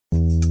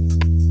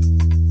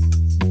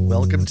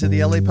Welcome to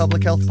the LA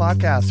Public Health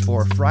Podcast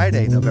for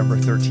Friday, November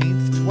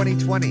 13th,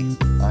 2020.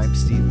 I'm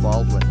Steve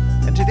Baldwin,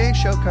 and today's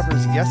show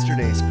covers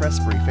yesterday's press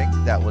briefing,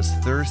 that was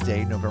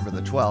Thursday, November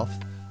the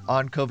 12th,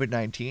 on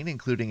COVID-19,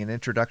 including an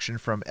introduction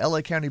from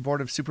LA County Board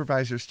of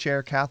Supervisors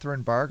Chair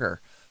Kathryn Barger,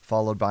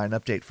 followed by an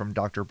update from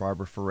Dr.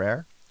 Barbara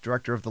Ferrer,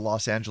 Director of the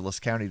Los Angeles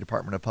County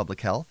Department of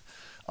Public Health,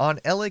 on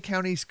LA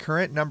County's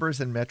current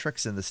numbers and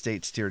metrics in the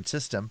state-steered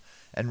system,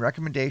 and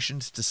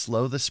recommendations to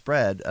slow the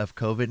spread of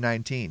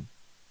COVID-19.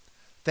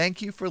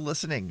 Thank you for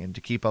listening, and to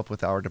keep up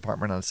with our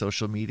department on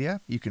social media,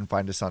 you can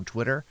find us on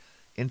Twitter,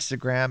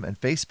 Instagram, and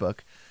Facebook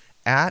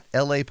at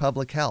LA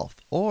Public Health,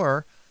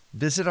 or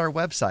visit our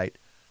website,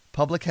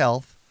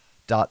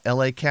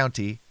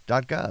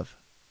 publichealth.lacounty.gov.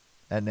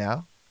 And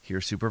now,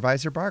 here's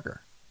Supervisor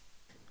Barger.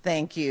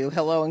 Thank you.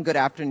 Hello and good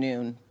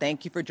afternoon.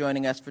 Thank you for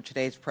joining us for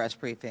today's press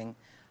briefing.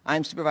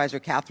 I'm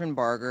Supervisor Kathryn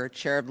Barger,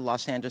 Chair of the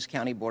Los Angeles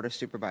County Board of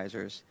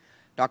Supervisors.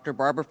 Dr.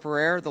 Barbara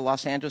Ferrer, the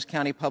Los Angeles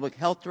County Public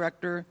Health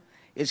Director,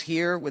 is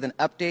here with an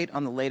update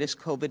on the latest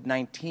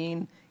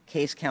COVID-19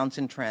 case counts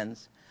and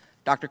trends.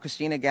 Dr.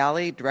 Christina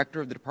Galli,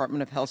 Director of the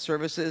Department of Health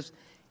Services,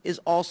 is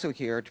also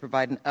here to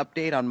provide an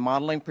update on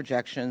modeling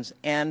projections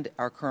and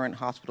our current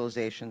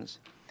hospitalizations.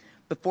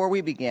 Before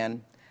we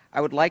begin,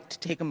 I would like to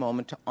take a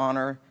moment to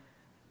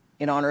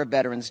in honor of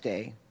Veterans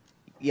Day,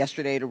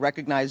 yesterday, to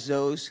recognize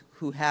those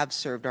who have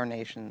served our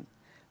nation.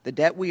 The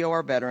debt we owe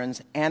our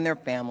veterans and their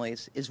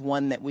families is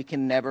one that we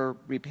can never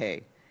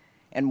repay,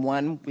 and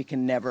one we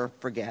can never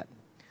forget.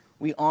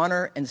 We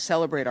honor and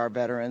celebrate our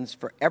veterans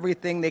for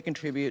everything they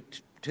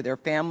contribute to their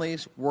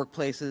families,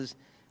 workplaces,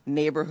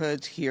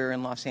 neighborhoods here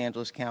in Los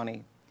Angeles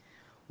County.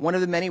 One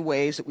of the many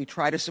ways that we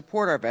try to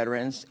support our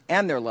veterans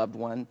and their loved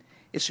one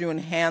is through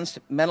enhanced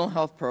mental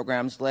health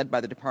programs led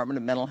by the Department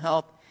of Mental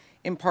Health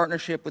in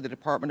partnership with the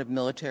Department of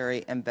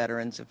Military and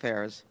Veterans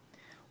Affairs.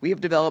 We have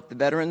developed the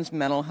Veterans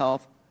Mental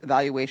Health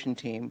Evaluation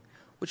Team,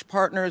 which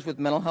partners with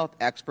mental health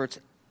experts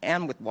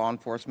and with law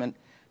enforcement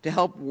to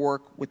help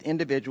work with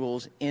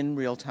individuals in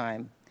real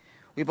time.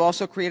 We've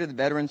also created the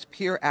Veterans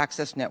Peer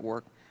Access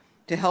Network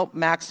to help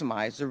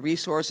maximize the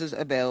resources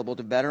available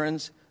to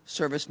veterans,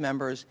 service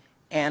members,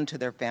 and to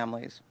their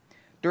families.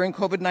 During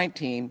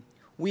COVID-19,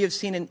 we have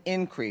seen an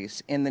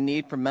increase in the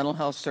need for mental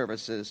health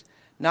services,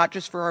 not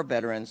just for our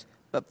veterans,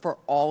 but for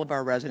all of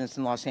our residents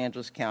in Los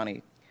Angeles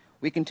County.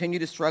 We continue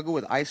to struggle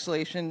with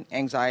isolation,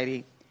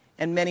 anxiety,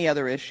 and many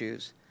other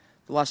issues.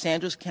 The Los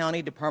Angeles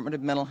County Department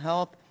of Mental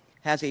Health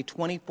has a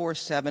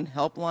 24/7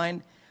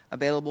 helpline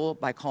available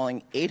by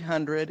calling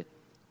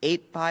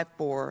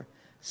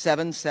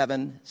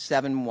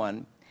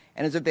 800-854-7771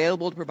 and is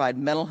available to provide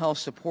mental health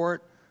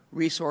support,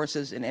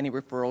 resources, and any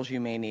referrals you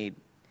may need.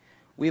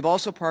 We have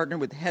also partnered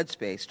with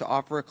Headspace to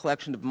offer a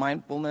collection of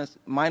mindfulness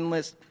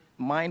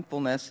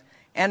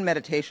and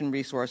meditation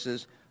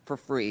resources for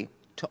free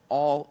to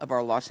all of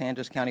our Los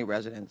Angeles County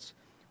residents.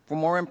 For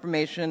more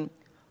information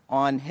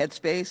on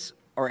Headspace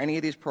or any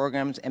of these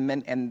programs and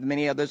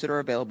many others that are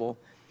available,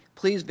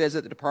 please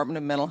visit the Department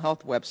of Mental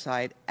Health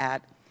website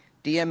at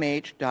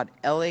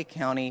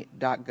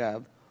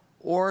dmh.lacounty.gov,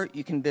 or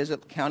you can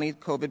visit the County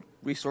COVID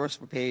resource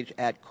page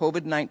at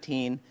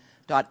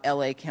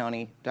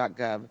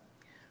covid19.lacounty.gov.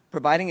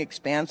 Providing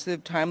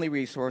expansive, timely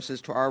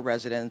resources to our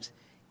residents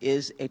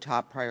is a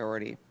top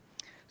priority.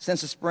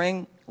 Since the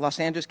spring, Los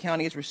Angeles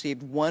County has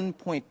received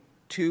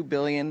 $1.2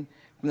 billion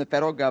from the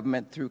federal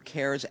government through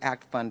CARES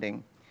Act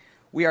funding.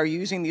 We are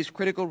using these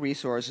critical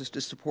resources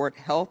to support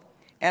health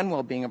and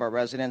well-being of our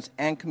residents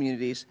and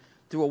communities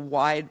through a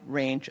wide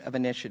range of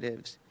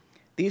initiatives.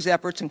 These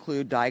efforts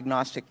include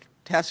diagnostic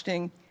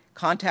testing,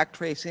 contact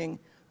tracing,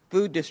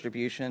 food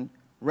distribution,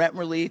 rent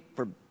relief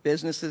for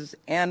businesses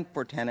and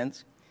for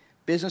tenants,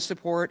 business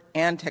support,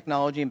 and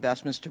technology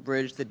investments to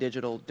bridge the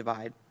digital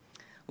divide.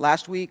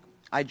 Last week,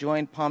 I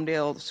joined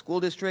Palmdale School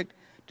District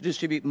to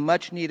distribute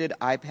much-needed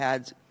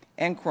iPads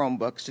and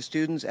Chromebooks to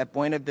students at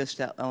Buena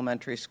Vista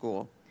Elementary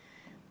School.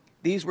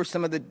 These were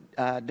some of the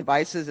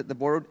devices that the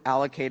board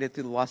allocated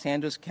through the Los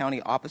Angeles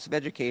County Office of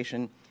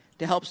Education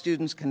to help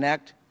students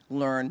connect,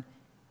 learn,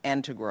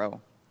 and to grow.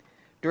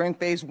 During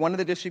phase one of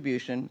the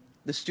distribution,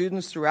 the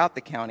students throughout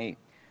the county,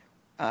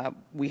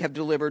 we have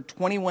delivered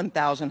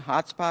 21,000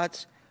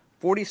 hotspots,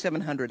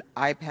 4,700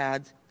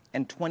 iPads,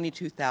 and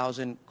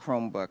 22,000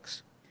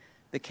 Chromebooks.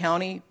 The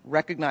county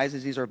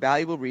recognizes these are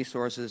valuable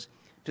resources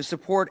to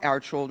support our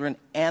children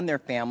and their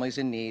families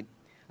in need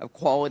of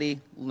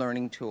quality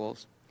learning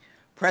tools.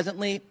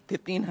 Presently,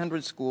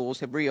 1,500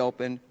 schools have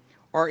reopened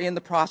or are in the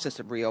process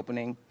of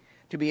reopening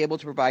to be able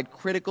to provide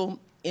critical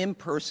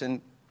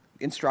in-person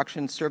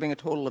instruction serving a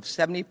total of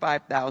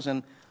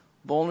 75,000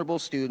 vulnerable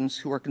students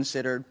who are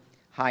considered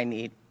high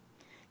need.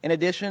 In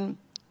addition,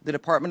 the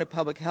Department of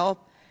Public Health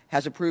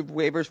has approved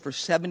waivers for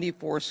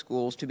 74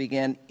 schools to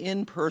begin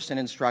in-person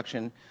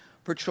instruction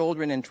for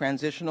children in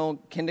transitional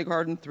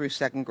kindergarten through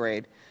second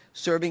grade,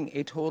 serving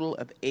a total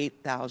of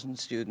 8,000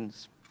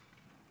 students.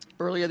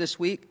 Earlier this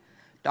week,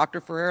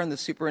 Dr. Ferrer and the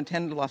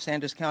Superintendent of Los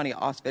Angeles County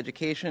Office of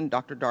Education,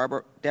 Dr.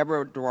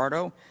 Deborah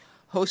Eduardo,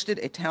 hosted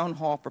a town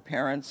hall for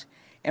parents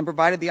and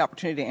provided the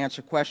opportunity to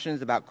answer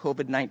questions about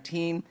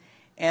COVID-19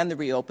 and the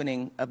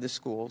reopening of the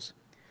schools.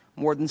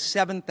 More than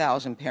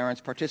 7,000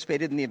 parents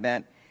participated in the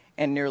event,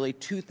 and nearly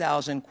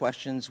 2,000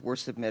 questions were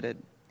submitted.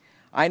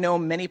 I know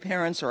many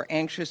parents are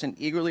anxious and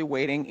eagerly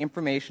waiting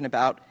information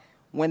about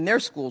when their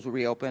schools will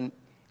reopen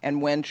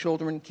and when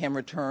children can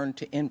return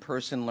to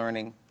in-person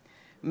learning.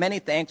 Many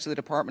thanks to the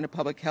Department of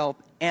Public Health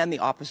and the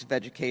Office of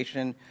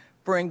Education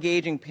for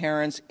engaging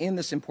parents in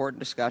this important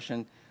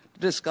discussion to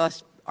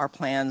discuss our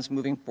plans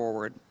moving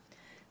forward.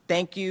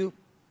 Thank you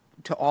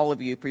to all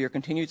of you for your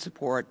continued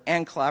support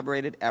and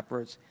collaborated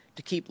efforts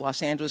to keep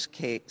Los Angeles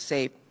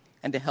safe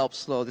and to help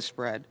slow the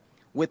spread.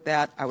 With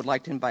that, I would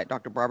like to invite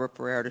Dr. Barbara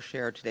Ferrer to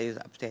share today's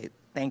update.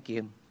 Thank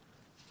you.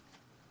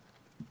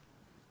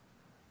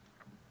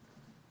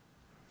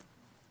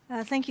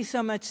 Thank you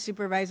so much,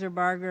 Supervisor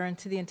Barger, and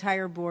to the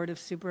entire Board of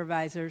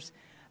Supervisors.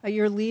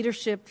 Your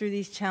leadership through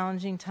these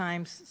challenging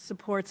times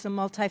supports a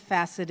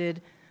multifaceted,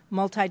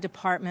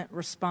 multi-department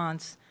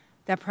response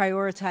that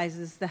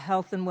prioritizes the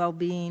health and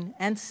well-being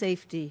and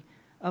safety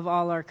of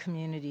all our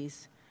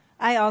communities.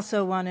 I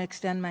also want to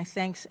extend my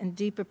thanks and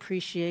deep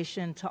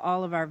appreciation to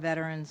all of our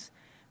veterans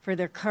for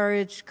their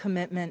courage,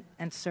 commitment,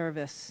 and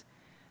service.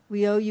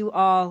 We owe you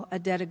all a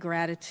debt of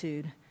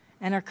gratitude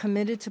and are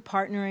committed to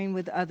partnering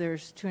with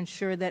others to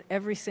ensure that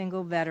every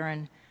single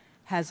veteran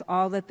has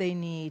all that they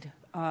need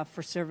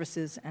for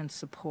services and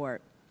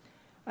support.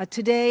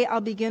 Today,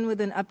 I'll begin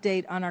with an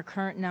update on our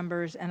current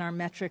numbers and our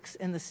metrics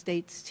in the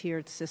state's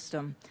tiered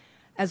system,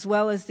 as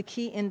well as the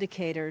key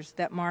indicators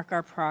that mark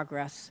our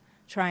progress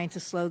trying to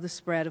slow the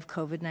spread of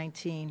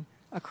COVID-19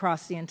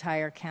 across the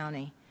entire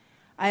county.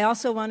 I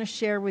also want to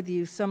share with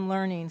you some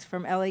learnings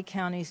from LA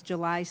County's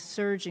July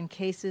surge in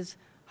cases,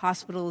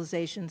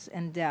 hospitalizations,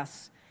 and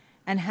deaths,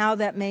 and how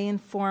that may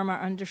inform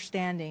our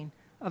understanding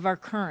of our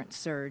current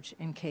surge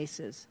in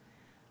cases.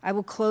 I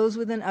will close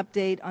with an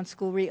update on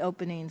school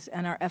reopenings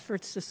and our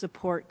efforts to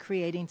support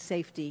creating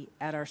safety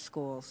at our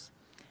schools.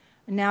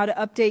 And now to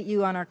update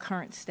you on our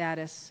current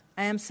status,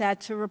 I am sad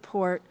to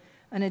report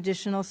an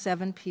additional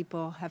 7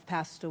 people have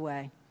passed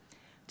away.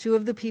 2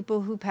 of the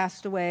people who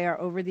passed away are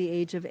over the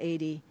age of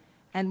 80,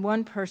 and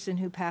 1 person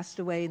who passed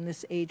away in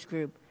this age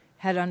group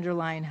had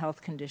underlying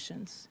health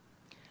conditions.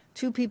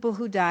 2 people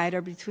who died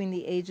are between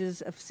the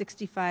ages of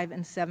 65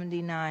 and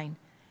 79,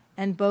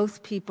 and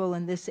both people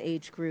in this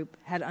age group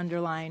had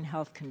underlying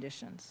health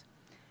conditions.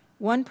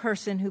 1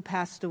 person who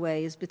passed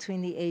away is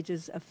between the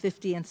ages of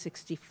 50 and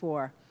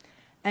 64,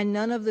 and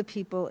none of the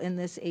people in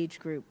this age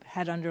group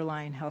had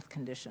underlying health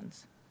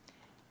conditions.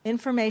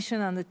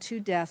 Information on the 2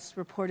 deaths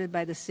reported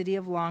by the City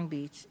of Long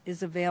Beach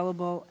is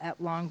available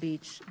at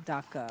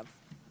longbeach.gov.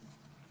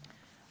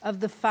 Of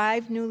the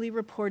 5 newly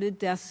reported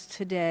deaths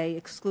today,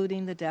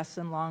 excluding the deaths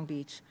in Long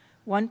Beach,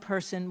 1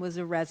 person was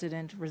a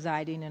resident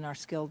residing in our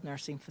skilled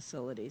nursing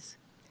facilities.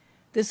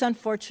 This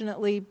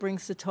unfortunately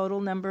brings the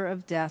total number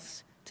of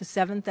deaths to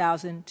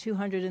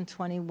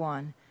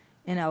 7,221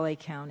 in LA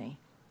County.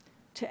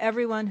 To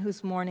everyone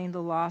who's mourning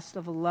the loss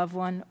of a loved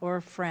one or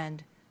a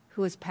friend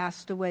who has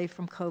passed away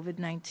from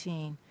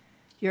COVID-19,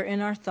 you're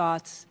in our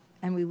thoughts,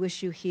 and we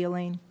wish you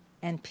healing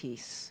and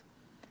peace.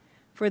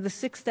 For the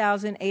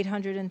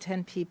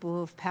 6,810 people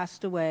who have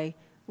passed away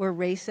where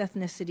race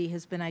ethnicity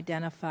has been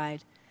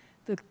identified,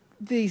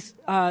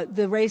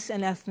 the race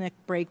and ethnic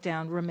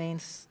breakdown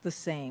remains the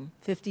same.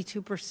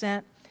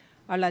 52%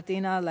 are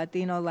Latina,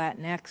 Latino,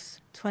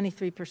 Latinx,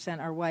 23%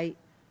 are white,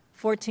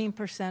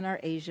 14% are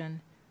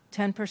Asian,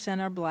 10%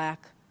 are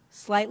black,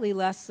 slightly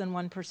less than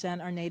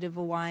 1% are Native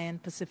Hawaiian,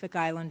 Pacific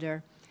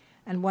Islander,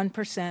 and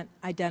 1%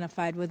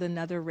 identified with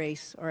another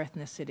race or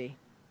ethnicity.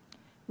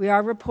 We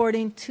are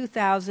reporting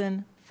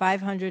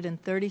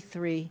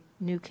 2,533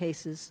 new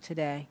cases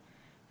today,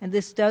 and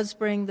this does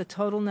bring the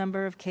total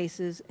number of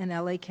cases in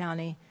LA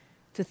County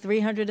to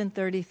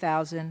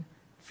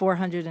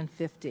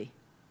 330,450.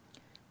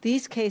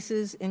 These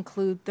cases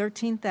include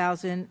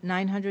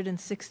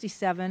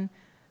 13,967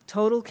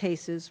 total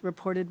cases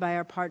reported by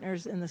our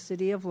partners in the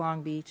City of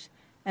Long Beach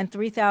and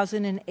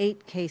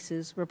 3,008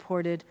 cases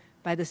reported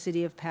by the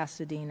City of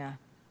Pasadena.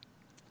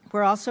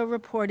 We're also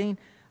reporting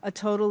a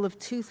total of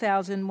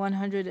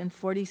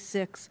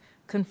 2,146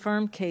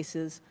 confirmed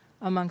cases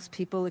amongst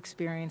people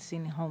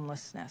experiencing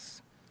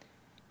homelessness.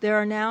 There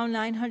are now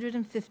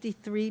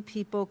 953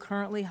 people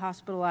currently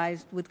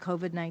hospitalized with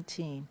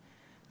COVID-19.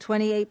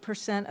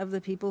 28% of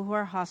the people who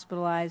are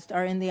hospitalized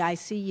are in the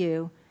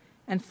ICU,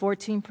 and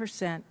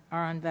 14%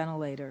 are on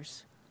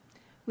ventilators.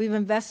 We've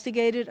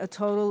investigated a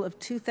total of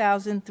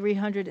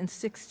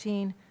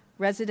 2,316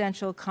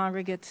 residential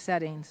congregate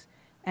settings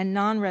and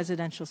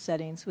non-residential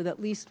settings with at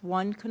least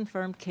 1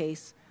 confirmed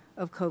case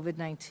of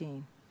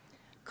COVID-19.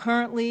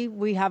 Currently,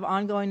 we have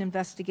ongoing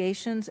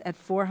investigations at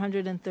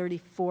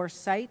 434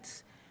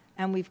 sites,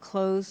 and we've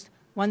closed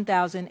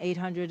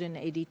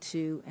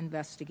 1,882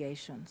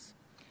 investigations.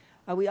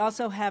 We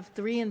also have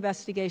 3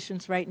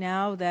 investigations right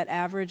now that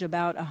average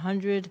about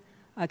 100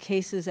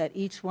 cases at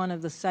each one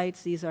of the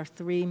sites. These are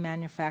 3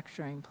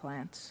 manufacturing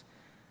plants.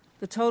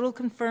 The total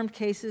confirmed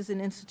cases in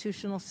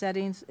institutional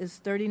settings is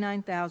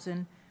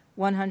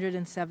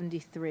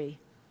 39,173,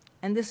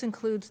 and this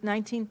includes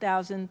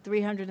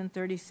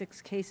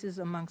 19,336 cases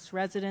amongst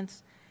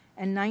residents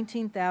and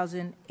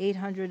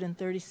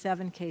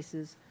 19,837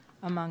 cases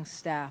among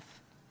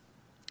staff.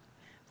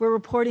 We're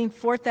reporting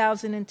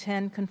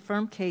 4,010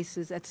 confirmed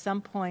cases at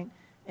some point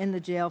in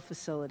the jail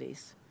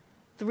facilities.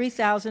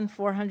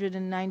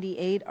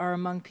 3,498 are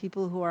among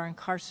people who are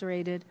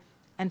incarcerated,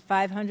 and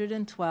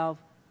 512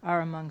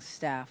 are among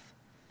staff.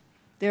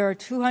 There are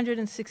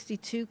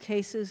 262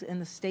 cases in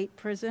the state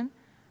prison,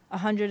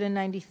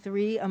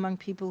 193 among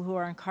people who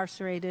are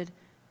incarcerated,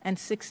 and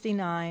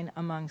 69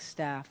 among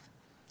staff.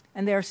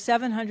 And there are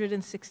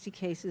 760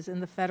 cases in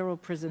the federal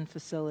prison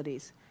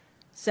facilities,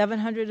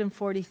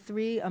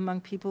 743 among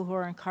people who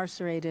are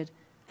incarcerated,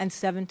 and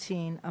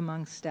 17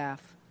 among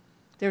staff.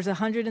 There's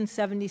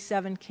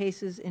 177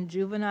 cases in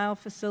juvenile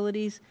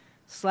facilities,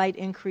 slight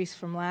increase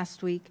from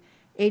last week,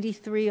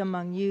 83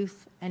 among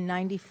youth, and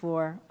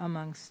 94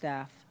 among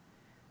staff.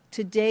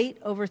 To date,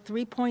 over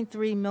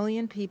 3.3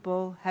 million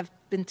people have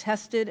been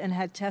tested and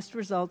had test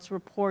results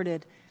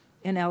reported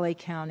in LA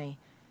County,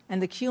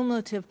 and the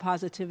cumulative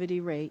positivity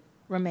rate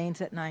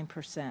remains at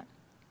 9%.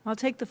 I'll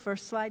take the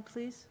first slide,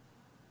 please.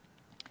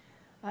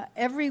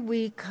 Every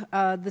week,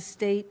 the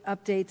state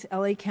updates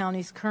LA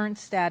County's current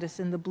status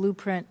in the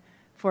Blueprint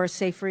for a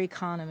Safer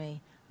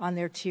Economy on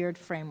their tiered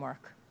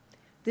framework.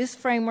 This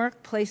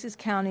framework places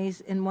counties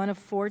in one of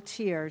 4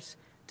 tiers,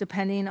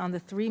 depending on the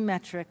 3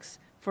 metrics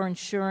for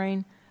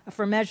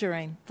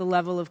measuring the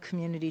level of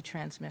community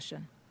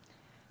transmission.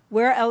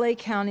 Where LA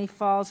County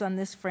falls on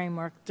this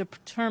framework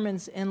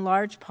determines in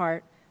large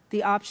part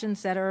the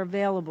options that are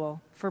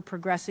available for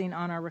progressing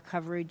on our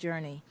recovery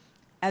journey,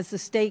 as the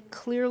state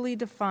clearly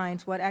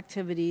defines what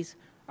activities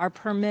are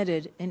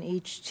permitted in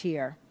each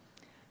tier.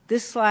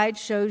 This slide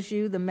shows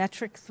you the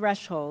metric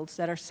thresholds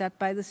that are set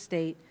by the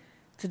state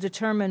to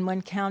determine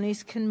when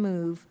counties can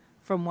move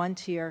from one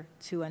tier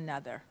to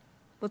another.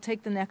 We'll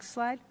take the next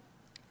slide.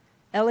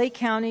 LA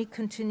County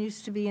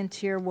continues to be in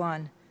Tier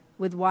 1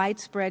 with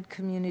widespread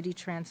community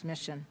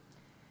transmission.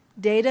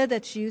 Data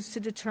that's used to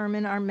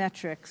determine our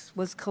metrics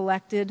was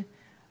collected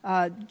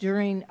our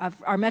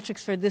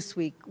metrics for this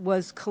week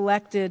was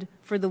collected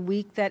for the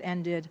week that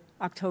ended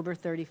October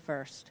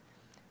 31st.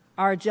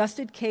 Our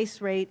adjusted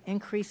case rate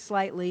increased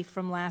slightly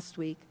from last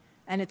week,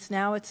 and it's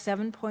now at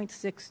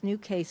 7.6 new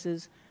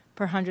cases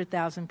per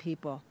 100,000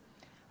 people.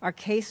 Our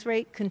case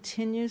rate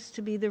continues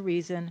to be the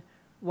reason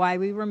why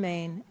we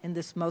remain in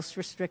this most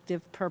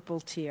restrictive purple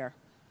tier.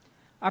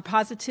 Our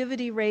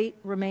positivity rate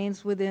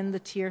remains within the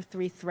Tier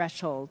 3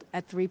 threshold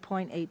at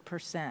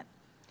 3.8%.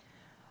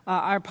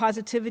 Our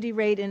positivity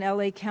rate in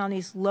LA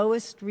County's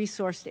lowest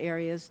resourced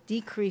areas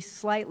decreased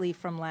slightly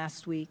from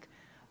last week,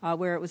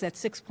 where it was at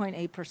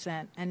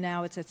 6.8%, and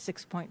now it's at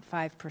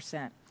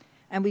 6.5%.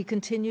 And we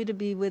continue to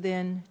be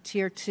within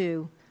Tier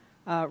 2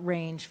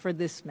 range for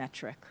this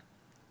metric.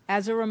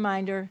 As a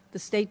reminder, the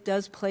state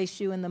does place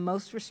you in the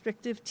most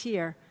restrictive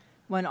tier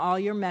when all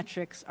your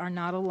metrics are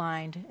not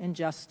aligned in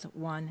just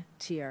one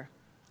tier.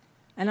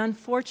 And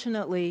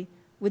unfortunately,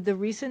 with the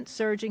recent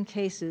surge in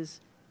cases,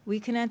 we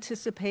can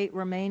anticipate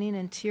remaining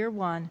in Tier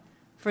 1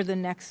 for the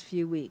next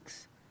few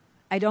weeks.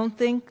 I don't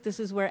think this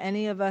is where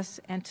any of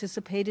us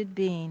anticipated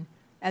being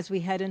as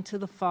we head into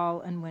the fall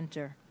and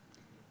winter.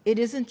 It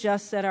isn't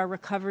just that our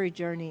recovery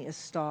journey is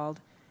stalled,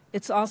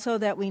 it's also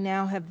that we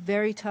now have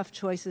very tough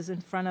choices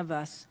in front of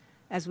us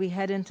as we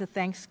head into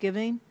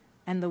Thanksgiving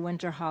and the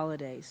winter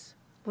holidays.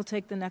 We'll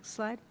take the next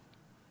slide.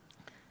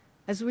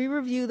 As we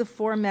review the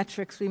 4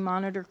 metrics we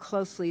monitor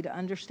closely to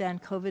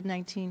understand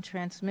COVID-19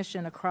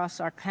 transmission across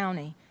our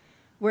county,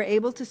 we're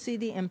able to see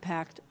the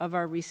impact of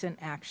our recent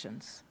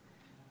actions.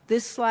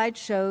 This slide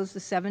shows the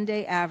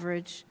 7-day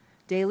average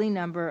daily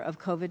number of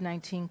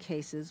COVID-19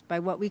 cases by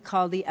what we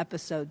call the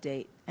episode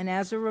date. And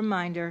as a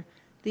reminder,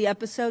 the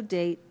episode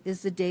date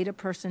is the date a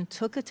person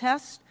took a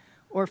test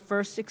or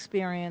first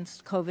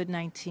experienced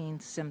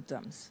COVID-19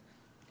 symptoms.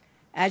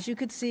 As you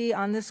could see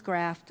on this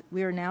graph,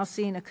 we are now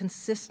seeing a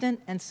consistent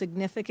and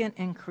significant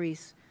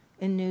increase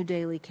in new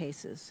daily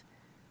cases.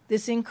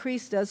 This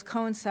increase does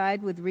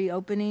coincide with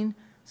reopening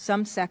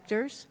some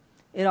sectors.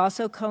 It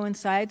also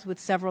coincides with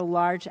several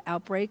large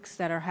outbreaks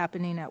that are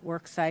happening at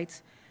work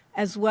sites,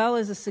 as well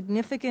as a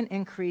significant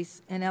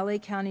increase in LA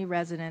County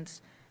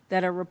residents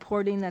that are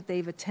reporting that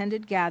they've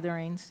attended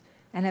gatherings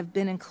and have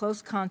been in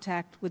close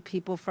contact with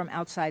people from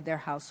outside their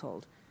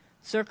household.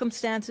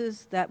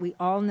 Circumstances that we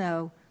all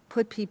know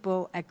put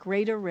people at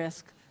greater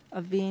risk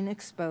of being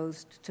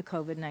exposed to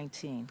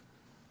COVID-19.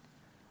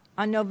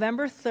 On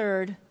November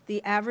 3rd,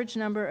 the average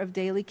number of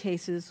daily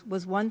cases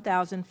was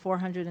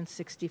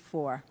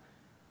 1,464.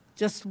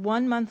 Just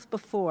 1 month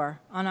before,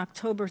 on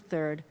October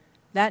 3rd,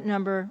 that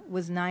number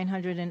was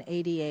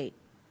 988.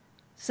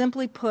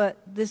 Simply put,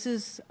 this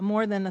is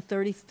more than a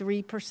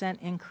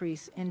 33%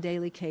 increase in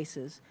daily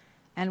cases,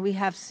 and we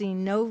have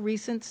seen no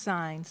recent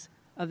signs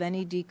of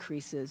any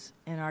decreases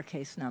in our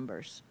case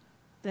numbers.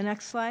 The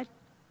next slide.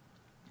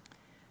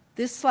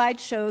 This slide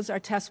shows our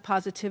test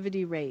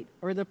positivity rate,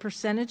 or the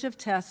percentage of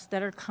tests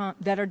that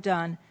are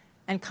done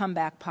and come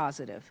back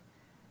positive.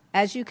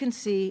 As you can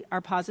see,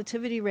 our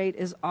positivity rate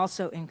is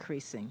also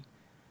increasing.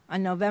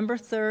 On November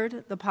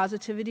 3rd, the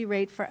positivity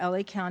rate for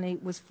LA County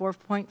was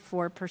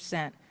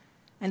 4.4%,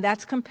 and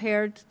that's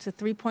compared to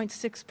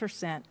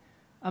 3.6%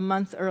 a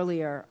month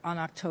earlier on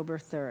October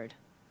 3rd.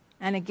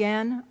 And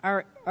again,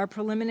 our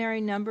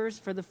preliminary numbers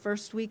for the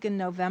first week in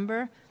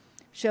November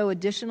show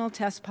additional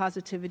test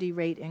positivity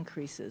rate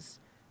increases.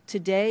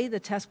 Today, the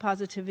test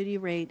positivity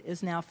rate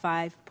is now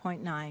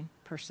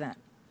 5.9%.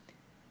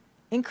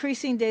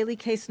 Increasing daily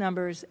case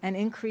numbers and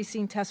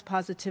increasing test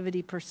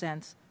positivity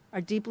percents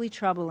are deeply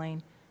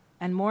troubling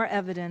and more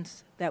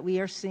evidence that we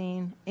are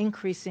seeing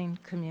increasing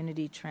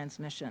community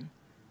transmission.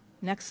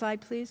 Next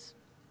slide, please.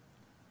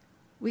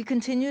 We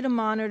continue to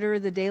monitor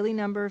the daily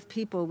number of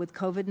people with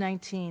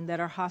COVID-19 that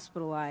are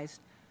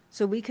hospitalized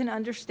so we can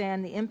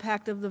understand the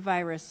impact of the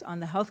virus on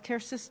the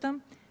healthcare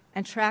system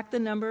and track the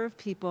number of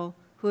people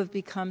who have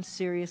become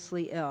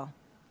seriously ill.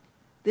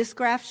 This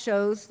graph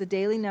shows the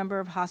daily number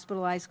of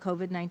hospitalized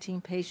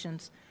COVID-19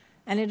 patients,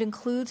 and it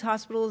includes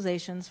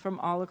hospitalizations from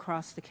all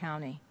across the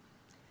county.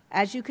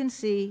 As you can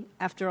see,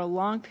 after a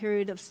long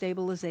period of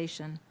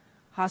stabilization,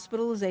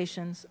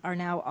 hospitalizations are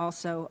now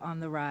also on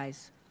the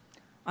rise.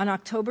 On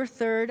October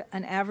 3rd,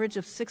 an average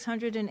of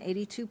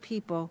 682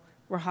 people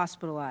were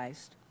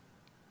hospitalized.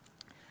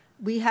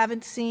 We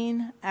haven't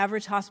seen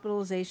average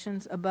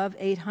hospitalizations above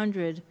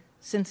 800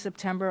 since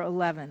September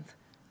 11th,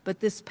 but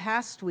this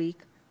past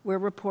week, we're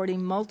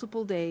reporting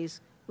multiple days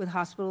with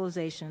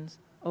hospitalizations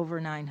over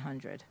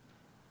 900.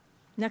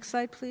 Next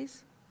slide,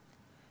 please.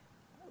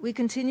 We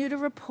continue to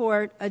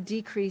report a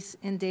decrease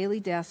in daily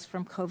deaths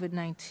from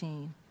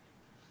COVID-19,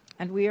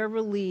 and we are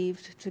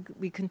relieved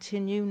we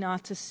continue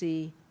not to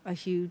see a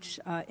huge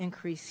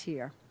increase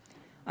here.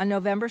 On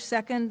November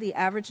 2nd, the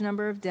average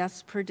number of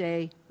deaths per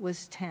day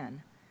was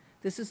 10.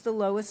 This is the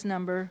lowest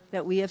number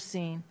that we have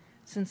seen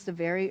since the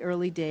very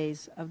early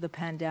days of the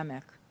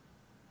pandemic.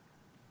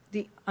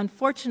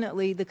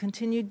 Unfortunately, the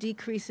continued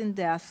decrease in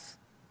deaths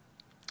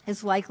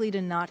is likely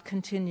to not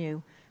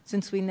continue,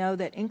 since we know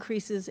that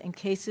increases in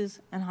cases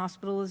and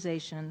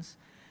hospitalizations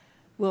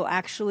will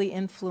actually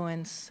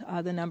influence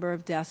the number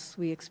of deaths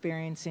we are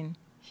experiencing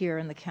here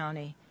in the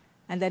county,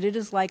 and that it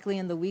is likely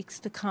in the weeks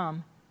to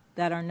come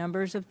that our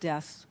numbers of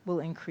deaths will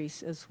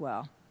increase as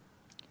well.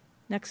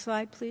 Next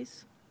slide,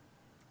 please.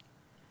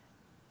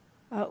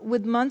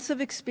 With months of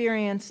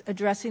experience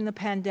addressing the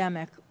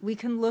pandemic, we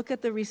can look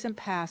at the recent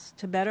past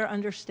to better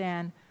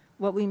understand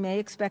what we may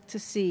expect to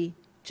see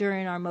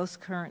during our most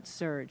current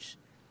surge.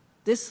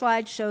 This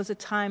slide shows a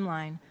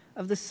timeline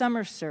of the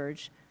summer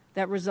surge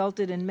that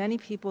resulted in many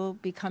people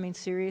becoming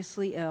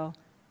seriously ill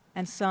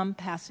and some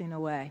passing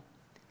away.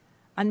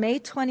 On May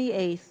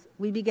 28th,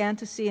 we began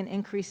to see an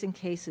increase in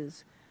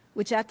cases,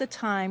 which at the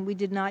time we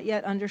did not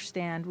yet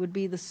understand would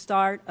be the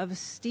start of a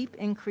steep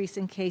increase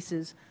in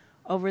cases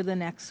over the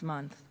next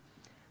month.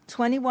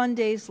 21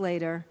 days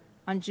later,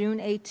 on June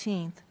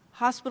 18th,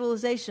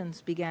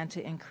 hospitalizations began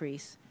to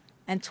increase,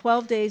 and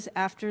 12 days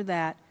after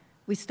that,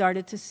 we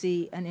started to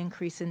see an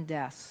increase in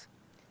deaths.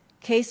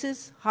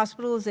 Cases,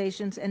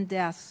 hospitalizations, and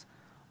deaths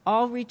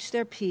all reached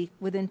their peak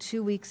within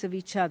 2 weeks of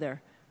each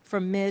other,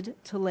 from mid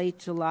to late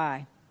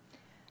July.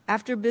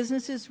 After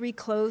businesses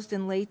reclosed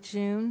in late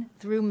June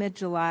through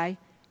mid-July,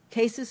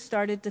 cases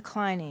started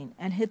declining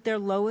and hit their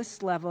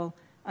lowest level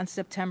on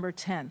September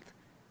 10th.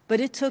 But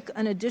it took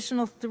an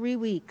additional 3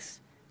 weeks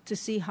to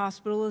see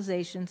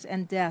hospitalizations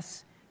and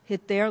deaths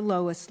hit their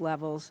lowest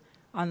levels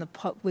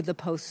with the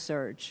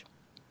post-surge.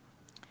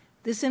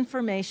 This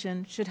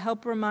information should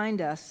help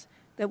remind us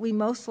that we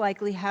most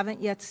likely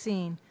haven't yet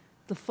seen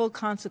the full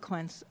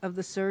consequence of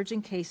the surge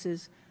in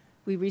cases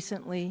we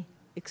recently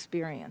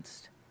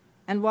experienced.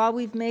 And while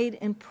we've made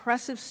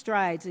impressive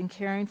strides in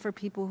caring for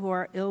people who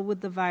are ill with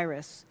the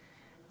virus,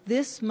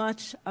 this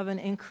much of an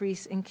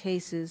increase in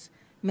cases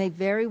may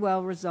very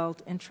well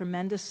result in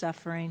tremendous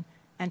suffering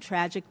and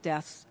tragic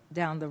deaths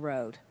down the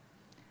road.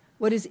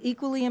 What is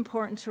equally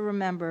important to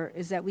remember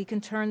is that we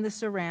can turn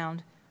this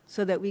around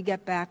so that we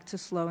get back to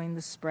slowing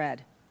the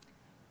spread.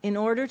 In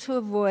order to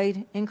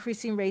avoid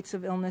increasing rates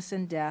of illness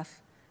and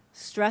death,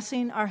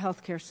 stressing our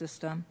healthcare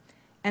system,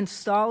 and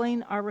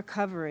stalling our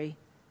recovery,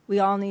 we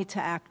all need to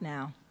act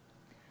now.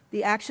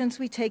 The actions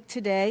we take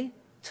today,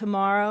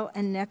 tomorrow,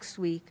 and next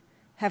week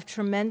have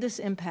tremendous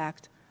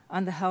impact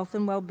on the health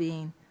and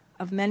well-being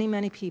of many,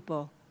 many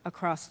people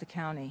across the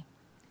county.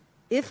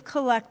 If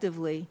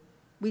collectively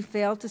we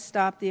fail to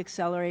stop the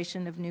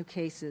acceleration of new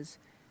cases,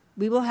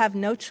 we will have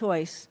no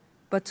choice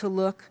but to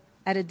look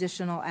at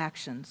additional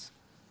actions.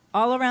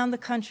 All around the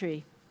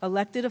country,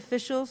 elected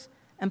officials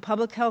and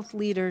public health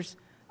leaders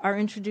are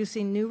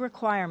introducing new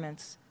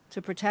requirements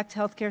to protect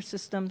healthcare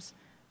systems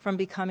from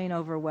becoming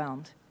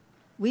overwhelmed.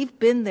 We've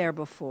been there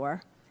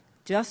before,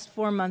 just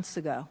 4 months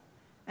ago,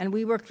 and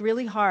we worked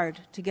really hard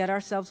to get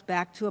ourselves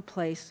back to a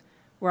place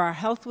where our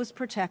health was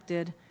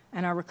protected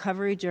and our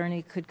recovery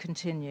journey could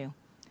continue.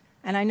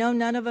 And I know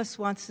none of us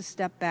wants to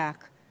step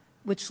back,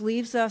 which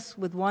leaves us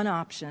with one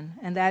option,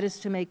 and that is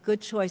to make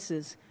good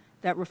choices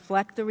that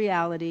reflect the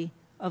reality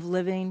of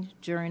living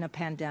during a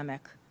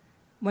pandemic.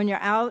 When you're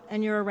out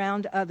and you're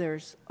around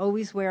others,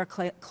 always wear a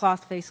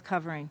cloth face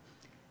covering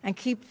and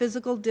keep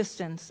physical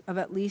distance of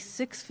at least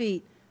 6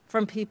 feet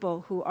from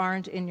people who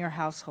aren't in your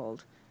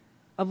household.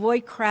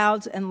 Avoid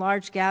crowds and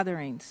large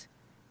gatherings.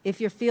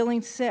 If you're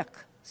feeling sick,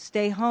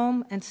 stay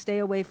home and stay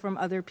away from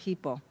other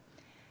people.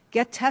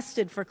 Get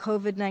tested for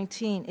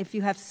COVID-19 if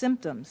you have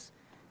symptoms.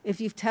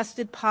 If you've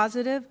tested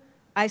positive,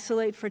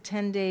 isolate for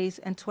 10 days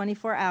and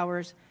 24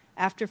 hours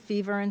after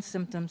fever and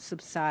symptoms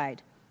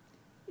subside.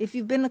 If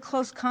you've been in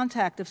close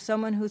contact of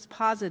someone who's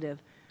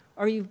positive,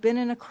 or you've been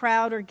in a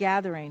crowd or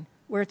gathering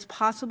where it's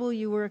possible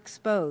you were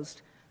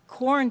exposed,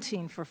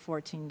 quarantine for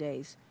 14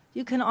 days.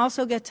 You can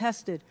also get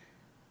tested,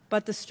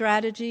 but the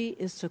strategy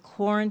is to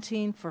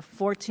quarantine for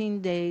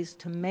 14 days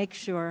to make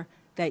sure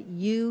that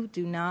you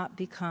do not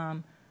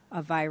become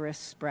a virus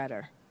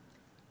spreader.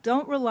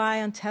 Don't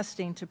rely on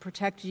testing to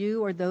protect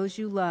you or those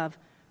you love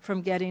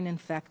from getting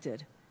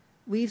infected.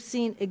 We've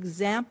seen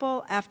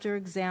example after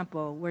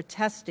example where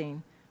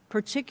testing,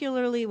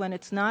 particularly when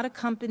it's not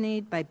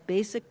accompanied by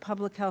basic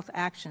public health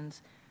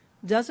actions,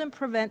 doesn't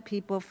prevent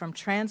people from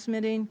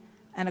transmitting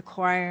and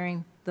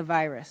acquiring the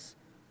virus.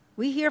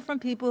 We hear from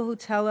people who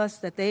tell us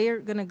that they are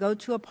going to go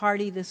to a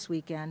party this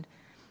weekend,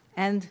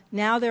 and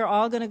now they're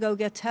all going to go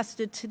get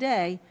tested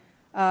today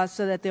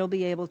so that they'll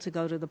be able to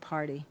go to the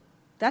party.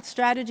 That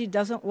strategy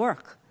doesn't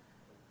work.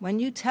 When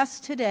you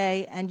test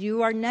today and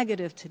you are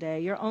negative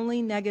today, you're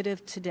only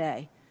negative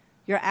today.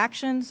 Your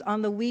actions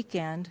on the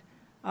weekend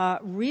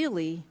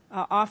really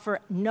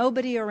offer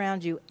nobody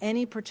around you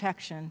any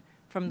protection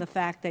from the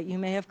fact that you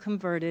may have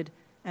converted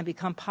and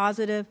become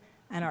positive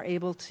and are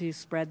able to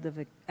spread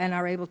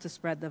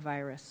the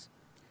virus.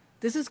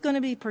 This is going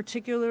to be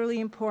particularly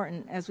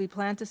important as we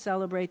plan to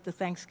celebrate the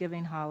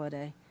Thanksgiving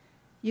holiday.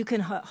 You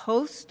can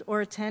host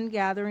or attend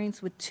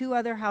gatherings with 2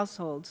 other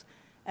households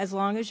as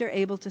long as you're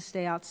able to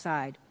stay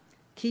outside.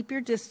 Keep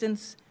your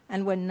distance,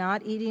 and when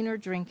not eating or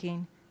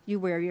drinking, you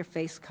wear your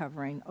face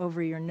covering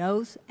over your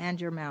nose and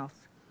your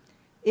mouth.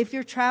 If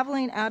you're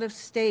traveling out of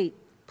state,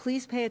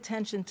 please pay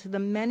attention to the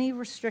many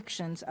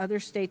restrictions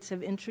other states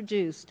have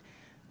introduced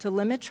to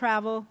limit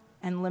travel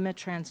and limit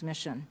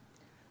transmission.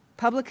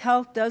 Public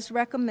health does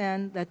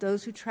recommend that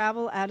those who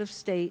travel out of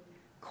state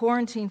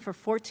quarantine for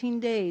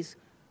 14 days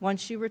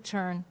once you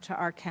return to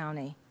our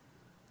county.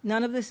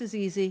 None of this is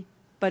easy,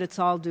 but it's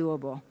all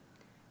doable.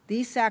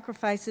 These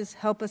sacrifices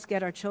help us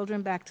get our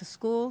children back to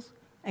schools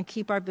and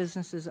keep our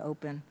businesses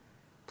open.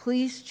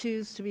 Please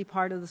choose to be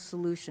part of the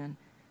solution,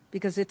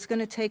 because it's going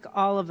to take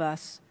all of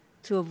us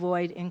to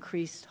avoid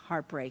increased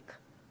heartbreak.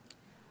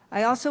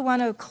 I also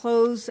want to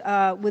close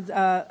with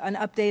an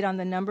update on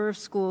the number of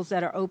schools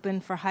that are open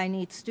for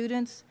high-need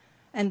students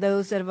and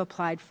those that have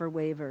applied for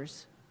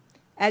waivers.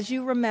 As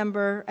you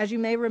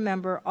may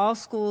remember, all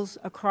schools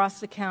across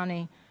the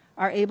county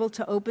are able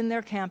to open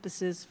their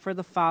campuses for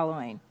the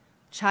following: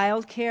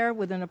 child care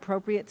with an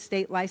appropriate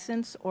state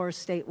license or a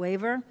state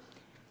waiver,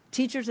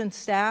 teachers and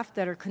staff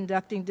that are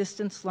conducting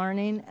distance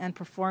learning and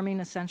performing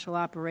essential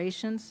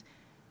operations,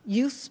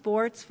 youth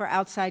sports for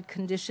outside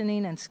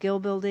conditioning and skill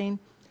building,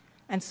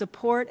 and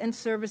support and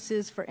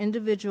services for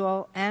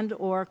individual and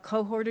or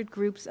cohorted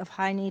groups of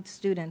high-need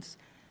students,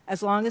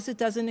 as long as it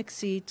doesn't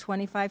exceed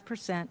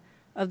 25%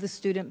 of the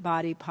student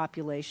body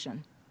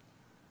population.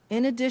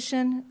 In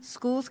addition,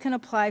 schools can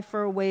apply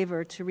for a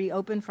waiver to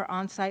reopen for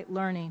on-site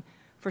learning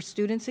for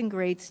students in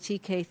grades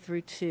TK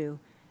through 2.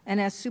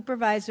 And as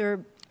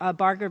Supervisor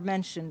Barger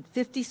mentioned,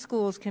 50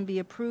 schools can be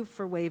approved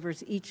for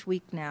waivers each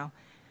week now.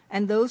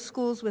 And those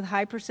schools with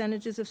high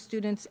percentages of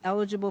students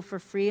eligible for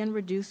free and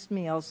reduced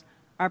meals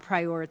are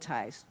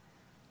prioritized.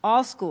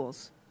 All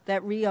schools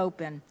that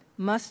reopen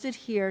must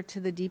adhere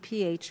to the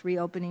DPH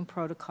reopening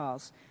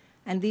protocols,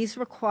 and these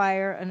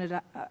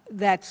require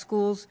that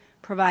schools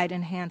provide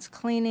enhanced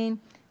cleaning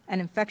and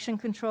infection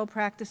control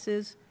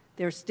practices.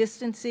 There's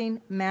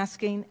distancing,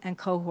 masking, and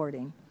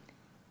cohorting.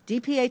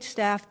 DPH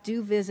staff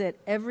do visit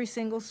every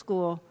single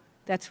school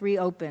that's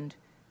reopened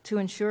to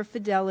ensure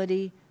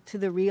fidelity to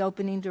the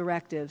reopening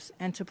directives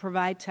and to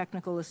provide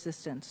technical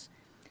assistance.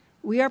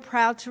 We are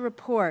proud to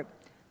report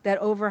that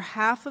over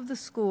half of the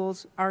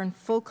schools are in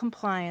full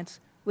compliance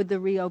with the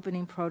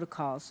reopening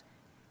protocols.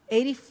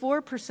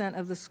 84%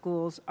 of the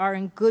schools are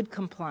in good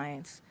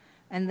compliance,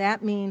 and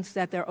that means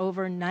that there are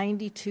over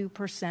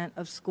 92%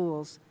 of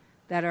schools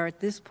that are at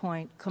this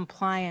point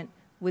compliant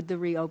with the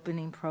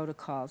reopening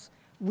protocols.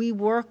 We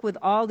work with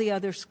all the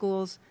other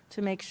schools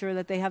to make sure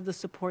that they have the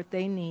support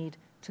they need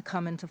to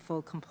come into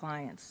full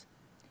compliance.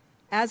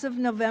 As of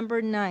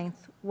November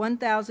 9th,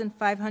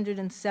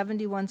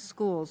 1,571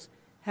 schools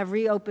have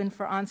reopened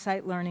for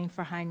on-site learning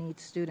for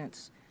high-needs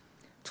students.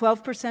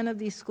 12% of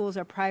these schools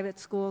are private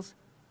schools,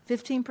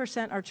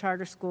 15% are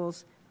charter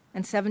schools,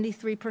 and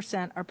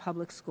 73% are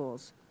public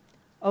schools.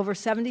 Over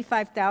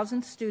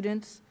 75,000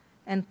 students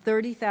and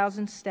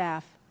 30,000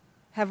 staff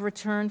have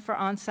returned for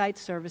on-site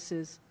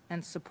services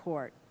and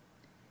support.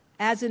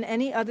 As in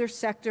any other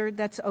sector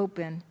that's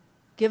open,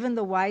 given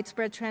the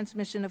widespread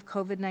transmission of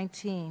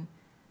COVID-19,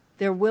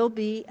 there will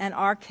be and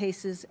are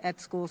cases at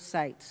school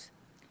sites.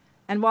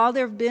 And while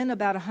there have been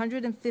about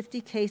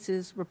 150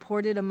 cases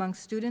reported among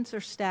students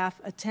or staff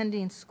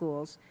attending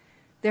schools,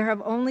 there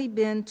have only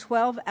been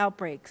 12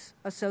 outbreaks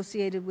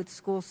associated with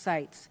school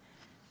sites.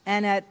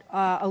 And at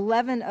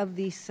 11 of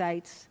these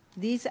sites,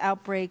 these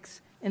outbreaks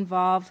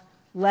involved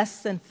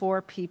less than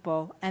 4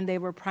 people, and they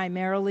were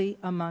primarily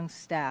among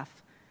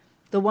staff.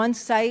 The one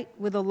site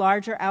with a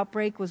larger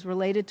outbreak was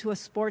related to a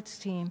sports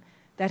team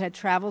that had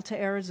traveled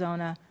to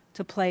Arizona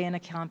to play in a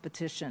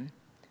competition.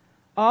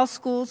 All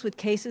schools with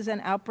cases and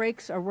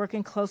outbreaks are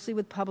working closely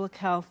with public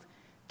health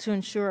to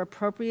ensure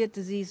appropriate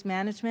disease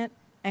management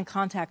and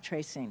contact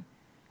tracing.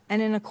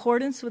 And in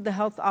accordance with the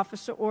health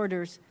officer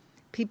orders,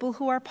 people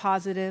who are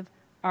positive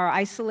are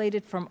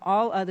isolated from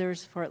all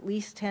others for at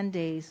least 10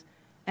 days,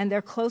 and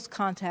their close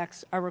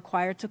contacts are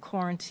required to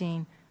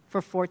quarantine for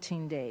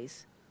 14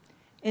 days.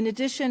 In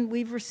addition,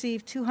 we've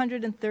received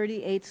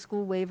 238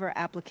 school waiver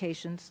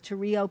applications to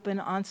reopen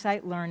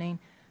on-site learning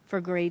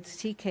for grades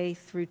TK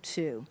through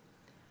 2.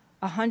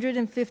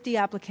 150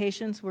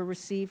 applications were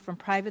received from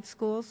private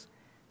schools,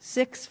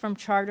 6 from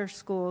charter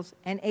schools,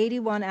 and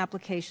 81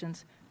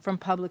 applications from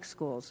public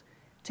schools.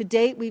 To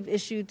date, we've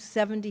issued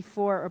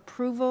 74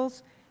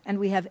 approvals, and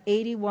we have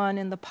 81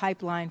 in the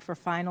pipeline for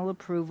final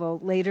approval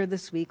later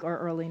this week or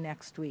early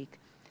next week.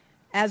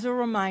 As a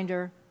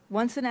reminder,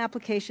 once an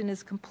application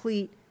is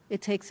complete,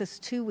 it takes us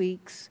 2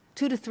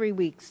 to 3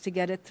 weeks to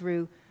get it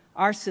through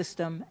our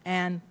system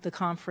and the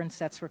conference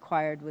that's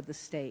required with the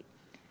state.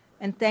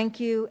 And thank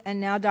you. And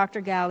now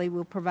Dr. Galley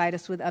will provide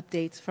us with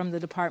updates from the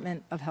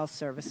Department of Health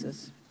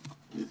Services.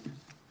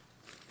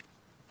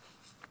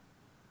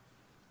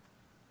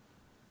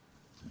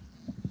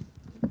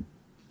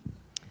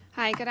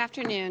 Hi, good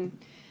afternoon.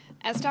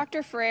 As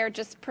Dr. Ferrer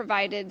just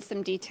provided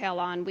some detail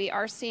on, we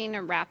are seeing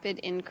a rapid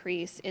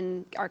increase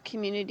in our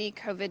community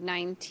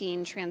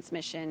COVID-19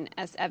 transmission,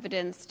 as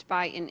evidenced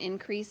by an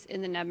increase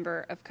in the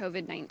number of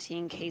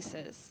COVID-19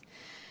 cases.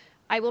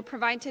 I will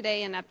provide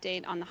today an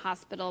update on the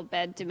hospital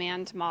bed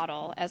demand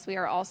model, as we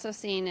are also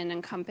seeing an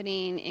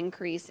accompanying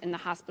increase in the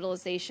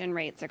hospitalization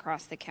rates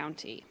across the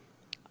county.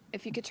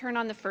 If you could turn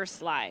on the first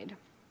slide.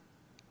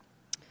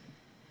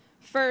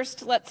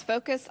 First, let's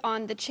focus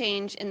on the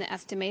change in the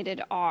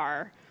estimated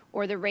R,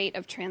 or the rate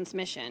of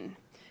transmission.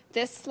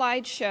 This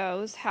slide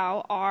shows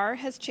how R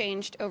has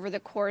changed over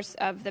the course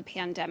of the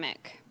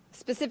pandemic.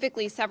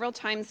 Specifically, several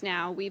times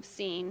now, we've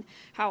seen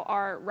how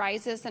R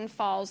rises and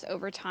falls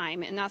over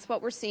time, and that's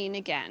what we're seeing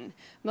again,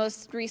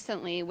 most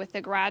recently with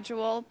the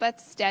gradual but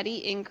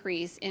steady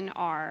increase in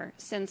R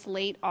since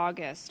late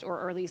August or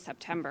early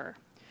September.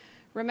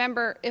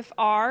 Remember, if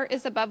R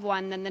is above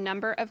 1, then the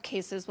number of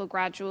cases will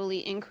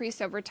gradually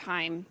increase over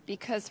time,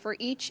 because for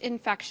each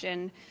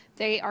infection,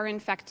 they are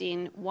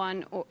infecting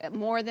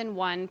more than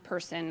one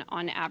person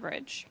on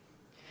average.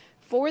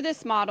 For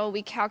this model,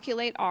 we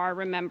calculate R,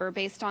 remember,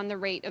 based on the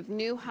rate of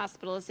new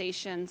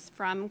hospitalizations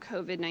from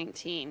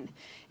COVID-19.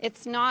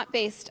 It's not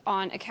based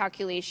on a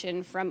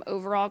calculation from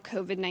overall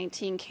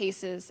COVID-19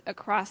 cases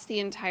across the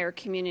entire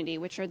community,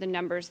 which are the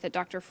numbers that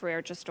Dr.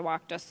 Ferrer just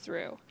walked us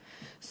through.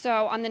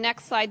 So on the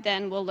next slide,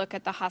 then, we'll look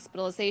at the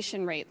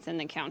hospitalization rates in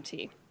the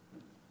county.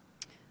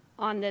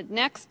 On the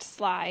next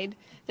slide,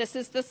 this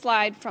is the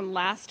slide from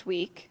last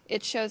week.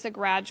 It shows a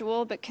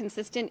gradual but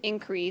consistent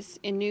increase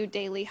in new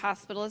daily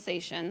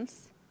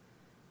hospitalizations.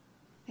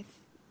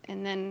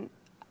 And then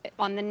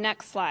on the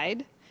next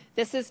slide,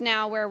 this is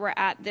now where we're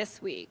at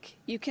this week.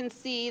 You can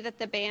see that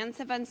the bands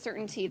of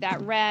uncertainty,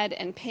 that red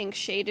and pink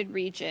shaded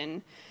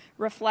region,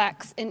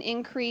 reflects an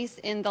increase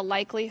in the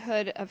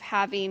likelihood of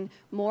having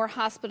more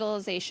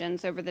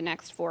hospitalizations over the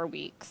next 4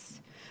 weeks.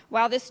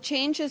 While this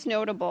change is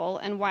notable,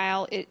 and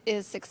while it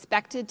is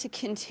expected to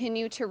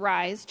continue to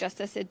rise,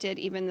 just as it did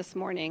even this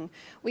morning,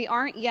 we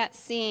aren't yet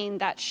seeing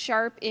that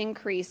sharp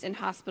increase in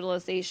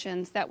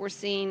hospitalizations that we're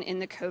seeing in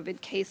the COVID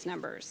case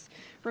numbers.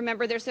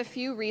 Remember, there's a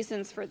few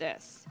reasons for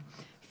this.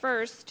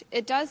 First,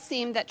 it does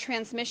seem that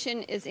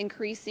transmission is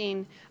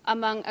increasing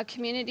among a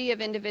community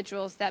of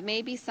individuals that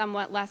may be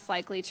somewhat less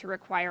likely to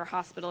require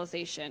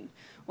hospitalization.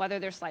 Whether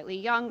they're slightly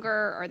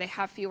younger or they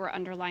have fewer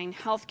underlying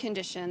health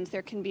conditions,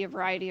 there can be a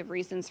variety of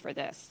reasons for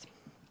this.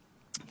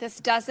 This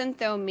doesn't,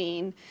 though,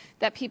 mean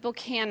that people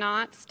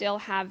cannot still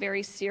have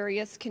very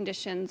serious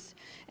conditions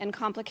and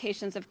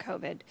complications of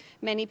COVID.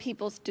 Many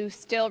people do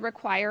still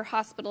require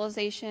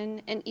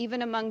hospitalization, and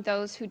even among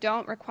those who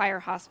don't require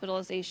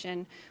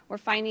hospitalization, we're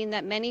finding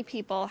that many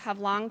people have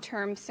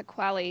long-term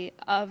sequelae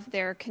of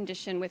their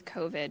condition with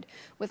COVID,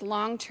 with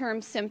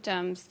long-term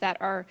symptoms that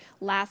are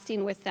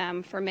lasting with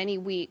them for many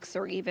weeks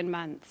or even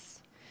months.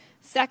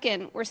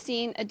 Second, we're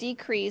seeing a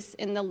decrease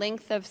in the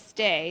length of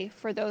stay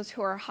for those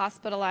who are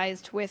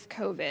hospitalized with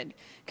COVID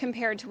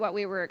compared to what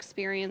we were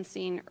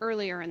experiencing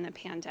earlier in the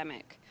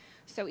pandemic.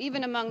 So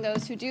even among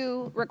those who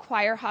do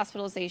require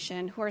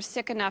hospitalization, who are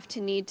sick enough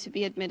to need to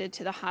be admitted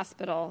to the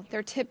hospital,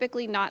 they're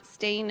typically not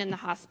staying in the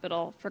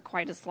hospital for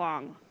quite as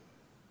long.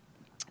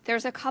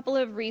 There's a couple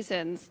of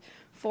reasons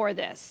for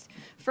this.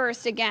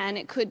 First, again,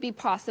 it could be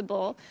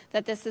possible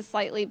that this is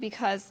slightly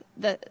because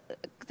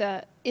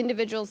the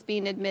individuals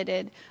being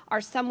admitted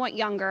are somewhat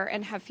younger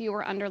and have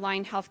fewer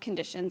underlying health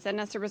conditions,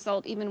 and as a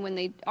result, even when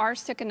they are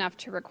sick enough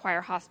to require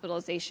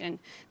hospitalization,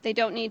 they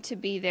don't need to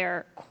be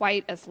there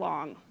quite as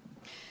long.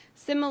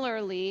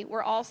 Similarly,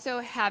 we're also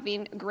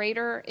having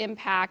greater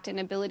impact and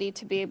ability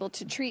to be able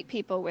to treat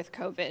people with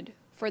COVID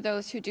for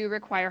those who do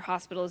require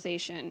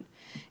hospitalization.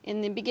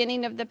 In the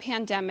beginning of the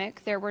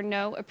pandemic, there were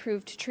no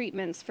approved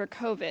treatments for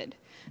COVID.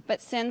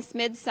 But since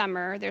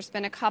midsummer, there's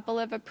been a couple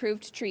of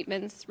approved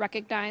treatments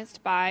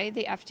recognized by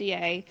the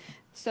FDA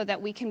so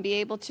that we can be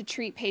able to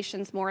treat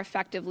patients more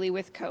effectively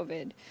with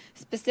COVID,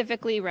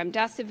 specifically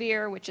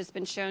remdesivir, which has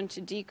been shown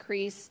to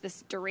decrease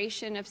this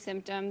duration of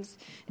symptoms,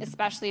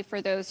 especially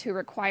for those who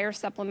require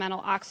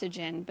supplemental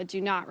oxygen but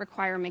do not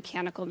require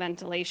mechanical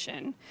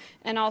ventilation,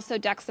 and also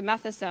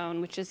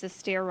dexamethasone, which is a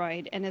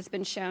steroid and has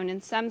been shown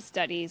in some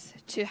studies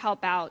to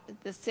help out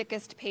the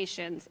sickest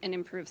patients and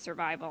improve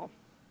survival.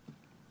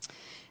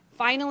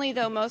 Finally,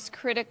 though, most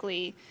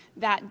critically,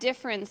 that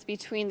difference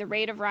between the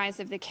rate of rise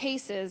of the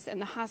cases and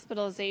the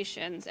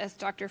hospitalizations, as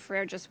Dr.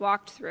 Ferrer just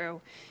walked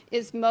through,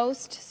 is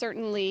most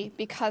certainly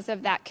because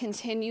of that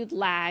continued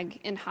lag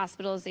in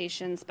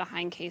hospitalizations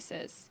behind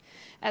cases.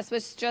 As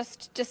was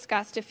just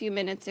discussed a few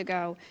minutes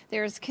ago,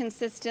 there is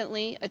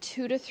consistently a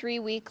 2 to 3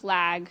 week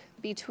lag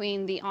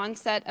between the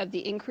onset of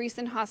the increase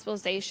in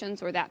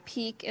hospitalizations, or that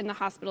peak in the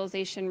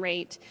hospitalization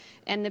rate,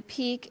 and the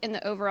peak in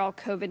the overall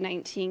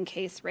COVID-19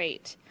 case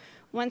rate.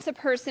 Once a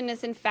person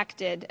is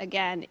infected,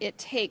 again, it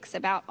takes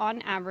about, on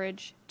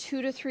average,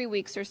 2 to 3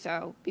 weeks or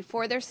so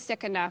before they're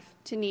sick enough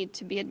to need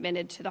to be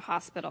admitted to the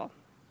hospital.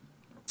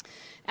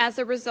 As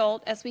a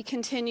result, as we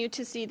continue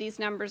to see these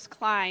numbers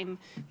climb,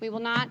 we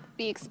will not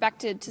be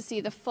expected to see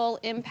the full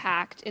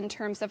impact in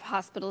terms of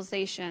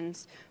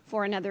hospitalizations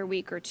for another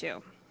week or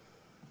two.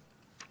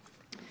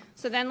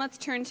 So then let's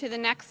turn to the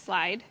next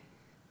slide.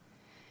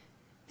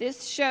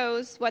 This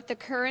shows what the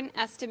current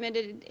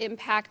estimated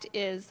impact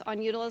is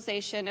on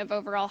utilization of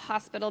overall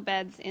hospital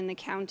beds in the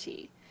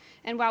county.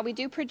 And while we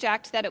do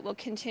project that it will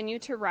continue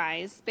to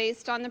rise,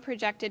 based on the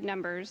projected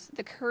numbers,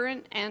 the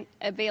current and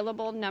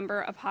available number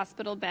of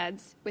hospital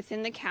beds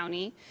within the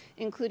county,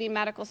 including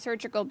medical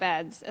surgical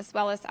beds, as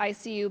well as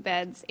ICU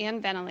beds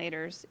and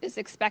ventilators, is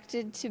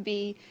expected to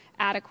be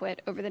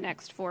adequate over the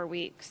next 4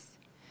 weeks.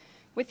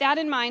 With that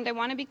in mind, I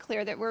want to be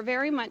clear that we're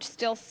very much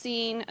still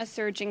seeing a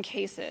surge in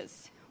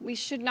cases. We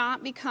should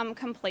not become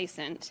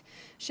complacent,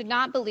 should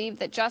not believe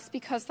that just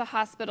because the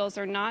hospitals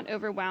are not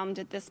overwhelmed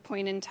at this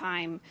point in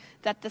time,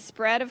 that the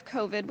spread of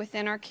COVID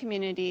within our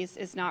communities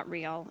is not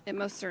real. It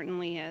most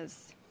certainly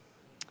is.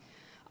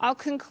 I'll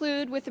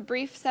conclude with a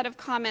brief set of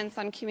comments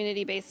on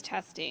community-based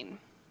testing.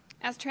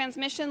 As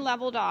transmission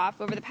leveled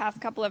off over the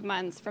past couple of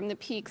months from the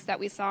peaks that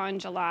we saw in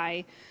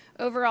July,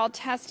 overall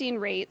testing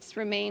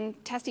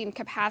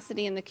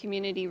capacity in the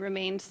community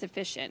remained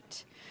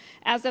sufficient.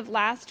 As of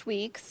last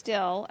week,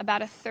 still,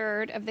 about a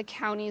third of the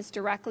county's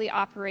directly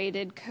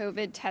operated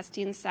COVID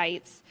testing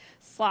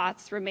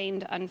slots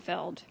remained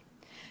unfilled.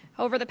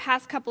 Over the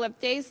past couple of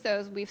days,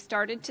 though, we've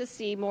started to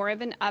see more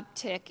of an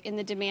uptick in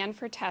the demand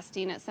for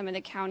testing at some of the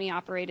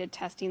county-operated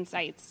testing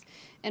sites,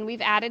 and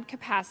we've added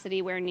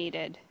capacity where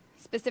needed.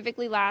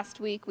 Specifically, last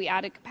week, we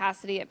added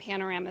capacity at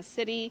Panorama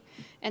City,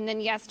 and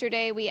then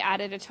yesterday, we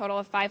added a total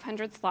of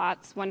 500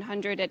 slots,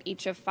 100 at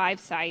each of 5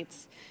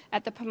 sites,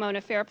 at the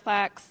Pomona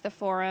Fairplex, the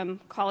Forum,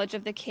 College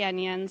of the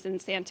Canyons,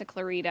 and Santa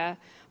Clarita,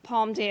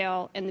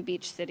 Palmdale, and the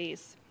Beach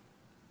Cities.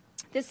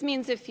 This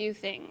means a few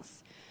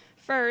things.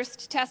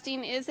 First,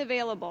 testing is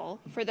available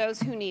for those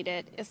who need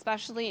it,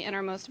 especially in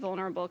our most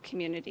vulnerable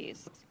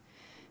communities.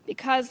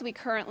 Because we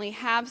currently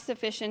have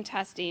sufficient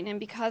testing,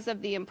 and because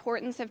of the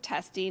importance of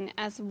testing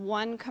as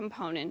one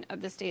component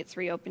of the state's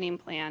reopening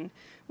plan,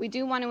 we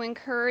do want to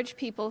encourage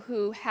people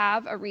who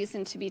have a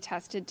reason to be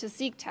tested to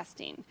seek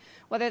testing,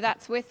 whether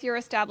that's with your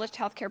established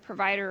healthcare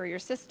provider or your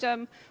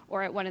system,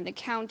 or at one of the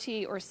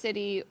county or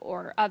city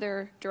or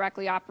other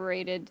directly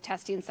operated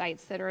testing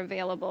sites that are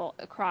available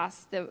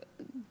across the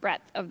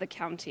breadth of the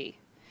county.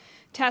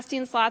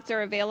 Testing slots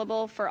are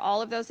available for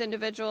all of those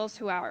individuals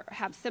who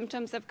have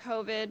symptoms of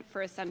COVID,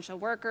 for essential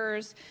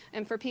workers,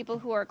 and for people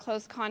who are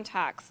close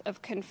contacts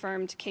of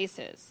confirmed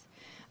cases.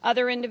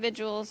 Other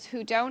individuals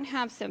who don't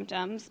have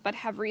symptoms but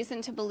have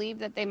reason to believe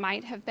that they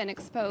might have been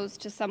exposed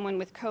to someone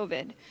with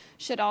COVID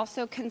should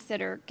also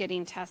consider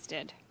getting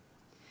tested.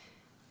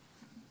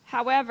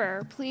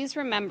 However, please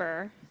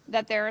remember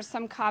that there are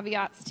some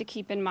caveats to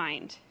keep in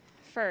mind.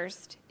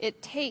 First,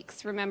 it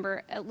takes,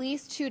 remember, at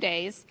least 2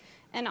 days,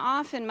 and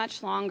often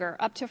much longer,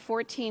 up to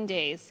 14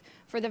 days,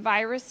 for the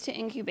virus to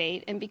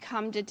incubate and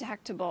become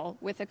detectable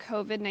with a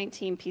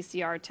COVID-19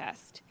 PCR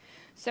test.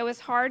 So as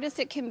hard as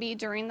it can be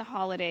during the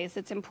holidays,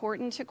 it's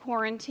important to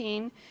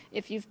quarantine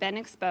if you've been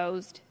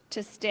exposed,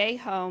 to stay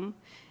home,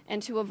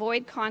 and to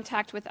avoid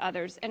contact with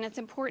others. And it's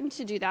important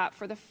to do that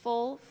for the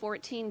full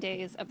 14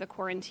 days of the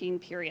quarantine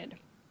period.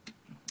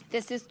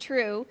 This is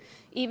true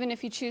even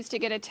if you choose to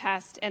get a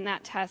test and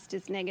that test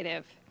is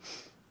negative.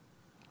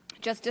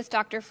 Just as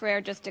Dr. Ferrer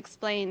just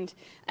explained,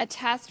 a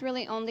test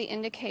really only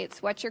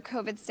indicates what your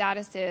COVID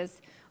status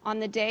is on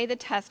the day the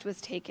test was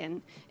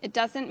taken. It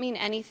doesn't mean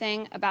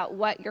anything about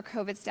what your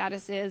COVID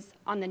status is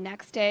on the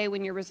next day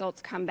when your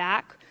results come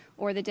back,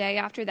 or the day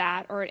after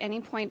that, or at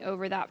any point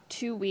over that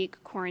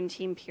 2-week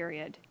quarantine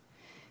period.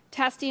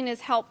 Testing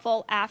is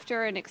helpful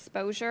after an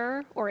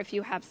exposure or if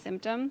you have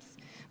symptoms,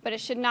 but it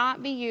should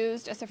not be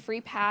used as a free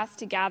pass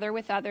to gather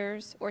with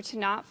others or to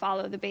not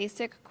follow the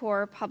basic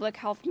core public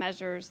health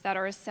measures that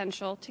are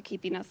essential to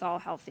keeping us all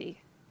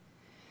healthy.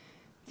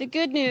 The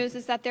good news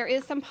is that there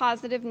is some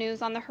positive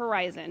news on the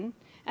horizon.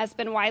 As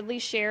been widely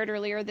shared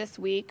earlier this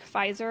week,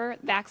 Pfizer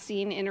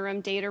vaccine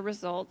interim data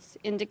results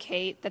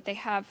indicate that they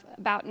have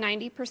about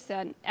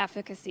 90%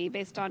 efficacy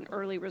based on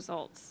early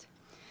results.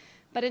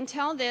 But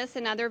until this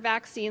and other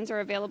vaccines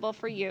are available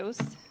for use,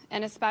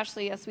 and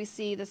especially as we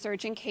see the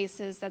surge in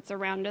cases that's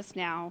around us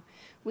now,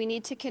 we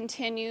need to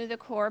continue the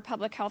core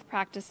public health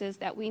practices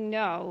that we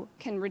know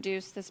can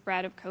reduce the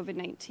spread of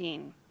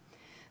COVID-19.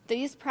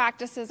 These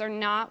practices are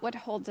not what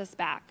holds us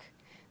back.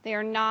 They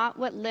are not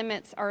what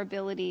limits our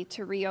ability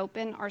to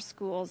reopen our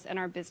schools and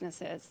our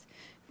businesses.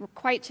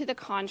 Quite to the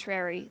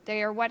contrary,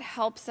 they are what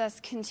helps us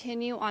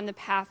continue on the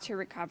path to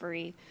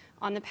recovery,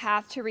 on the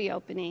path to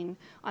reopening,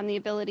 on the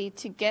ability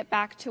to get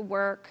back to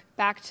work,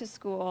 back to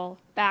school,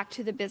 back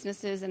to the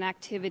businesses and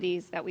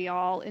activities that we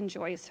all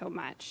enjoy so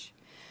much.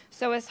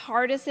 So as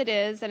hard as it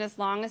is, and as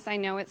long as I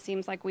know it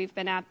seems like we've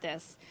been at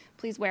this,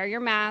 please wear your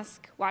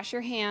mask, wash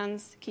your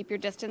hands, keep your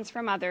distance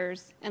from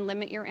others, and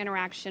limit your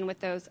interaction with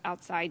those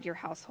outside your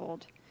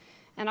household.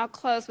 And I'll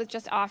close with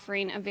just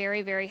offering a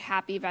very, very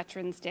happy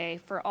Veterans Day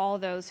for all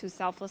those who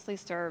selflessly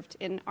served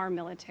in our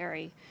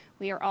military.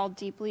 We are all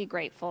deeply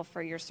grateful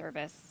for your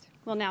service.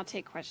 We'll now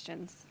take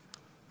questions.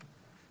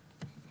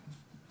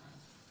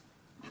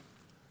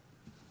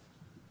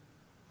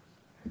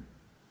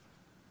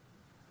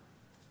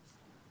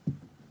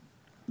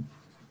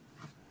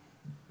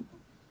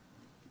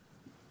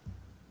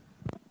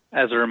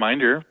 As a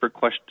reminder, for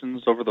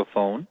questions over the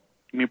phone,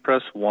 you may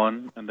press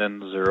 1 and then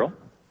 0.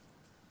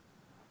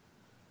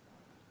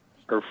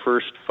 Our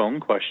first phone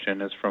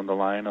question is from the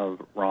line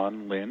of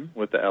Ron Lin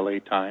with the LA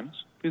Times.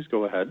 Please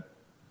go ahead.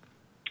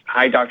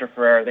 Hi, Dr.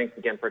 Ferrer. Thanks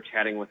again for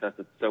chatting with us.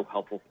 It's so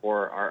helpful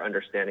for our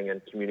understanding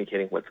and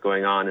communicating what's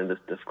going on in this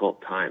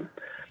difficult time.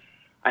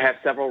 I have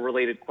several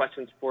related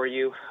questions for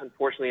you.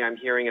 Unfortunately, I'm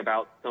hearing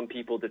about some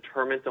people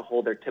determined to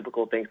hold their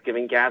typical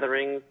Thanksgiving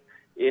gatherings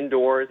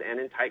indoors and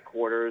in tight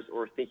quarters,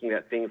 or thinking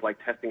that things like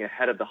testing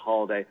ahead of the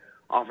holiday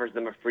offers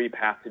them a free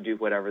pass to do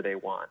whatever they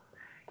want.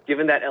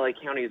 Given that LA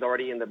County is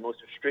already in the most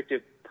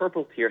restrictive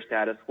purple tier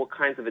status, what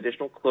kinds of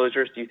additional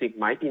closures do you think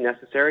might be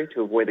necessary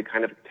to avoid the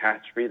kind of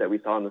catastrophe that we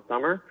saw in the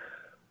summer?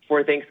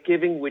 For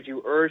Thanksgiving, would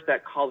you urge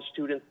that college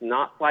students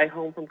not fly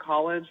home from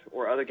college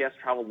or other guests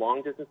travel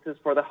long distances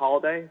for the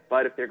holiday?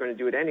 But if they're going to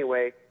do it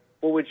anyway,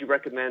 what would you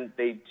recommend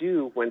they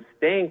do when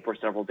staying for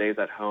several days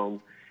at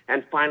home?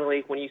 And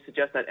finally, when you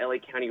suggest that LA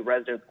County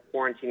residents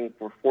quarantine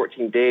for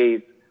 14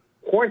 days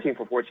when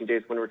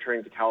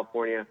returning to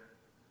California,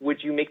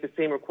 would you make the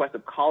same request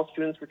of college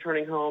students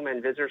returning home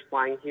and visitors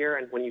flying here?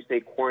 And when you say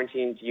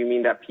quarantine, do you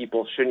mean that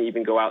people shouldn't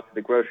even go out to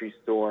the grocery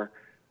store,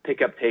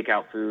 pick up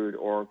takeout food,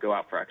 or go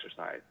out for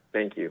exercise?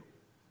 Thank you.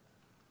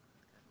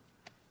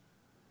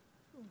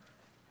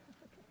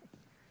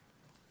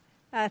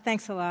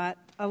 Thanks a lot.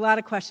 A lot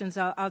of questions.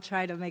 I'll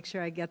try to make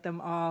sure I get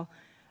them all.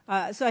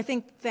 So I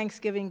think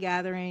Thanksgiving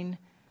gathering,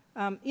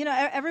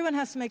 everyone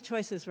has to make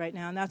choices right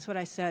now, and that's what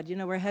I said.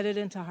 We're headed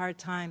into hard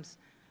times.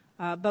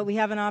 But we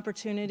have an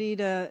opportunity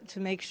to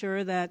make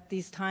sure that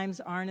these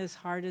times aren't as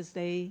hard as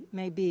they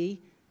may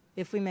be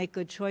if we make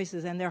good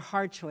choices, and they're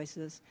hard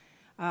choices.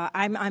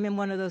 I'm in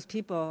one of those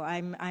people.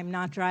 I'm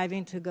not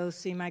driving to go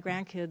see my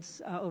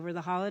grandkids over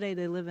the holiday.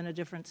 They live in a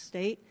different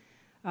state.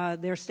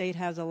 Their state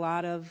has a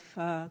lot of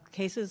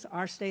cases.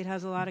 Our state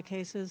has a lot of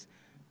cases.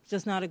 It's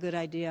just not a good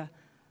idea.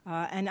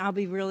 And I'll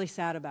be really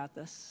sad about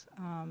this.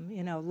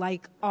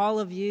 Like all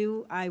of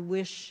you, I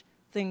wish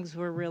things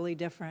were really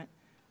different,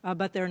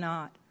 but they're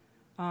not.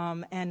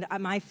 And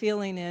my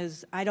feeling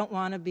is I don't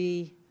want to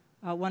be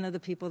one of the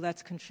people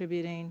that's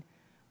contributing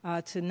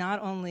to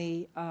not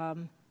only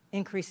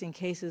increasing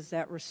cases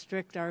that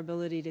restrict our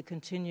ability to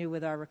continue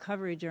with our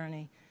recovery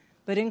journey,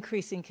 but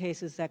increasing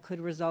cases that could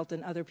result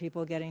in other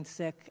people getting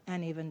sick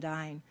and even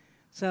dying.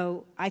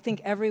 So I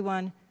think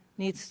everyone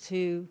needs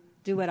to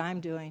do what I'm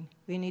doing.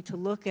 We need to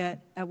look at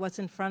what's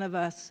in front of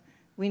us.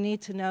 We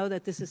need to know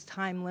that this is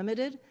time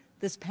limited.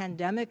 This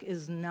pandemic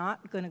is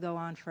not going to go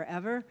on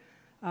forever.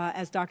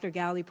 As Dr.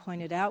 Galley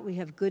pointed out, we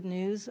have good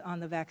news on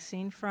the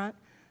vaccine front,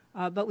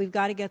 but we've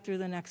got to get through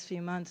the next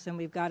few months, and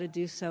we've got to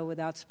do so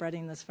without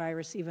spreading this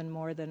virus even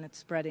more than it's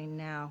spreading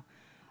now.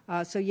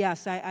 So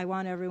yes, I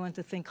want everyone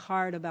to think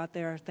hard about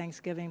their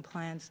Thanksgiving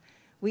plans.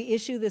 We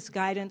issue this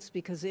guidance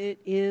because it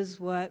is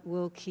what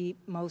will keep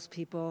most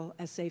people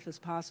as safe as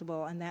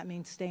possible, and that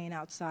means staying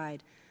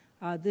outside.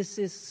 This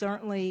is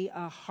certainly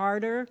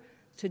harder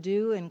to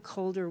do in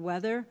colder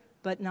weather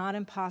but not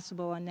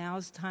impossible, and now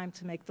is time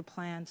to make the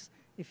plans.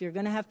 If you're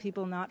going to have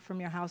people not from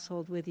your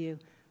household with you,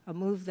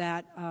 move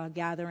that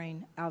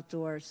gathering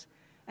outdoors.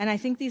 And I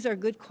think these are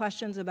good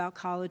questions about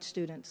college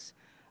students.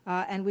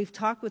 And we've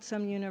talked with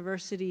some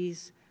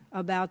universities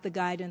about the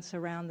guidance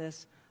around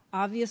this.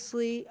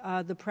 Obviously,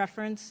 the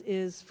preference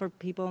is for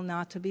people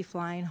not to be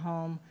flying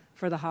home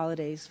for the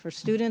holidays, for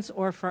students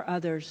or for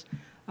others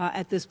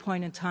at this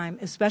point in time,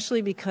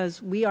 especially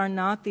because we are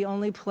not the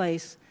only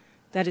place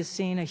that is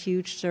seeing a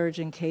huge surge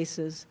in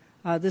cases.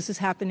 This is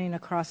happening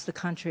across the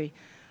country.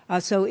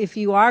 So if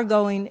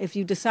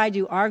you decide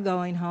you are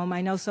going home,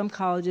 I know some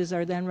colleges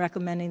are then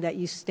recommending that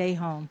you stay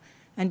home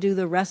and do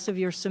the rest of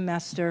your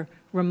semester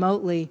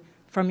remotely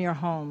from your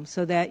home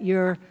so that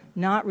you're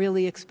not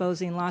really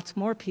exposing lots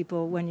more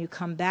people when you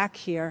come back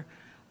here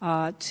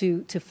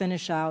to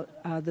finish out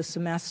the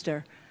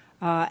semester.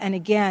 And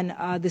again,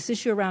 this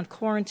issue around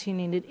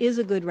quarantining, it is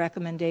a good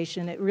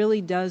recommendation. It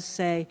really does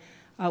say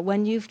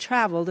when you've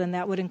traveled, and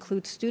that would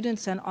include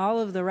students and all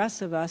of the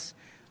rest of us,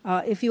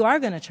 if you are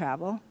going to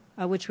travel,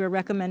 which we're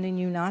recommending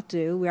you not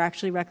do, we're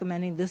actually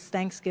recommending this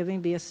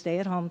Thanksgiving be a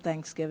stay-at-home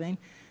Thanksgiving.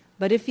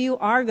 But if you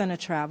are going to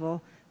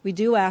travel, we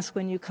do ask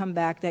when you come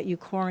back that you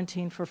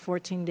quarantine for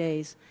 14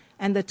 days.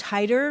 And the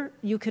tighter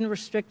you can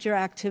restrict your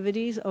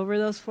activities over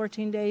those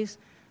 14 days,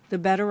 the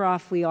better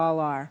off we all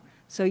are.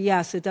 So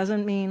yes, it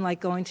doesn't mean like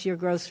going to your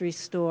grocery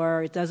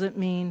store. It doesn't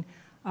mean,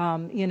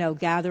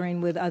 gathering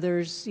with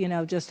others,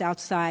 just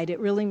outside. It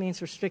really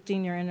means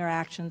restricting your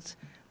interactions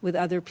with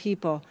other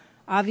people.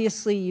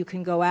 Obviously, you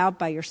can go out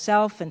by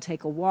yourself and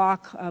take a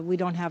walk. We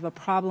don't have a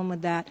problem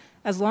with that,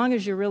 as long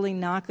as you're really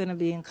not going to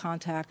be in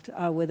contact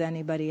with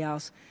anybody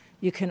else.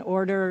 You can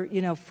order,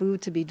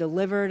 food to be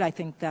delivered. I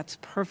think that's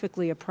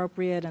perfectly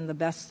appropriate and the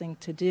best thing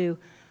to do.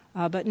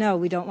 But no,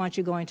 we don't want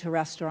you going to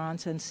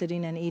restaurants and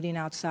sitting and eating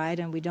outside,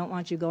 and we don't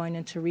want you going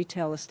into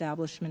retail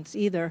establishments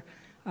either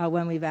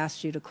when we've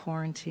asked you to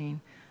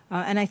quarantine.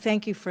 And I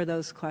thank you for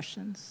those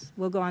questions.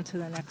 We'll go on to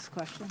the next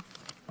question.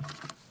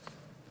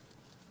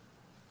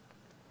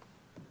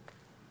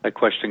 That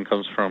question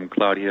comes from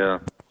Claudia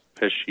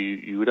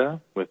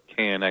Pesciuta with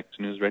KNX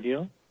News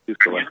Radio. Please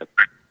go ahead.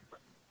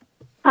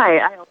 Hi,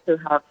 I also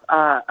have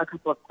a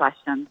couple of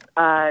questions.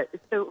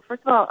 So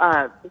first of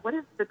all, what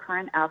is the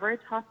current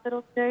average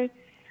hospital stay?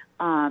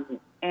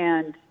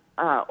 And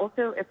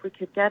also, if we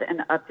could get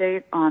an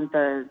update on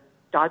the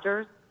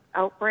Dodgers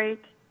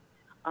outbreak.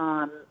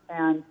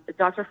 And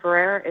Dr.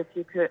 Ferrer, if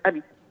you could,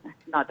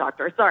 not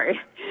doctor, sorry.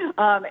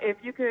 If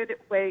you could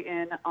weigh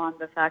in on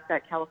the fact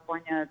that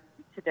California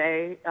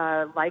today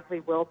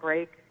likely will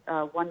break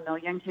 1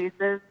 million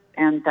cases,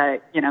 and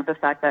that, the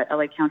fact that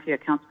LA County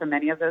accounts for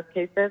many of those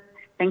cases.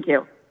 Thank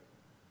you.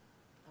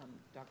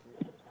 Dr.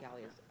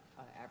 Gallia's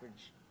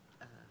average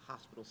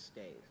hospital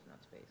stay, not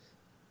space.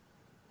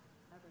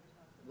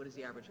 What is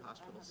the average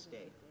hospital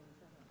stay?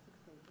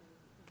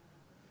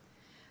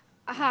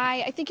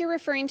 Hi, I think you're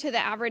referring to the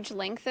average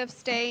length of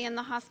stay in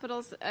the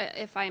hospitals,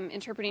 if I'm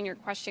interpreting your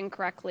question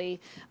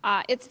correctly.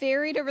 It's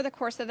varied over the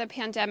course of the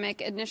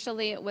pandemic.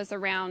 Initially, it was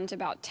around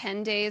about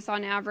 10 days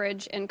on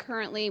average, and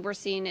currently we're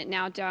seeing it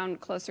now down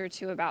closer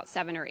to about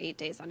 7 or 8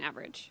 days on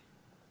average.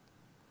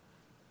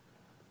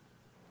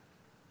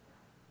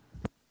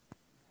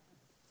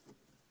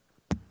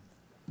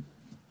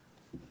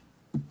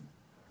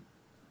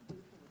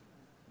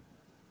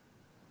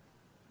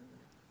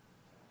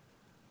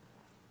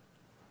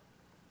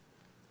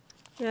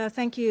 Yeah,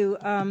 thank you.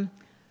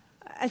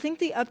 I think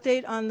the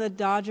update on the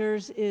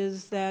Dodgers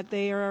is that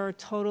they are a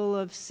total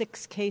of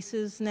 6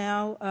 cases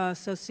now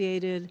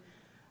associated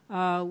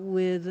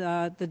with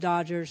the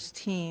Dodgers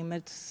team.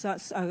 It's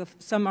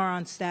some are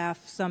on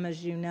staff, some,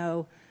 as you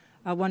know,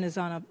 one is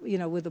on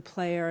with a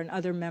player and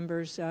other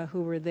members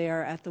who were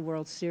there at the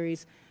World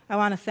Series. I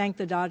want to thank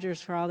the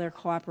Dodgers for all their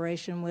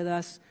cooperation with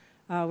us.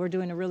 We're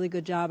doing a really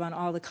good job on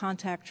all the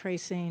contact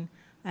tracing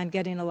and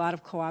getting a lot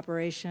of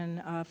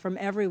cooperation from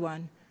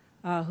everyone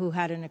who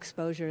had an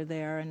exposure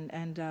there,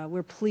 and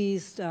we're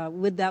pleased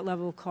with that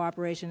level of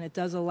cooperation. It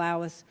does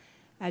allow us,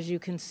 as you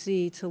can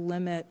see, to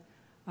limit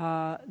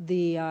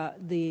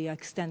the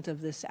extent of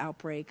this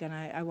outbreak, and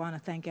I want to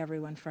thank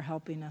everyone for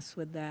helping us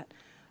with that.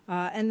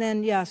 And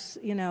then, yes,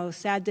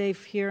 sad day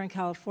here in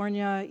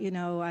California.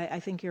 I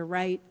think you're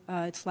right.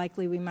 It's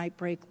likely we might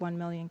break 1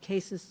 million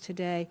cases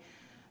today.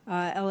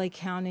 LA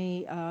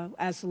County,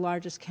 as the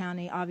largest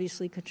county,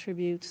 obviously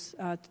contributes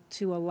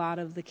to a lot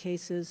of the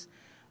cases.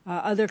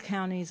 Other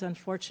counties,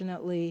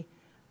 unfortunately,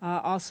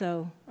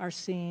 also are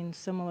seeing,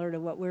 similar to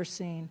what we're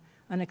seeing,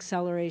 an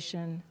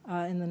acceleration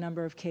in the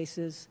number of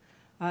cases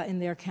in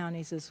their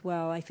counties as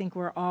well. I think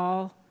we're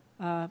all,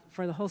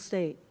 for the whole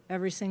state,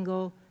 every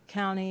single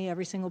county,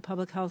 every single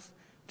public health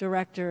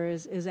director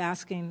is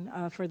asking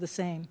for the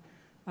same.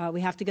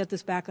 We have to get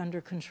this back under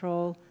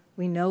control.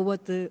 We know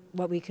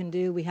what we can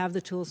do. We have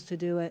the tools to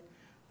do it,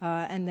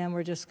 and then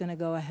we're just going to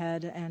go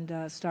ahead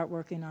and start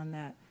working on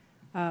that.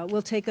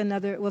 We'll take the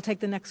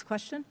next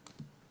question.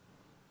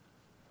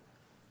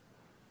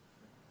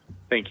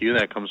 Thank you.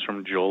 That comes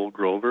from Joel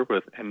Grover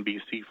with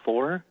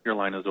NBC4. Your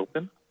line is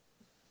open.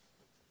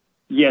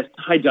 Yes.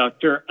 Hi,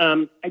 Doctor.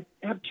 I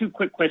have two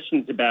quick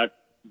questions about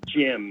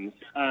gyms.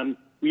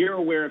 We are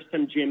aware of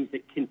some gyms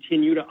that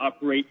continue to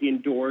operate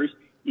indoors,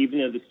 even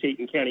though the state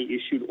and county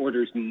issued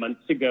orders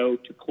months ago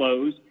to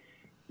close.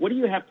 What do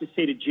you have to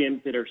say to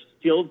gyms that are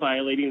still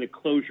violating the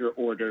closure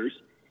orders?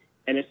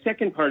 And a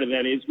second part of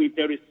that is we've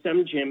noticed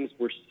some gyms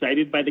were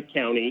cited by the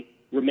county,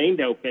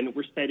 remained open,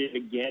 were cited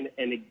again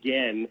and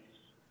again,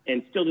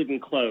 and still didn't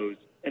close.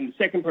 And the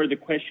second part of the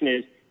question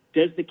is,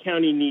 does the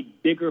county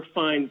need bigger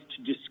fines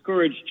to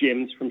discourage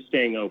gyms from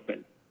staying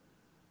open?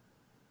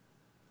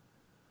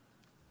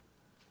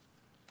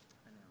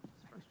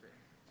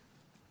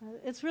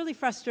 It's really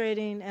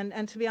frustrating,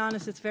 and to be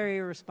honest, it's very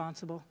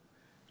irresponsible.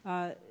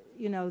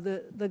 You know,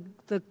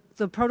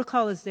 the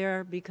protocol is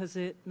there because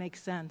it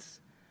makes sense.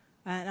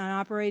 And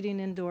operating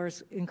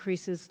indoors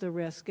increases the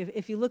risk.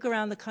 If you look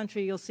around the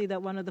country, you'll see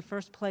that one of the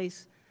first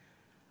places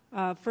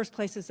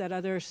that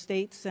other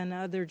states and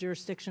other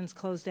jurisdictions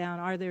close down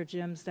are their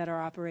gyms that are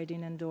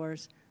operating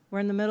indoors. We're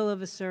in the middle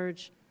of a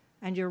surge,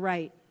 and you're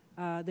right.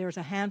 There's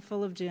a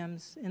handful of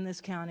gyms in this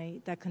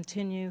county that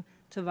continue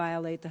to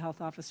violate the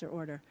health officer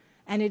order.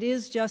 And it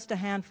is just a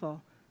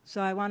handful.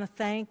 So I want to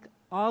thank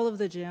all of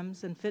the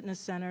gyms and fitness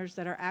centers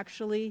that are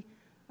actually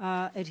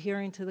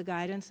adhering to the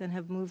guidance and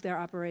have moved their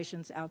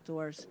operations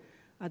outdoors.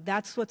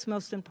 That's what's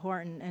most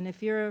important. And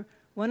if you're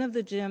one of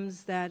the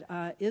gyms that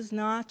is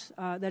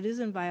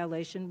in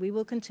violation, we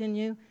will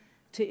continue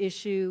to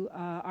issue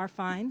our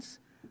fines.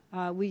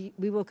 We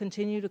will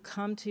continue to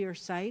come to your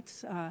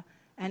sites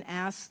and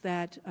ask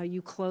that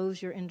you close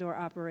your indoor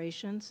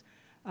operations.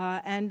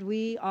 And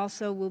we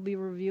also will be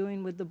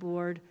reviewing with the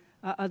board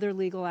other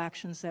legal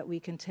actions that we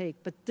can take.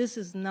 But this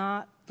is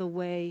not the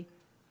way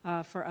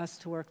for us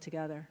to work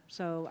together.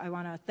 So I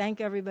want to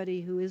thank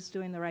everybody who is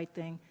doing the right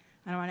thing,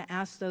 and I want to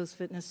ask those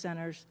fitness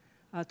centers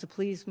to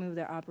please move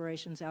their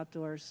operations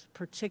outdoors,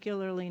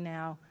 particularly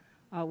now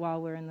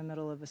while we're in the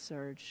middle of a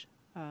surge.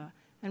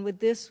 And with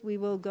this, we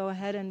will go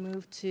ahead and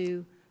move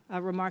to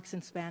remarks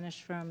in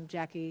Spanish from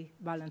Jackie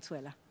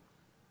Valenzuela.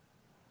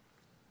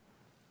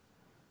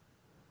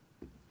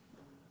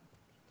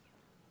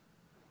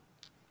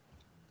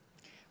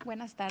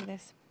 Buenas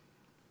tardes.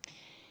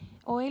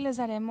 Hoy les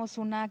daremos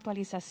una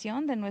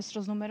actualización de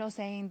nuestros números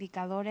e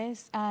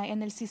indicadores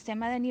en el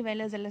sistema de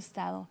niveles del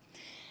Estado.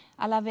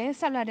 A la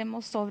vez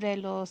hablaremos sobre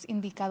los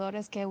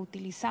indicadores que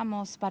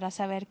utilizamos para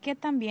saber qué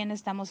tan bien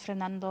estamos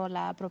frenando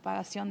la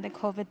propagación de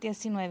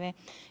COVID-19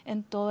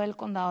 en todo el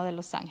condado de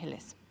Los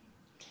Ángeles.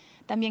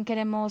 También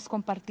queremos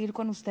compartir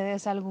con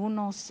ustedes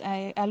algunas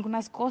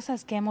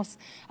cosas que hemos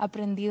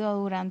aprendido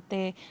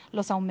durante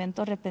los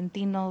aumentos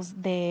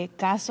repentinos de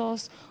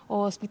casos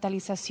o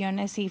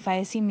hospitalizaciones y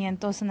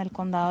fallecimientos en el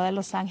condado de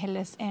Los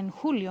Ángeles en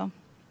julio.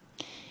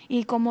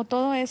 Y cómo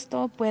todo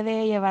esto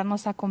puede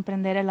llevarnos a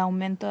comprender el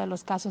aumento de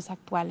los casos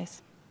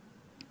actuales.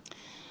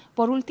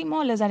 Por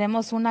último, les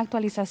daremos una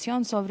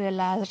actualización sobre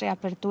las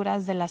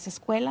reaperturas de las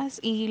escuelas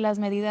y las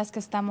medidas que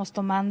estamos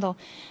tomando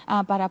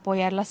para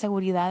apoyar la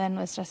seguridad en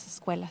nuestras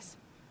escuelas.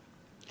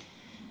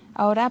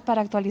 Ahora,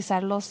 para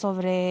actualizarlos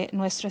sobre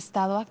nuestro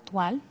estado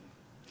actual,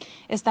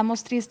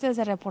 estamos tristes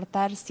de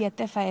reportar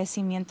 7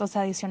 fallecimientos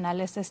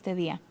adicionales este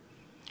día.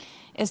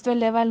 Esto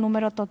eleva el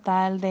número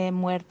total de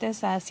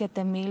muertes a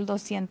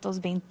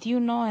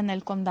 7,221 en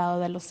el condado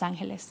de Los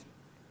Ángeles.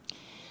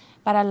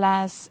 Para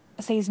las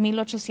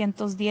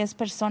 6,810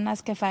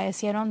 personas que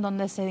fallecieron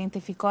donde se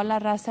identificó la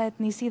raza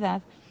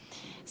etnicidad,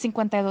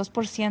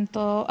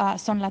 52%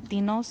 son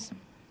latinos,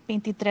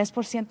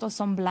 23%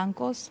 son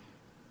blancos,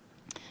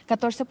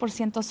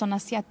 14% son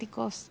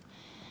asiáticos,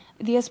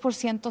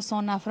 10%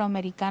 son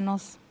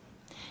afroamericanos,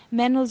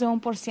 menos de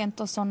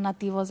 1% son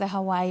nativos de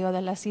Hawái o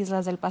de las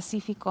islas del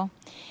Pacífico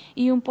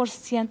y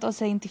 1%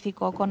 se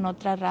identificó con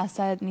otra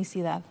raza de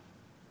etnicidad.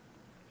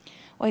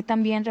 Hoy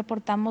también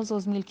reportamos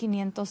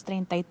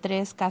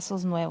 2,533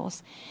 casos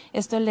nuevos.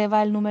 Esto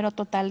eleva el número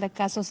total de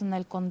casos en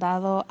el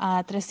condado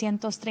a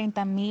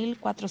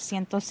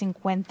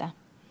 330,450.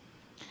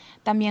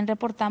 También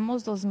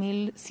reportamos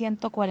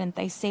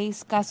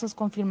 2,146 casos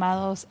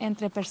confirmados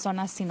entre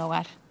personas sin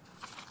hogar.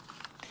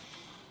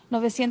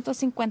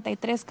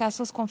 953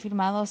 casos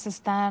confirmados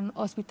están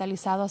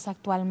hospitalizados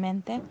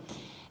actualmente.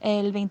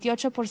 El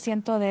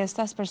 28% de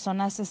estas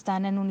personas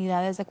están en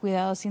unidades de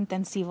cuidados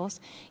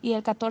intensivos y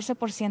el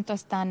 14%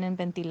 están en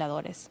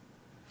ventiladores.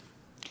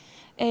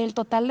 El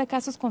total de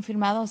casos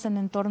confirmados en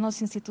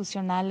entornos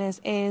institucionales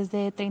es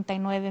de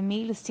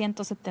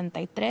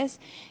 39,173,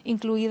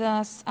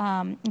 incluidos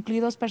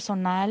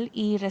personal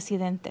y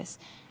residentes.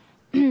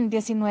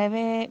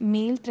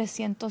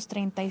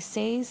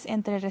 19,336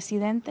 entre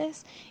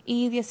residentes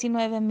y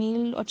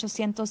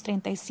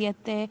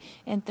 19,837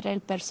 entre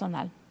el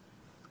personal.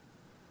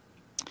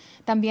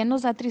 También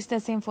nos da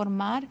tristeza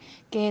informar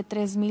que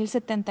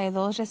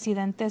 3,072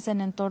 residentes en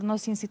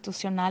entornos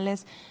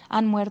institucionales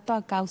han muerto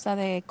a causa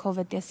de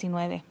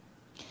COVID-19.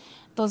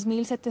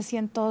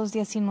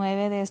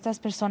 2,719 de estas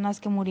personas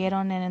que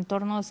murieron en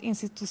entornos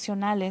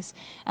institucionales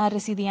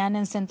residían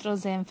en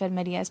centros de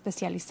enfermería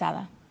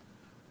especializada.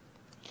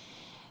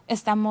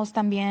 Estamos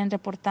también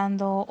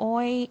reportando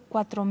hoy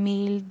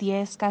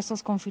 4,010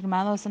 casos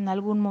confirmados en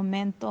algún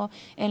momento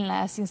en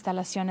las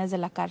instalaciones de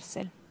la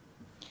cárcel.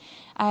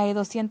 Hay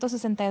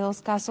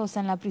 262 casos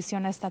en la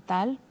prisión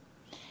estatal,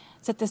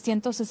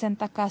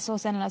 760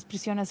 casos en las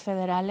prisiones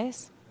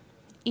federales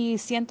y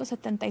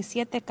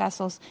 177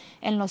 casos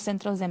en los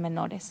centros de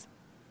menores.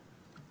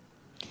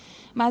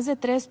 Más de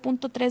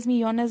 3.3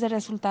 millones de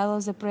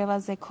resultados de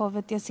pruebas de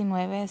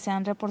COVID-19 se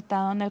han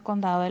reportado en el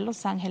condado de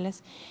Los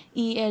Ángeles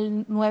y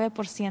el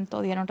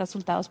 9% dieron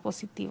resultados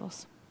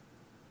positivos.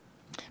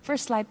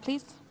 First slide,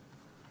 please.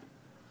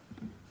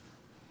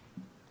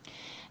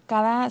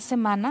 Cada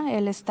semana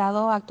el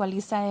Estado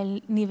actualiza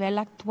el nivel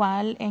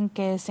actual en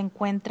que se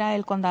encuentra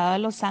el condado de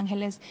Los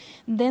Ángeles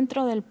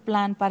dentro del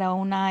plan para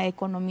una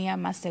economía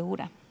más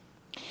segura.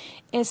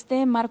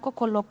 Este marco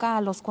coloca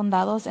a los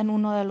condados en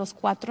uno de los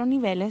 4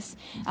 niveles,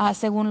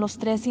 según los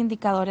 3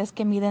 indicadores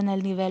que miden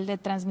el nivel de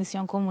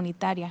transmisión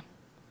comunitaria.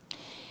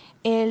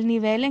 El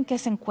nivel en que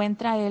se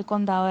encuentra el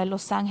condado de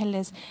Los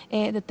Ángeles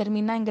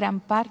determina en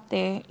gran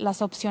parte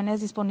las opciones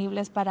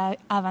disponibles para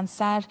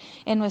avanzar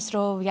en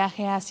nuestro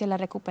viaje hacia la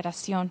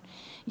recuperación,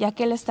 ya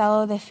que el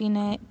Estado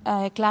define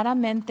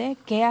claramente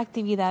qué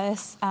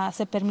actividades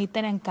se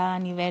permiten en cada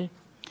nivel.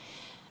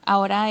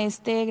 Ahora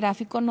este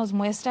gráfico nos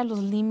muestra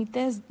los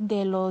límites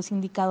de los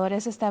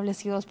indicadores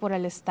establecidos por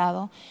el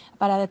Estado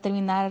para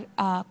determinar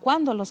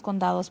cuándo los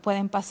condados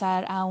pueden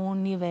pasar a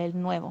un nivel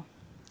nuevo.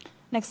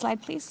 Next slide,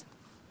 please.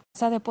 La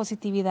tasa de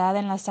positividad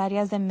en las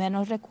áreas de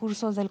menos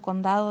recursos del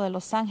condado de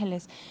Los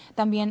Ángeles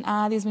también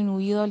ha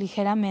disminuido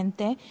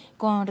ligeramente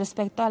con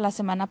respecto a la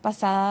semana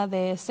pasada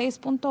de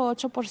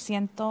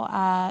 6.8%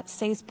 a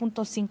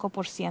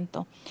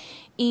 6.5%.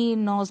 Y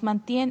nos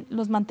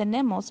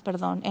mantenemos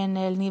en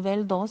el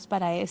nivel 2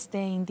 para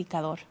este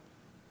indicador.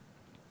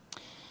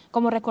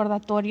 Como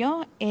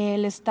recordatorio,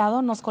 el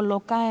Estado nos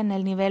coloca en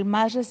el nivel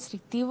más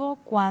restrictivo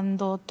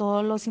cuando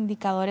todos los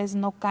indicadores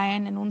no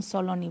caen en un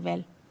solo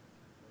nivel.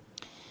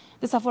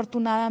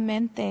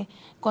 Desafortunadamente,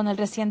 con el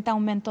reciente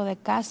aumento de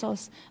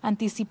casos,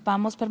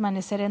 anticipamos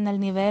permanecer en el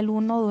nivel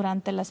 1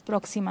 durante las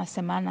próximas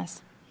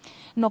semanas.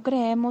 No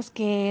creemos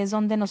que es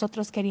donde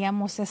nosotros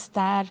queríamos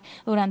estar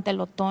durante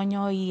el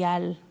otoño y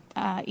al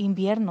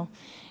invierno.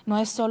 No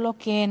es solo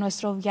que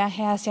nuestro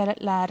viaje hacia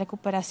la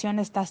recuperación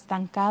está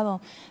estancado,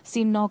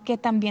 sino que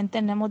también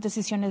tenemos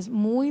decisiones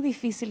muy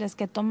difíciles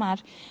que tomar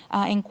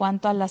en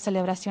cuanto a las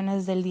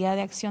celebraciones del Día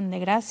de Acción de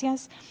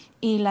Gracias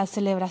y las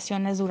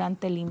celebraciones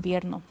durante el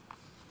invierno.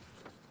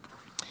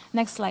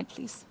 Next slide,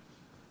 please.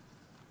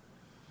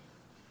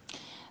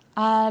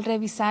 Al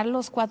revisar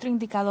los 4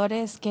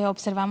 indicadores que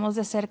observamos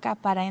de cerca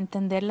para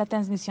entender la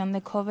transmisión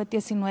de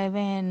COVID-19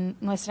 en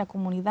nuestra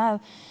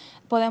comunidad,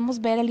 podemos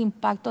ver el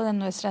impacto de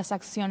nuestras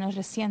acciones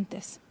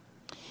recientes.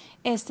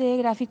 Este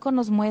gráfico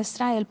nos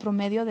muestra el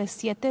promedio de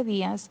 7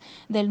 días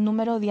del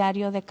número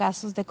diario de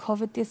casos de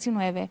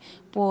COVID-19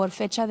 por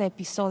fecha de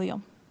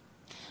episodio.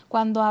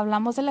 Cuando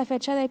hablamos de la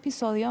fecha de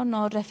episodio,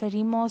 nos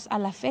referimos a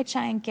la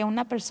fecha en que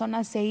una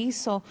persona se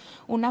hizo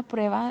una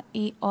prueba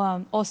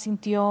o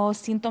sintió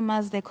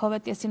síntomas de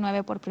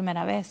COVID-19 por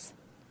primera vez.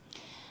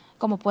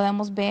 Como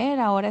podemos ver,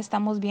 ahora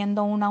estamos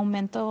viendo un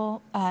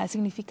aumento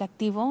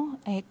significativo,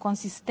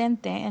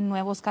 consistente en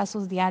nuevos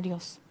casos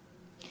diarios.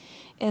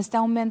 Este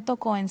aumento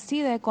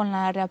coincide con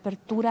la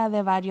reapertura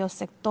de varios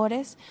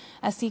sectores,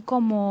 así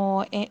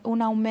como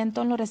un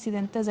aumento en los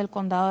residentes del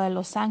condado de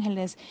Los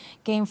Ángeles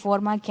que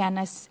informa que han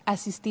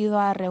asistido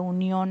a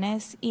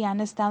reuniones y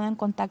han estado en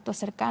contacto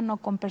cercano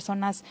con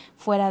personas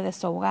fuera de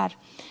su hogar.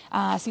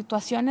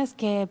 Situaciones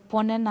que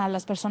ponen a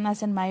las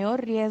personas en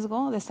mayor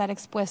riesgo de estar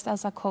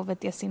expuestas a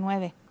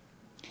COVID-19.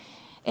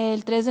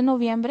 El 3 de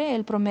noviembre,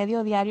 el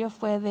promedio diario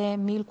fue de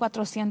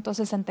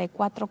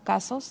 1,464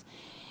 casos.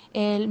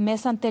 El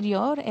mes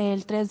anterior,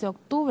 el 3 de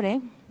octubre,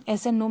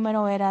 ese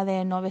número era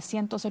de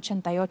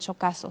 988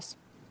 casos.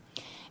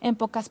 En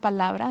pocas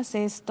palabras,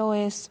 esto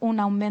es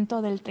un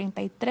aumento del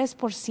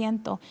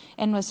 33%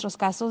 en nuestros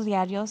casos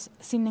diarios,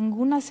 sin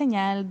ninguna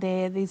señal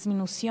de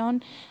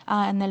disminución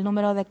en el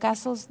número de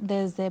casos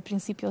desde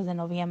principios de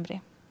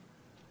noviembre.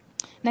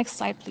 Next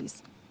slide,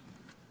 please.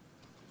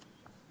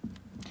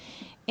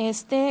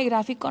 Este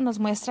gráfico nos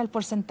muestra el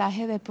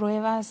porcentaje de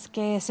pruebas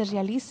que se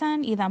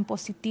realizan y dan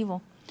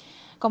positivo.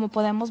 Como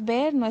podemos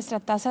ver, nuestra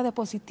tasa de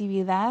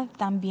positividad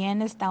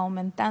también está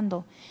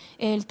aumentando.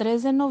 El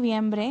 3 de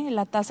noviembre,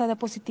 la tasa de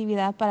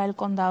positividad para el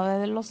condado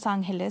de Los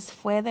Ángeles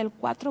fue del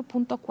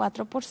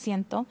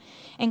 4.4%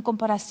 en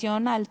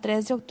comparación al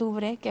 3 de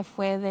octubre, que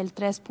fue del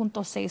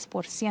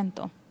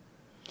 3.6%.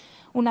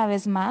 Una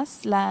vez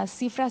más, las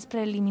cifras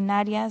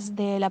preliminarias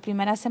de la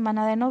primera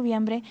semana de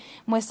noviembre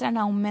muestran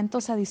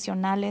aumentos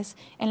adicionales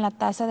en la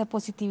tasa de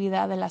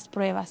positividad de las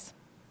pruebas.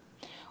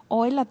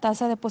 Hoy la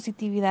tasa de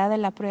positividad de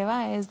la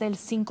prueba es del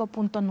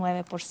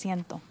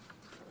 5.9%.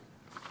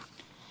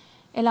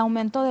 El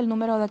aumento del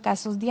número de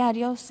casos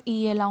diarios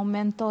y el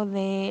aumento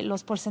de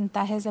los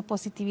porcentajes de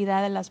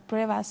positividad de las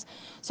pruebas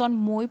son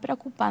muy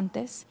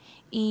preocupantes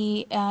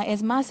y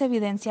es más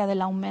evidencia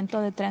del aumento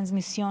de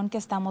transmisión que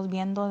estamos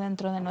viendo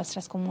dentro de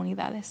nuestras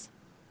comunidades.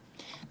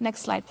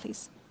 Next slide,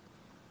 please.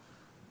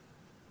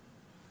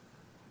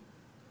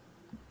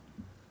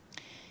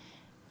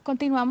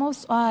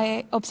 Continuamos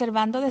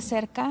observando de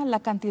cerca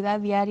la cantidad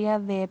diaria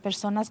de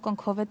personas con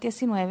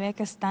COVID-19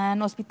 que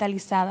están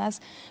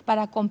hospitalizadas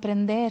para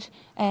comprender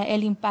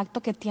el impacto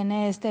que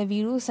tiene este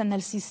virus en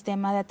el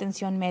sistema de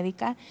atención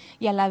médica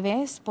y a la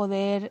vez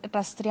poder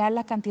rastrear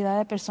la cantidad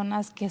de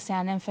personas que se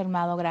han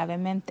enfermado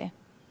gravemente.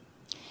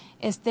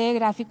 Este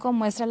gráfico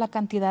muestra la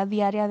cantidad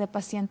diaria de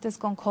pacientes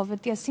con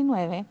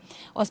COVID-19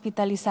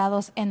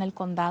 hospitalizados en el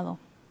condado.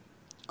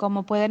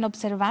 Como pueden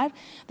observar,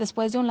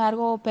 después de un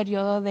largo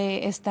periodo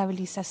de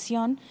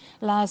estabilización,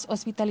 las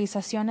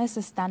hospitalizaciones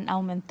están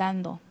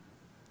aumentando.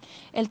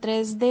 El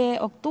 3 de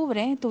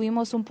octubre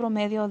tuvimos un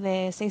promedio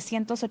de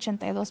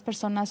 682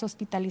 personas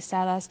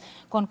hospitalizadas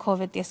con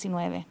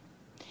COVID-19.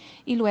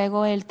 Y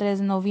luego el 3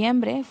 de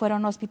noviembre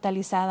fueron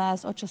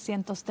hospitalizadas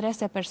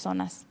 813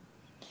 personas.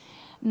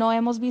 No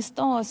hemos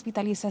visto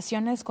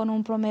hospitalizaciones con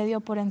un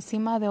promedio por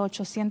encima de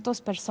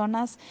 800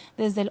 personas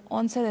desde el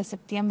 11 de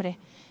septiembre.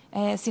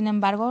 Sin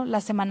embargo,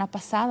 la semana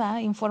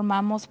pasada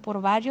informamos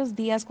por varios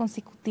días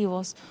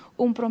consecutivos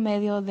un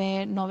promedio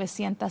de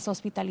 900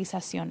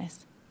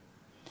 hospitalizaciones.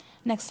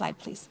 Next slide,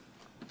 please.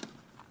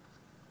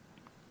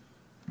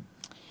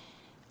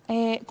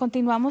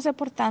 Continuamos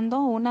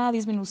reportando una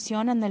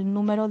disminución en el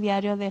número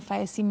diario de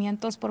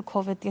fallecimientos por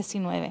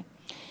COVID-19.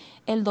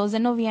 El 2 de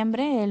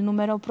noviembre, el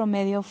número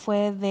promedio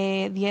fue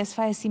de 10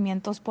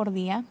 fallecimientos por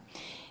día.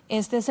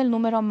 Este es el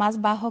número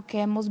más bajo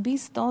que hemos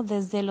visto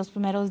desde los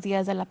primeros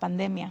días de la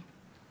pandemia.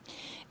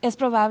 Es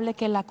probable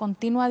que la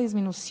continua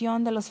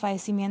disminución de los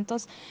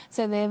fallecimientos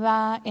se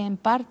deba en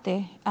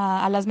parte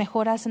a las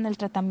mejoras en el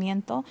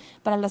tratamiento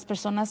para las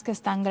personas que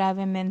están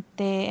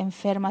gravemente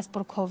enfermas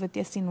por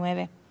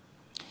COVID-19.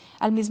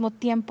 Al mismo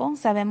tiempo,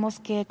 sabemos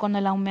que con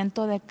el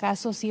aumento de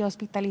casos y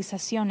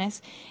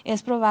hospitalizaciones,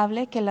 es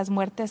probable que las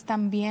muertes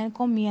también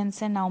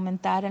comiencen a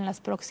aumentar en las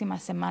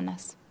próximas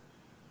semanas.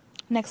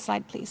 Next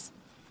slide, please.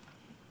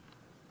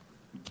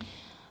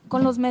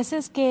 Con los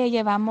meses que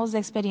llevamos de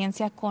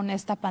experiencia con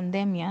esta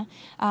pandemia,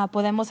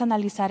 podemos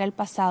analizar el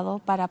pasado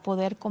para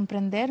poder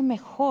comprender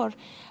mejor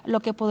lo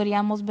que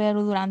podríamos ver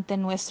durante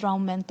nuestro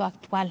aumento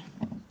actual.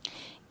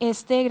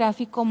 Este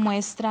gráfico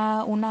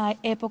muestra una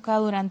época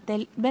durante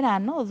el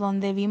verano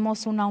donde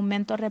vimos un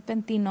aumento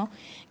repentino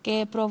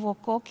que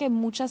provocó que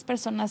muchas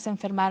personas se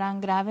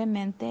enfermaran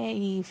gravemente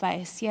y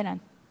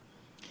fallecieran.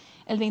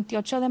 El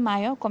 28 de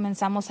mayo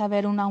comenzamos a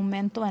ver un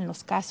aumento en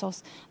los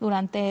casos.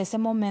 Durante ese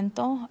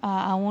momento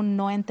aún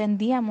no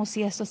entendíamos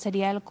si esto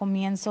sería el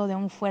comienzo de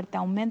un fuerte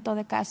aumento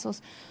de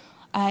casos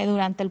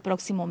durante el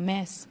próximo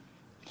mes.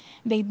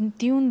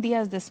 21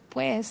 días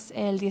después,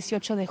 el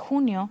 18 de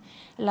junio,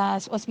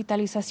 las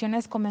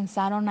hospitalizaciones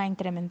comenzaron a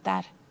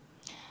incrementar.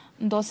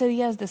 12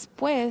 días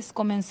después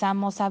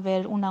comenzamos a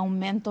ver un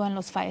aumento en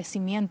los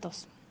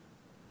fallecimientos.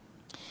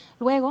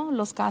 Luego,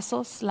 los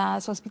casos,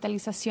 las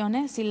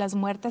hospitalizaciones y las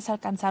muertes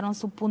alcanzaron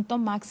su punto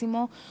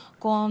máximo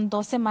con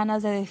 2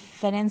 semanas de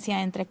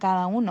diferencia entre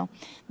cada uno,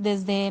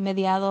 desde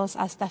mediados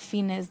hasta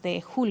fines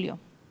de julio.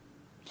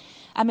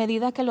 A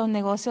medida que los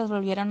negocios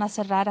volvieron a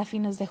cerrar a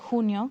fines de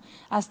junio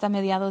hasta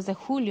mediados de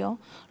julio,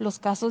 los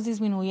casos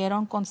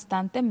disminuyeron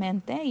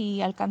constantemente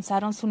y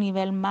alcanzaron su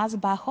nivel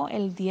más bajo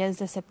el 10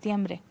 de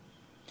septiembre.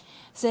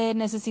 Se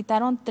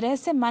necesitaron 3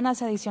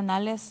 semanas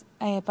adicionales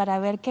para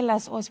ver que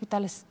las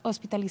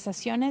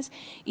hospitalizaciones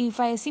y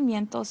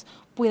fallecimientos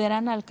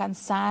pudieran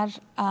alcanzar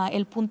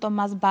el punto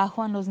más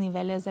bajo en los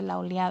niveles de la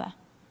oleada.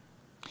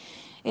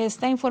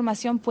 Esta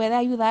información puede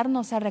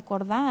ayudarnos a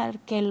recordar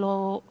que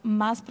lo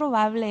más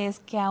probable es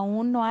que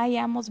aún no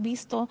hayamos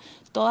visto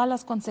todas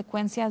las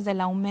consecuencias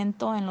del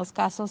aumento en los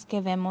casos que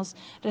vemos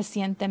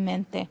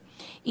recientemente.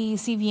 Y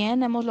si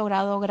bien hemos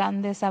logrado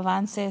grandes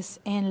avances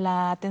en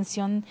la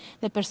atención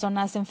de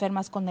personas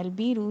enfermas con el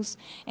virus,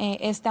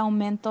 este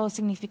aumento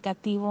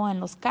significativo en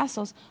los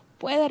casos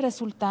puede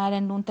resultar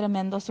en un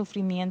tremendo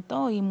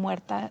sufrimiento y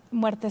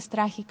muertes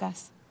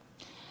trágicas.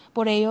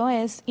 Por ello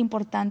es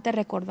importante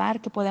recordar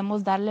que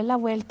podemos darle la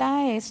vuelta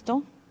a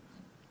esto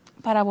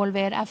para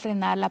volver a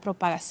frenar la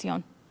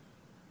propagación.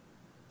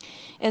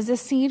 Es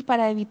decir,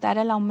 para evitar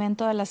el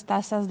aumento de las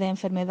tasas de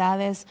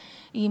enfermedades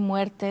y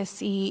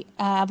muertes y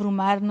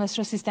abrumar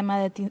nuestro sistema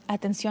de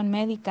atención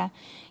médica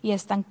y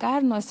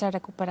estancar nuestra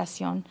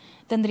recuperación,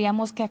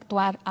 tendríamos que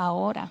actuar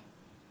ahora.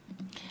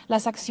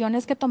 Las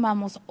acciones que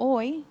tomamos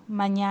hoy,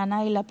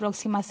 mañana y la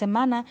próxima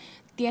semana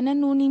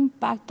tienen un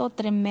impacto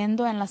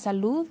tremendo en la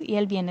salud y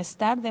el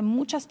bienestar de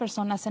muchas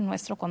personas en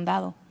nuestro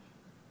condado.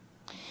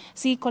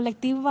 Si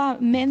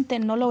colectivamente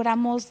no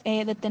logramos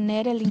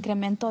detener el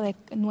incremento de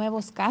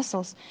nuevos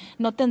casos,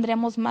 no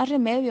tendremos más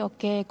remedio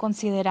que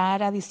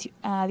considerar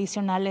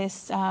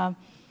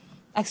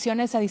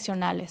acciones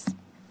adicionales.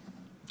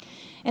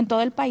 En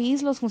todo el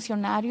país, los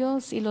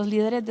funcionarios y los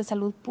líderes de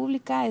salud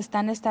pública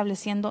están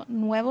estableciendo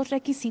nuevos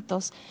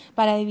requisitos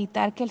para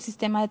evitar que el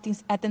sistema de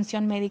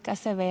atención médica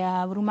se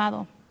vea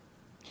abrumado.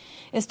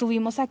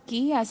 Estuvimos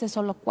aquí hace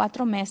solo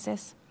 4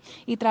 meses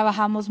y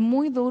trabajamos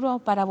muy duro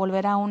para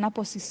volver a una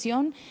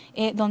posición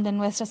donde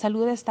nuestra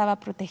salud estaba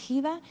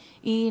protegida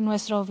y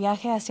nuestro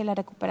viaje hacia la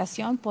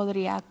recuperación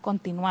podría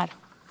continuar.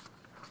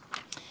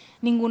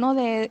 Ninguno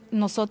de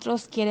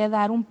nosotros quiere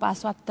dar un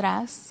paso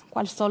atrás,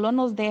 cual solo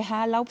nos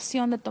deja la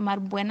opción de tomar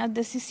buenas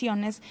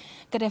decisiones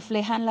que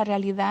reflejan la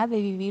realidad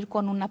de vivir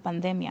con una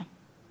pandemia.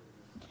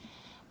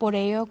 Por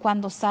ello,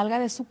 cuando salga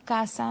de su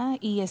casa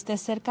y esté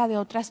cerca de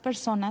otras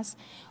personas,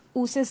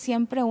 use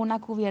siempre una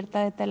cubierta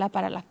de tela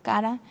para la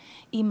cara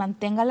y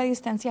mantenga la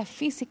distancia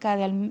física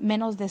de al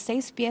menos de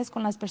 6 pies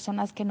con las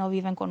personas que no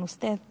viven con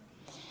usted.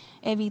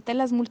 Evite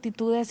las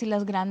multitudes y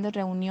las grandes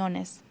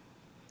reuniones.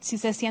 Si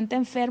se siente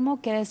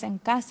enfermo, quédese en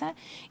casa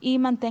y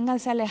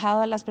manténgase alejado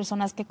de las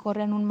personas que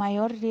corren un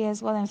mayor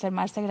riesgo de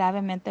enfermarse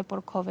gravemente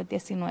por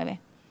COVID-19.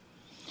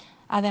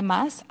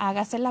 Además,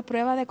 hágase la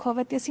prueba de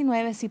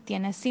COVID-19 si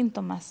tiene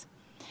síntomas.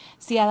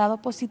 Si ha dado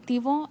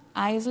positivo,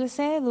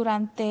 aíslese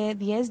durante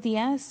 10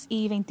 días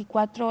y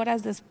 24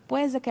 horas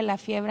después de que la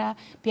fiebre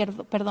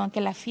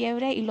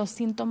y los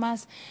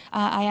síntomas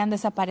hayan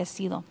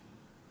desaparecido.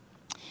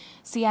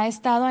 Si ha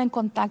estado en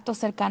contacto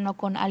cercano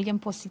con alguien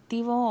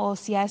positivo o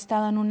si ha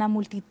estado en una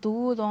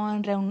multitud o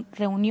en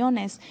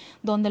reuniones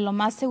donde lo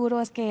más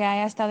seguro es que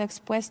haya estado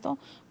expuesto,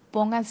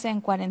 pónganse en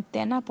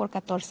cuarentena por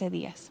 14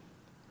 días.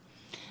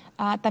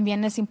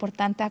 También es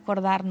importante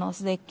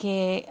acordarnos de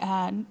que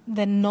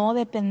de no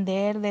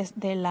depender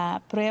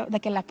de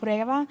que la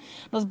prueba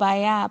nos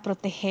vaya a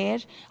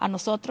proteger a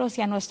nosotros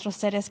y a nuestros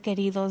seres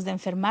queridos de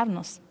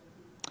enfermarnos.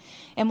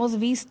 Hemos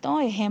visto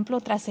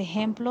ejemplo tras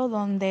ejemplo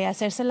donde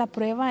hacerse la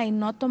prueba y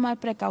no tomar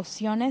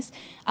precauciones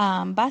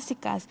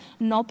básicas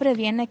no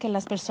previene que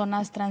las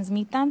personas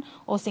transmitan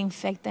o se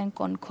infecten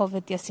con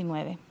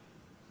COVID-19.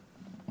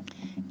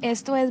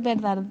 Esto es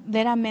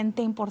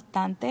verdaderamente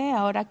importante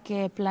ahora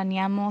que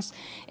planeamos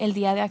el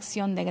Día de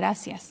Acción de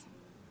Gracias.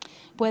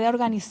 Puede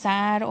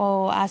organizar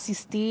o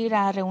asistir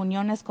a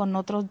reuniones con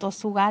otros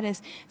 2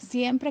 lugares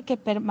siempre que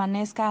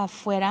permanezca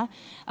afuera,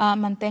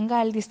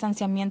 mantenga el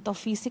distanciamiento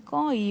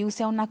físico y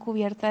use una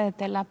cubierta de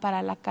tela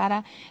para la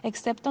cara,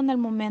 excepto en el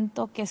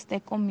momento que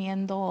esté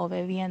comiendo o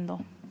bebiendo.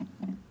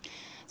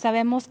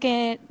 Sabemos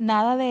que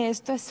nada de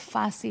esto es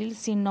fácil,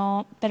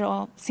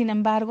 pero sin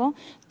embargo,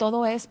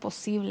 todo es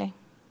posible.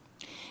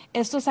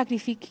 Estos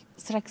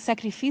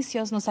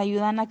sacrificios nos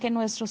ayudan a que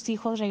nuestros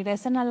hijos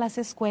regresen a las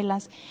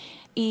escuelas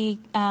y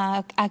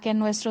a que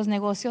nuestros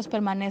negocios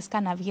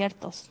permanezcan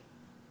abiertos.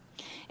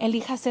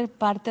 Elija ser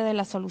parte de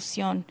la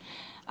solución.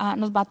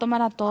 Nos va a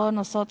tomar a todos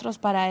nosotros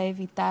para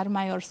evitar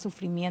mayor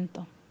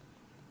sufrimiento.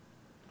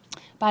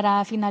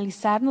 Para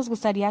finalizar, nos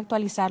gustaría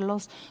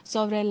actualizarlos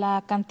sobre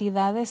la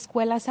cantidad de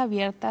escuelas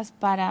abiertas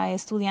para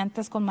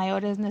estudiantes con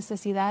mayores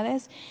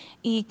necesidades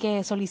y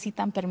que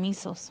solicitan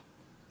permisos.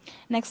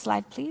 Next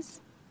slide,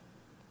 please.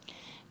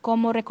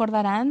 Como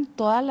recordarán,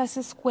 todas las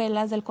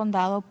escuelas del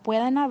condado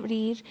pueden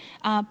abrir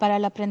para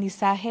el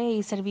aprendizaje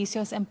y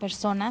servicios en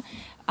persona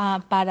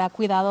para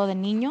cuidado de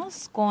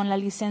niños con la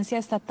licencia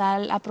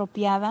estatal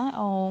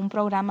apropiada o un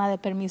programa de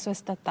permiso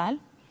estatal.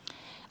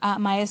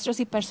 Maestros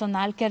y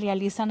personal que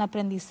realizan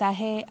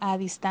aprendizaje a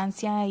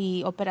distancia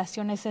y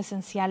operaciones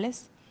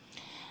esenciales.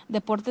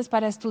 Deportes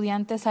para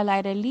estudiantes al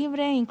aire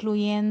libre,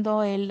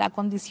 incluyendo el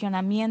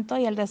acondicionamiento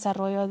y el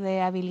desarrollo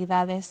de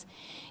habilidades,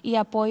 y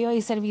apoyo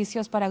y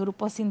servicios para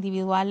grupos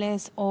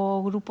individuales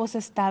o grupos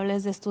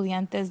estables de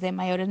estudiantes de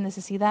mayores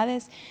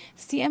necesidades,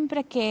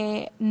 siempre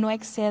que no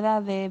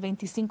exceda de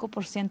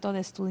 25% de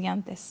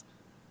estudiantes.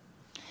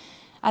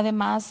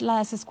 Además,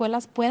 las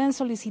escuelas pueden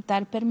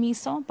solicitar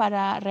permiso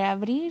para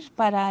reabrir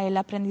para el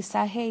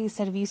aprendizaje y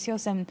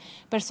servicios en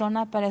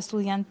persona para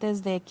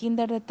estudiantes de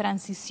kinder de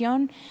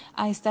transición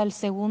hasta el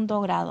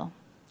 2º grado.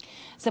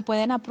 Se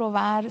pueden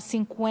aprobar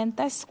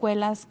 50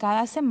 escuelas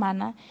cada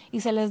semana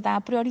y se les da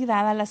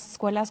prioridad a las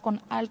escuelas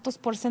con altos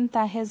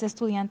porcentajes de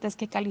estudiantes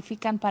que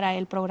califican para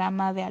el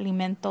programa de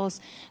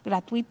alimentos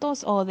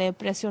gratuitos o de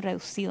precio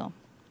reducido.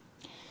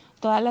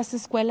 Todas las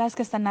escuelas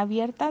que están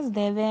abiertas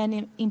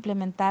deben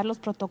implementar los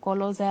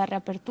protocolos de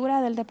reapertura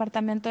del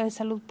Departamento de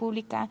Salud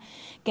Pública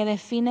que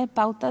define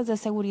pautas de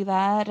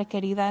seguridad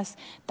requeridas,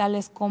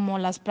 tales como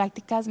las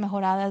prácticas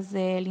mejoradas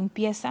de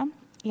limpieza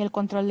y el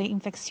control de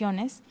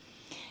infecciones,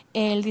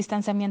 el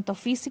distanciamiento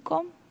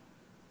físico,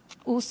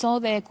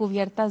 uso de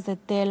cubiertas de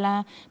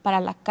tela para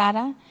la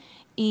cara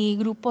y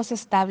grupos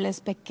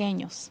estables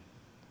pequeños.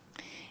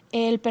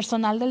 El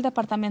personal del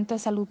Departamento de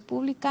Salud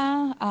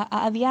Pública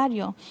a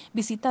diario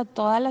visita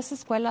todas las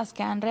escuelas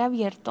que han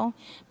reabierto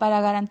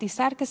para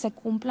garantizar que se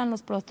cumplan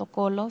los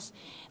protocolos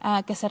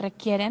que se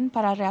requieren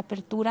para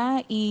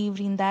reapertura y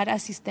brindar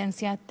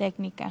asistencia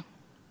técnica.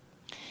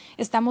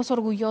 Estamos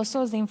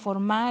orgullosos de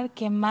informar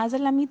que más de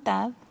la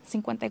mitad,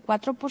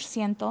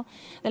 54%,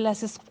 de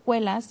las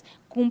escuelas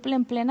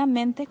cumplen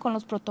plenamente con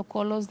los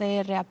protocolos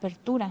de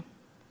reapertura.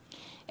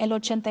 El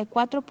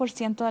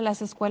 84% de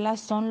las escuelas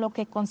son lo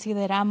que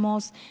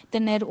consideramos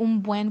tener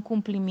un buen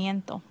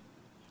cumplimiento.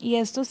 Y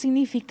esto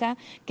significa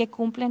que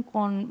cumplen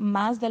con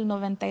más del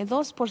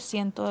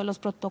 92% de los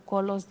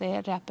protocolos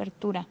de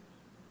reapertura.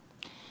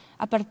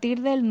 A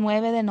partir del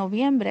 9 de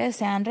noviembre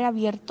se han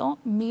reabierto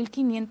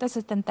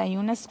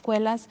 1.571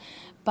 escuelas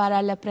para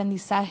el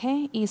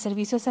aprendizaje y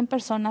servicios en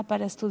persona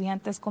para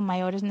estudiantes con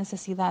mayores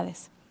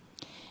necesidades.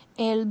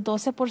 El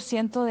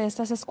 12% de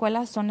estas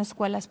escuelas son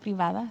escuelas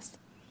privadas,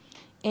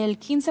 el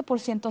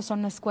 15%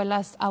 son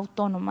escuelas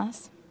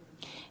autónomas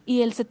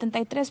y el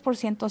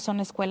 73% son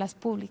escuelas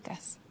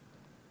públicas.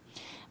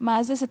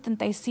 Más de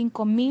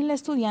 75,000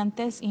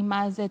 estudiantes y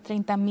más de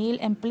 30,000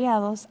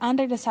 empleados han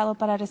regresado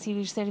para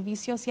recibir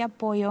servicios y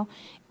apoyo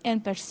en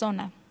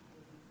persona.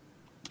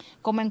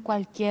 Como en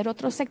cualquier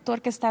otro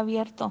sector que está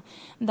abierto,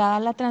 dada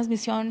la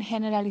transmisión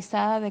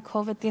generalizada de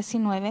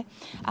COVID-19,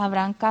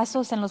 habrán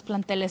casos en los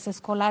planteles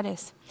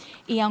escolares.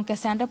 Y aunque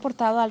se han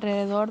reportado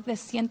alrededor de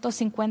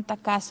 150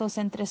 casos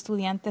entre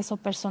estudiantes o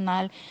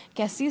personal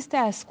que asiste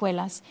a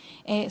escuelas,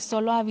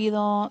 solo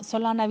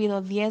han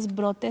habido 10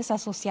 brotes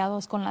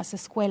asociados con las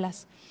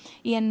escuelas.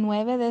 Y en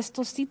 9 de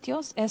estos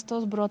sitios,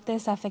 estos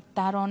brotes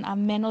afectaron a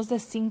menos de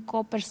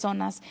 5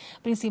 personas,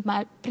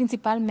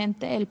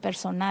 principalmente el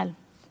personal.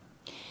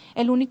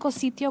 El único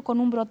sitio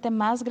con un brote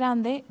más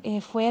grande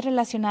fue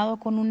relacionado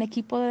con un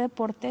equipo de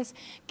deportes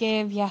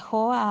que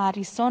viajó a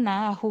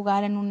Arizona a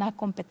jugar en una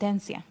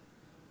competencia.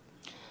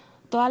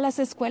 Todas las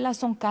escuelas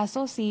con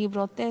casos y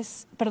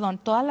brotes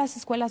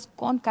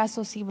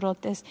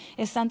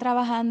están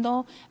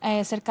trabajando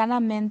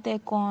cercanamente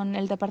con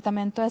el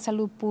Departamento de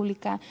Salud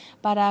Pública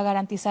para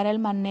garantizar el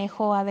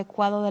manejo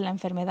adecuado de la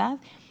enfermedad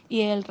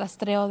y el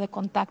rastreo de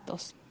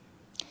contactos.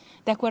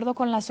 De acuerdo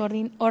con las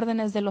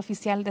órdenes del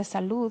oficial de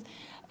salud,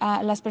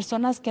 las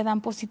personas que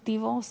dan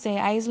positivo se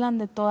aíslan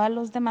de todas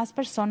las demás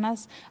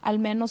personas al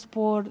menos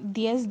por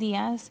 10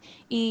 días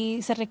y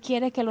se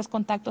requiere que los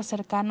contactos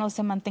cercanos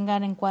se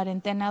mantengan en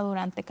cuarentena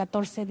durante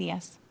 14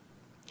 días.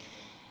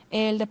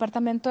 El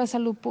Departamento de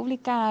Salud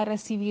Pública ha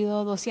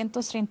recibido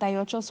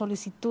 238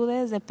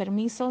 solicitudes de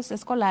permisos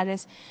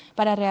escolares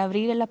para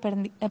reabrir el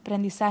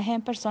aprendizaje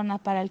en persona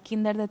para el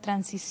kinder de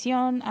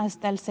transición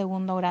hasta el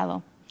segundo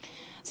grado.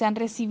 Se han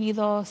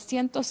recibido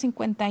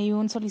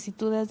 151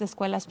 solicitudes de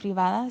escuelas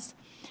privadas,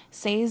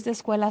 6 de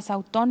escuelas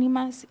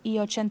autónomas y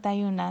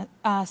 81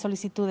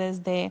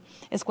 solicitudes de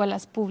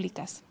escuelas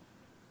públicas.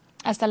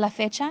 Hasta la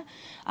fecha,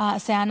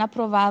 se han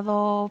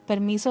aprobado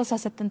permisos a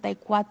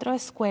 74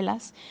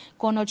 escuelas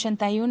con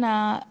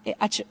 81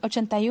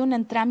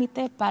 en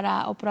trámite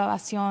para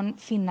aprobación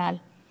final.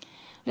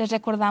 Les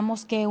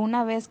recordamos que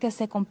una vez que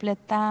se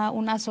completa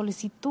una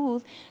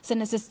solicitud, se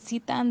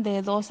necesitan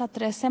de 2 a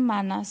 3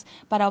 semanas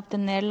para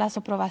obtener las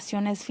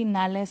aprobaciones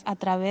finales a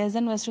través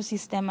de nuestro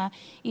sistema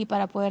y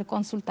para poder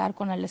consultar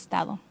con el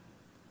Estado.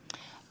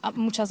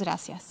 Muchas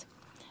gracias.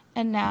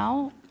 And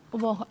now,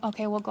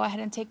 we'll go ahead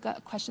and take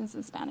questions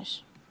in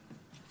Spanish.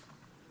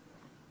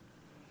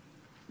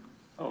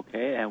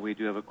 Okay, and we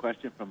do have a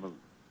question from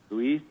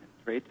Luis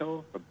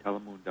Treto from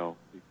Telemundo.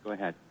 Please go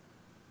ahead.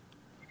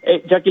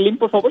 Jacqueline,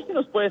 por favor, si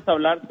nos puedes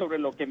hablar sobre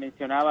lo que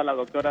mencionaba la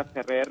doctora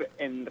Ferrer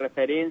en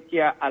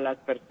referencia a las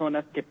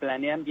personas que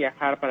planean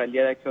viajar para el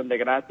Día de Acción de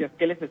Gracias.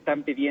 ¿Qué les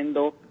están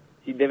pidiendo?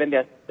 Si deben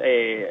de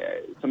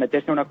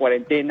someterse a una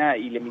cuarentena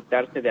y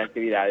limitarse de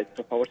actividades.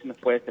 Por favor, si nos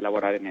puedes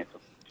elaborar en eso.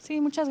 Sí,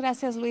 muchas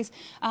gracias, Luis.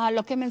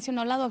 Lo que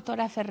mencionó la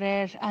doctora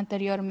Ferrer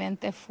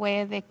anteriormente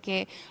fue de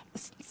que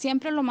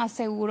siempre lo más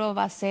seguro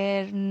va a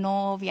ser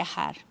no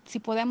viajar. Si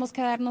podemos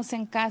quedarnos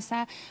en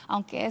casa,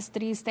 aunque es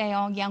triste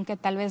y aunque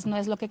tal vez no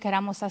es lo que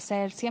queramos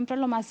hacer, siempre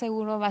lo más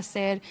seguro va a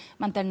ser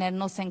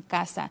mantenernos en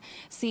casa.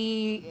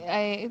 Si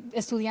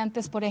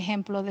estudiantes, por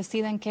ejemplo,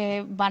 deciden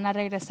que van a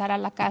regresar a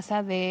la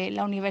casa de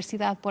la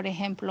universidad, por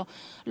ejemplo,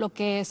 lo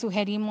que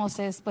sugerimos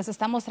es, pues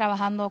estamos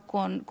trabajando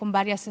con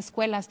varias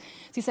escuelas.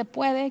 Si se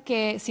puede,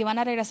 que si van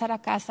a regresar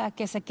a casa,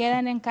 que se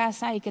queden en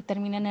casa y que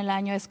terminen el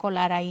año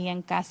escolar ahí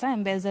en casa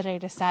en vez de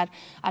regresar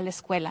a la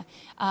escuela.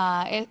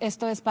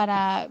 Esto es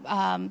para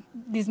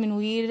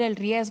disminuir el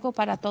riesgo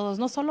para todos,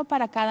 no solo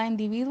para cada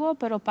individuo,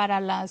 pero para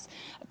las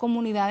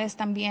comunidades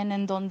también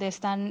en donde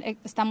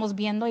estamos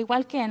viendo,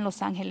 igual que en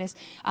Los Ángeles,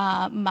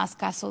 más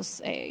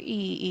casos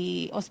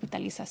y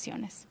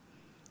hospitalizaciones.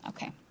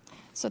 Okay.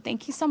 So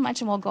thank you so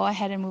much, and we'll go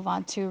ahead and move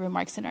on to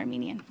remarks in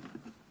Armenian.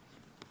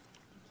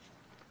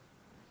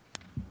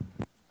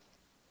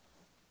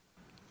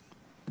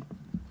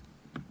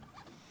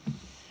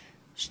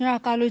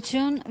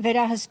 Շնորհակալություն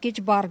վերահսկիչ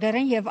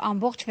Բարգերին եւ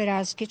ամբողջ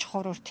վերահսկիչ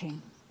խորհրդին։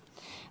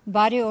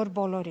 Բարի օր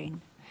բոլորին։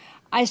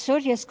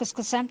 Այսօր ես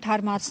կսկսեմ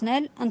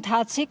թարմացնել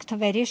ընթացիկ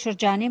թվերի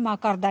շրջանի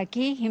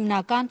մակարդակի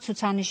հիմնական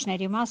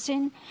ցուցանիշների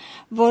մասին,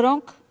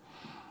 որոնք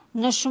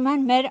նշում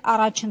են մեր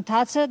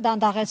առաջընթացը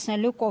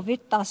դանդաղեցնելու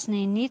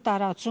COVID-19-ի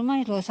տարածումը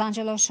Լոս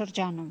Անջելես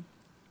շրջանում։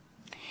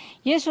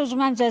 Ես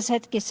ուզում եմ ձեզ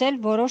հետ կիսել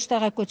որոշ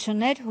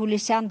տեղեկություններ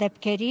հուլիսյան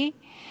դեպքերի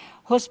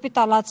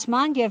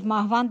հոսպիտալացման եւ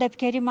մահվան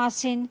դեպքերի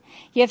մասին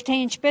եւ թե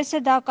ինչպես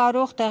է դա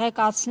կարող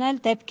տեղեկացնել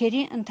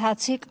դեպքերի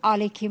ընթացիկ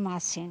ալիքի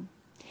մասին։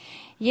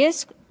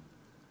 Ես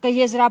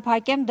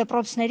կեզրափակեմ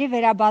դպրոցների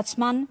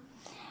վերաբացման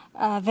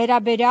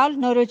վերաբերյալ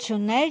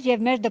նորություններ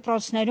եւ մեր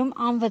դպրոցներում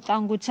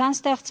անվտանգության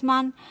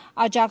ստեղծման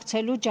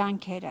աջակցելու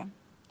ջանքերը։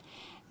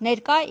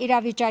 Ներկա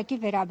իրավիճակի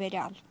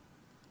վերաբերյալ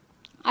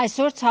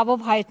այսօր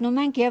ցավով հայտնում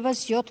ենք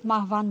եւս 7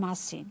 մահվան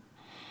մասին։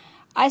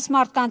 Այս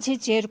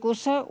մարդկանցից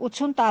երկուսը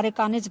 80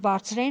 տարեկանից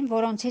բարձր էին,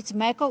 որոնցից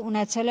մեկը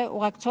ունեցել է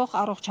ուղեկցող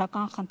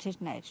առողջական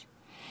խնդիրներ։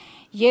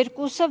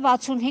 Երկուսը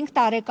 65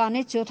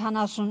 տարեկանից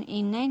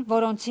 79 են,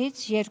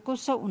 որոնցից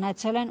երկուսը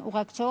ունեցել են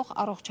ուղեկցող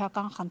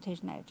առողջական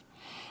խնդիրներ։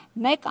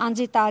 Մեկ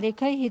անձի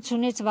տարիքը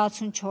 50-ից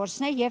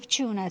 64-ն է եւ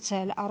չի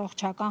ունեցել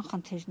առողջական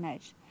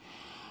խնդիրներ։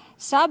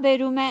 Սա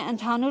բերում է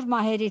ընդհանուր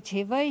մահերի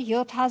թիվը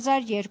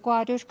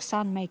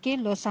 7221-ի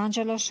Լոս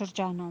Անջելես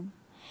շրջանում։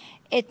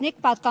 Էթնիկ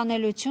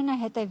պատկանելությունը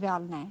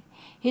հետևյալն է.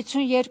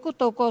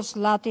 52%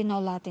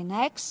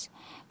 լատինո-լատինեքս,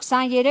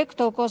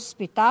 23%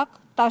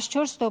 սպիտակ,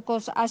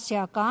 14%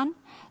 ասիական,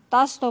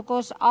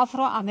 10%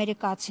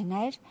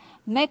 աֆրոամերիկացիներ,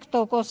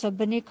 1%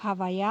 բնիկ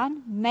հավայան,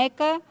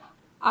 1%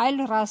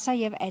 այլ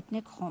ռասա եւ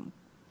էթնիկ խումբ։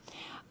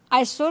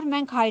 Այսօր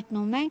մենք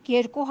հայտնում ենք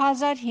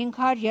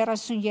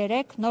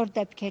 2533 նոր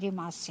դեպքերի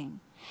մասին։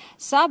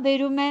 Սա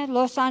բերում է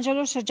Լոս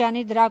Անջելես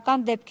շրջանի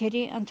դրական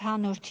դեպքերի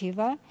ընդհանուր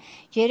թիվը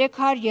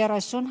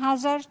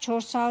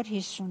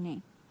 330,450-ի։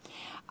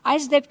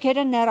 Այս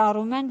դեպքերը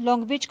ներառում են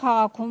Լոնգ Բիչ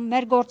քաղաքում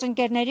մեր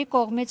գործընկերների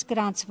կողմից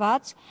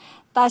գրանցված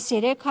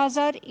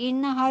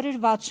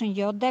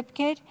 13967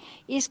 դեպքեր,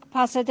 իսկ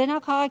Փասադենա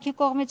քաղաքի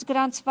կողմից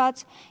գրանցված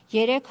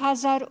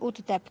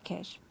 3008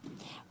 դեպքեր,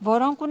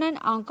 որոնք ունեն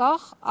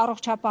անկախ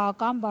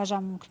առողջապահական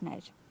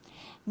բաժանմունքներ։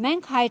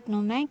 Մենք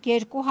հայտնում ենք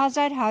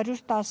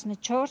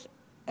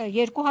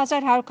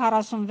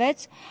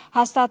 2146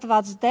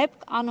 հաստատված դեպք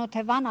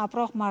անօթևան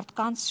ապրող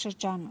մարդկանց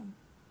շրջանում։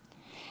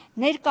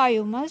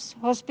 Ներկայումս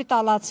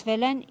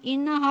հոսպիտալացվել են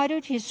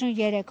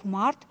 953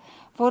 մարդ,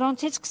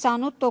 որոնցից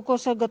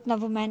 28%-ը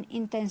գտնվում են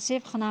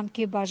ինտենսիվ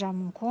խնամքի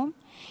բաժանմունքում,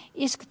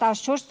 իսկ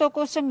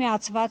 14%-ը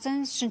միացված են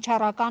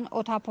շնչառական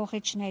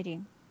օդափոխիչների։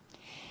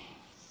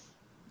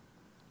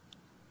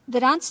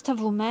 Դրանց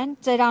թվում են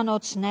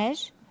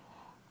ծերանոցներ,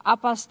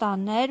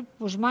 ապաստաններ,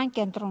 բուժման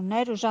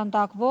կենտրոններ,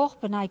 ուժանդակվող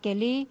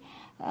բնակելի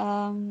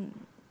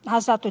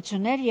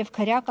հաստատություններ եւ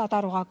քրյա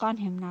կատարողական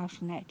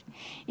հիմնարկներ։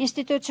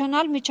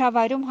 Ինստիտուցիոնալ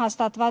միջավայրում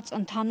հաստատված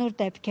ընդհանուր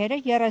դեպքերը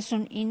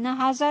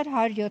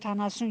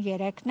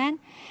 39173-ն են,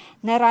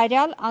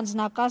 ներառյալ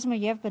անձնակազմը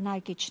եւ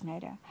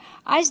բնակիչները։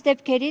 Այս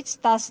դեպքերից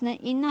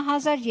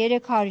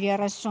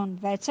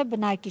 19336-ը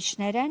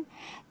բնակիչներ են,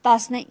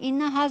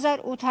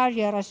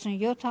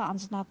 19837-ը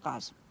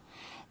անձնակազմ։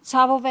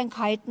 Ցավով ենք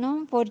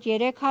հայտնում, որ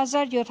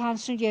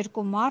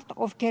 3072 մարդ,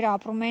 ովքեր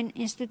ապրում են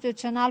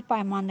ինստիտուցիոնալ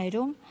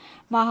պայմաններում,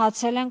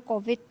 մահացել են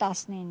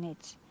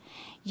COVID-19-ից։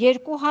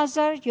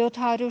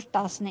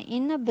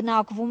 2719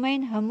 բնակվում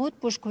էին հմուտ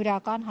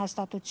բուժքույրական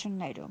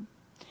հաստատություններում։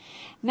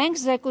 Մենք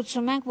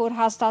զեկուցում ենք, որ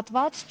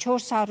հաստատված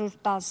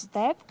 410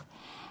 դեպք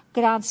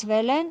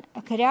գրանցվել են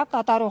քրյա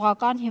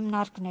կատարողական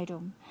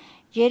հիմնարկներում,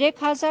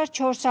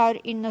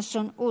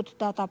 3498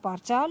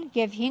 դատապարտյալ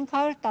և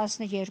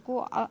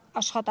 512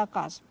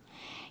 աշխատակազմ,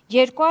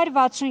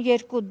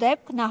 262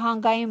 դեպք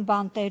նահանգային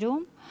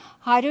բանտերում,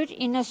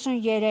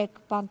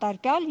 193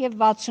 բանտարկյալ և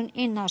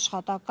 69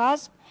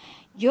 աշխատակազմ,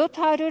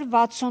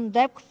 760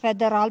 դեպք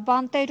ֆեդերալ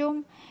բանտերում,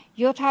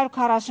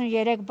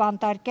 743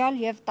 բանտարկյալ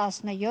և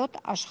 17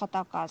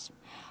 աշխատակազմ,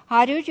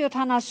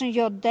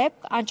 177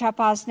 դեպք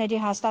անչափահասների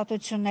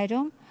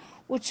հաստատություններում,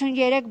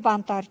 83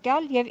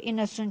 բանտարկյալ և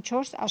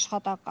 94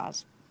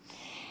 աշխատակազմ։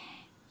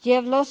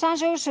 Եվ Լոս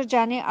Անջելես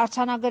շրջանի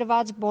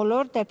արձանագրված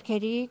բոլոր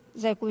դեպքերի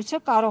զեկույցը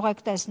կարող եք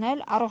տեսնել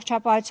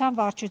առողջապահության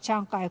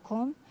վարչության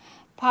կայքում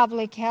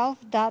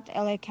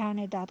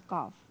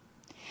publichealth.lacounty.gov։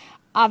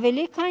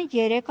 Ավելի քան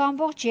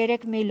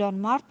 3.3 միլիոն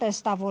մարդ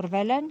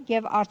տեստավորվել են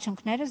և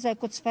արդյունքները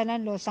զեկուցվել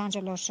են Լոս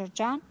Անջելես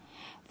շրջան,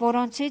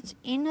 որոնցից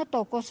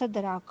 9%-ը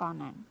դրական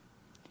են։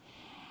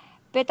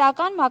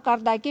 Պետական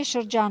մակարդակի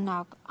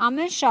շրջանակ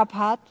ամեն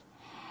շաբաթ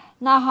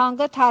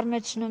նահանգը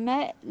թարմեցնում է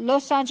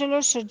Լոս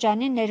Անջելես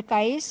շրջանի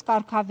ներկայիս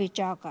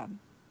կարգավիճակը։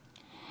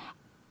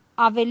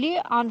 Ավելի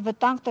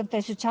անվտանգ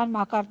տնտեսության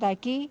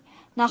մակարդակի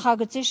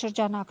նախագծի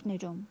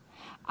շրջանակներում։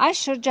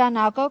 Այս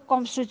շրջանակը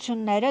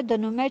կոմսությունները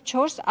դնում է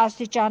 4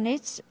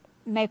 աստիճանից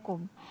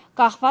մեկում,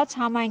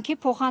 կախված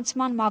համայնքի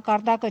փոխանցման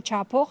մակարդակը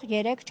չափող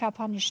 3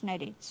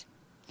 չափանիշներից։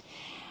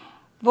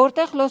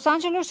 Որտեղ Լոս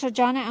Անջելես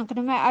շրջանը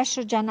ընկնում է այս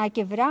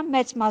շրջանակի վրա,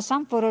 մեծ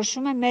մասամբ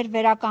որոշում է մեր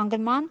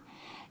վերականգնման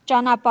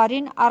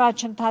ճանապարհին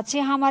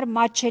առաջընթացի համար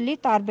մատչելի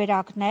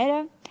տարբերակները,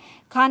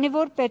 քանի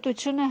որ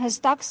պետությունը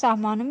հստակ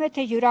սահմանում է,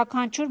 թե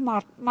յուրաքանչյուր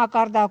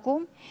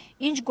մակարդակում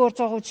ինչ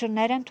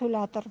գործողություններ են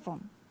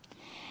թույլատրվում։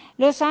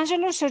 Լոս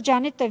Անջելես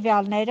շրջանի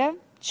տվյալները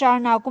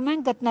շարունակում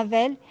են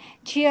գտնվել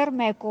Tier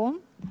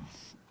 1-ում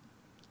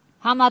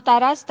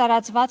համատարած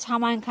տարածված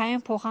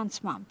համայնքային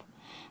փոխանցմամբ։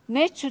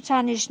 Մեր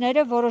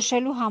ցուցանիշները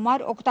որոշելու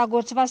համար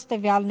օգտագործված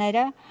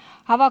տվյալները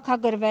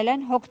հավաքագրվել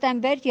են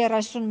հոկտեմբեր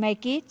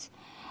 31-ից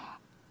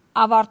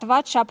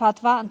ավարտված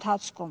շաբաթվա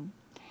ընթացքում։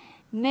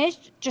 Մեր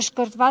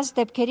ճշգրտված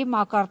դեպքերի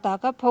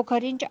մակարդակը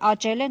փոքր-ինչ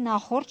աճել է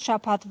նախորդ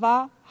շաբաթվա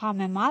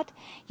համեմատ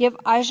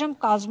եւ այժմ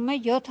կազմում է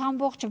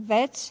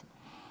 7.6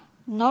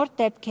 նոր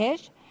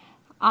դեպքեր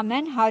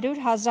ամեն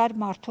 100,000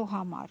 մարդու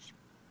համար։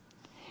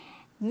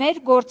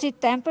 Մեր գործի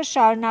տեմպը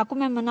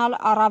շարունակում է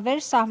մնալ առավել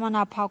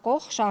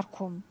սահմանափակող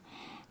շարքում։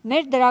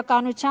 Մեր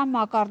դրականության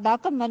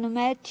մակարդակը մնում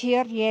է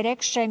Tier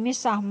 3 շեմի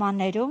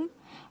սահմաններում,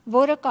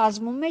 որը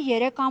կազմում է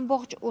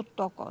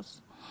 3.8%։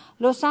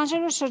 Լոս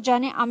Անջելես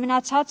շրջանի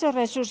ամենացածր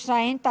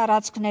ռեսուրսային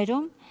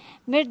տարածքներում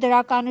մեր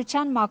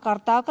դրականության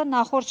մակարդակը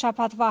նախորդ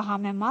շաբաթվա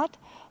համեմատ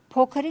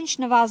փոքր-ինչ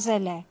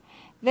նվազել է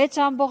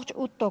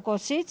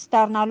 6.8%-ից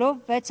դառնալով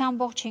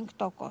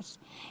 6.5%։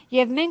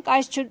 Եվ մենք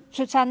այս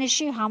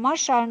ցուցանիշի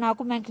համար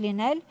շարունակում ենք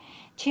լինել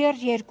Tier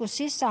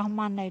 2-ի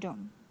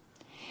սահմաններում։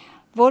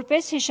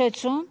 Որպես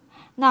հիշեցում,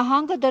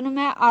 նահանգը դնում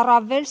է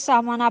առավել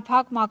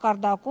սահմանափակ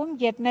մակարդակում,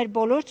 երբ մեր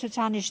բոլոր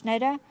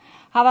ցուցանիշները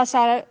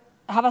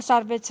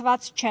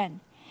հավասարվեցված չեն,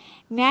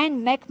 միայն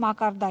մեկ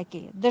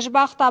մակարդակի։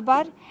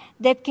 Դժբախտաբար,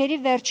 դեպքերի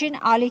վերջին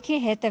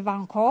ալիքի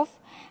հետևանքով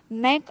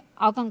մենք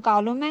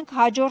ակնկալում ենք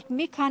հաջորդ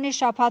մի քանի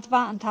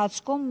շաբաթվա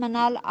ընթացքում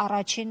մնալ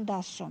առաջին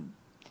դասում։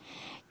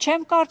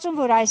 Չեմ կարծում,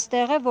 որ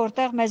այստեղ է,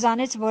 որտեղ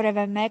մեզանից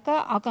որևէ մեկը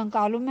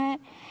ակնկալում է,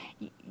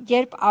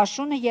 երբ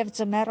աշունը եւ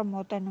ձմեռը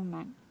մոտենում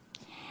են։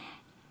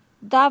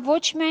 Դա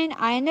ոչ միայն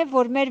այն է,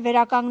 որ մեր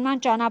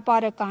վերականգնման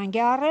ճանապարհը կանգ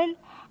է առել,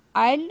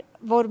 այլ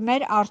որ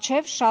մեր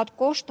առջև շատ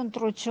կոշտ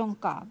ընտրություն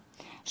կա,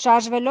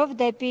 շարժվելով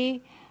դեպի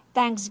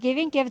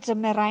Thanksgiving եւ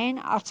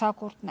ձմեռային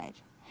արձակուրդներ։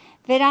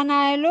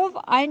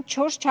 Վերանայելով այն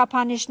 4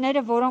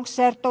 չափանիշները, որոնք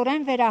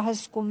սերտորեն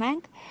վերահսկում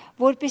ենք,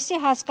 որպեսզի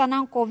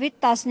հասկանանք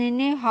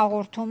COVID-19-ի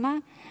հաղորդումը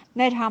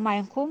մեր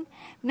համայնքում,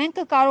 մենք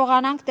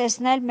կկարողանանք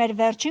տեսնել մեր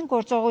վերջին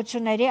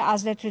գործողությունների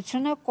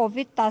ազդեցությունը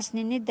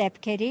COVID-19-ի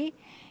դեպքերի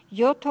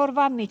 7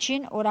 օրվա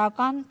միջին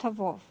օրական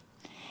թվով,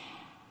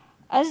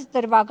 ըստ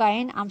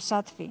դրվագային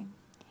ամսաթվի։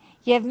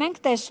 Եվ մենք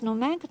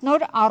տեսնում ենք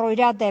նոր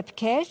առօրյա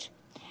դեպքեր,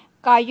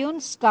 կայուն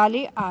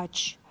զգալի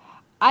աճ։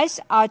 Այս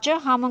աճը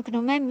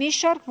համընկնում է մի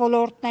շարք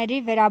ոլորտների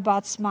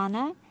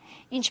վերաբացմանը,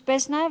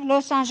 ինչպես նաև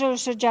Լոս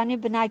Անջելես շրջանի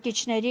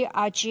բնակիչների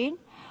աճին,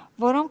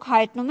 որոնք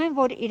հայտնում են,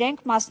 որ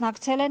իրենք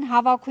մասնակցել են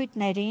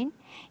հավաքույթներին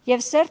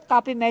եւ սերտ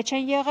կապի մեջ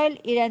են եղել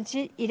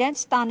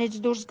իրենց տանից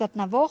դուրս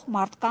գտնվող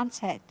մարդկանց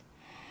հետ։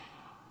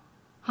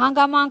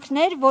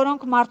 Հանգամանքներ,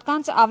 որոնք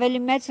մարդկանց ավելի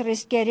մեծ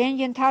ռիսկերի են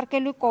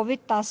ենթարկելու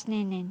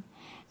COVID-19-ին։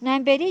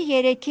 Նոյեմբերի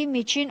 3-ի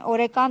միջին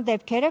օրական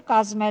դեպքերը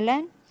կազմել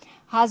են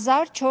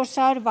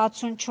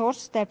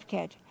 1464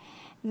 դեպքեր։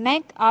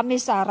 Մենք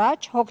ամիս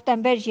առաջ,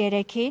 հոկտեմբեր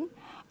 3-ին,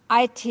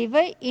 այդ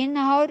թիվը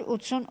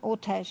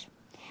 988 էր։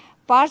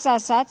 Պարզ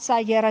ասած, սա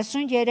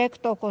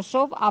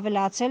 33%-ով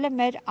ավելացել է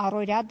մեր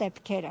առօրյա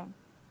դեպքերը։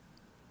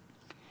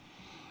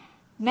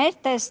 Մեր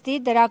տեստի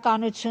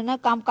դրականությունը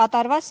կամ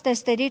կատարված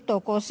տեստերի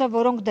տոկոսը,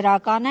 որոնք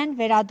դրական են,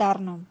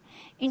 վերադառնում։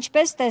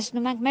 Ինչպես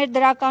տեսնում ենք, մեր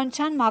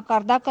դրականության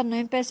մակարդակը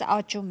նույնպես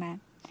աճում է։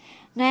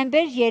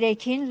 Նոյեմբեր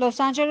 3-ին Լոս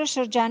Անջելես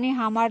շրջանի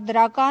համար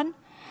դրական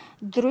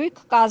դրույք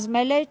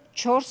կազմել է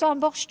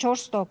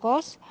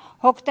 4.4%,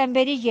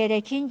 հոկտեմբերի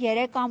 3-ին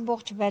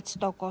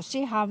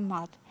 3.6%-ի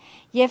համեմատ,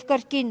 եւ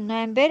կրկին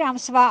նոյեմբեր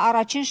ամսվա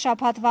առաջին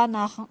շաբաթվա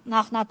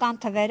նախնական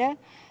թվերը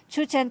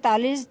ցույց են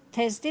տալիս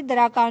տեստի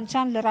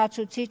դրականության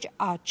լրացուցիչ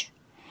աճ։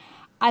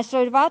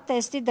 Այսօրվա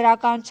տեստի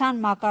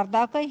դրականության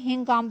մակարդակը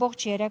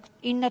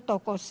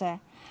 5.9% է։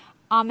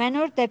 Ամեն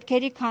օր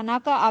դեպքերի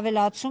քանակը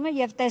ավելացում է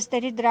եւ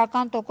տեստերի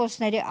դրական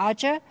տոկոսների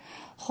աճը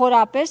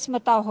խորապես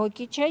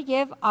մտահոգիչ է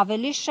եւ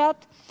ավելի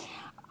շատ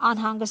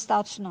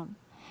անհանգստացնում։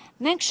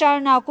 Մենք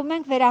շարունակում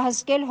ենք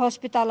վերահսկել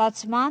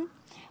հոսպիտալացման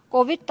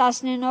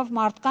COVID-19-ով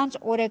մարդկանց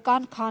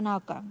օրական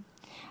քանակը,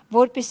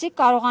 որպեսզի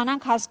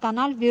կարողանանք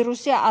հասկանալ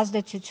վիրուսի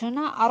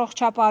ազդեցությունը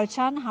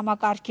առողջապահության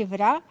համակարգի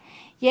վրա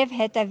եւ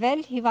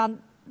հետեւել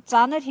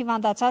ծանր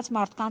հիվանդացած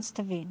մարդկանց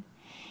թվին։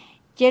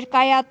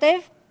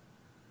 Երկայատև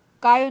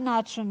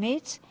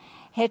կայունացումից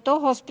հետո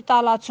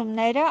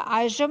հոսպիտալացումները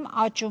այժմ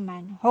աճում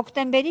են։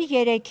 Հոկտեմբերի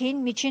 3-ին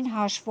միջին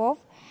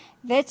հաշվով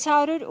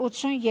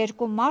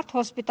 682 մարդ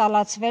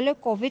հոսպիտալացվել է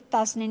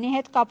COVID-19-ի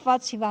հետ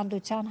կապված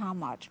հիվանդության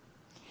համար։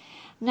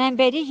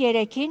 Նոյեմբերի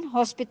 3-ին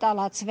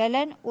հոսպիտալացվել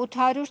են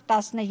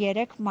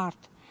 813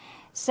 մարդ։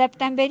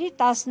 Սեպտեմբերի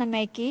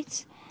 11-ից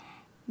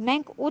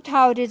մենք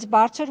 800-ից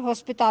բարձր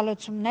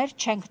հոսպիտալացումներ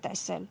չենք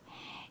տեսել։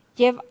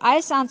 Եվ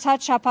այս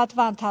անցած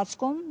շաբաթվա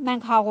ընթացքում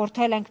մենք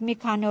հաղորդել ենք մի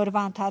քանի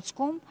օրվա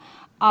ընթացքում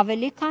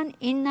ավելի քան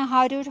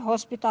 900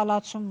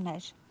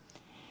 հոսպիտալացումներ։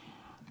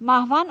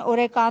 Մահվան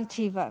օրական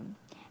թիվը։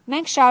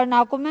 Մենք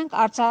շարունակում ենք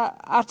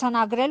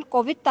արձանագրել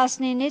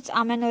COVID-19-ից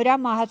ամենօրյա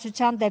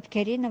մահացության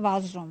դեպքերի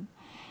նվազում։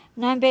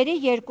 Նոյեմբերի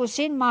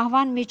 2-ին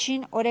մահվան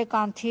միջին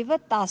օրական թիվը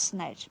 10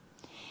 էր,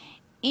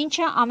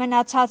 ինչը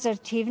ամենացածր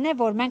թիվն է,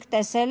 որ մենք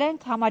տեսել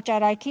ենք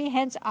համաճարակի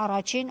հենց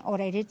առաջին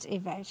օրերից ի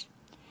վեր։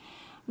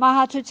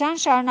 Մահացության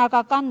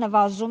շարունակական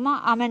նվազումը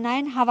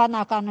ամենայն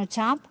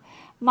հավանականությամբ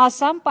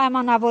մասամբ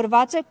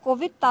պայմանավորված է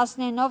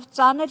COVID-19-ով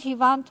ծանր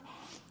հիվանդ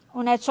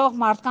ունեցող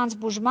մարդկանց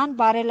բուժման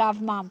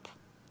բարելավմամբ։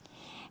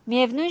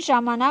 Միևնույն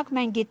ժամանակ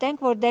մենք գիտենք,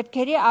 որ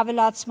դեպքերի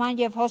ավելացման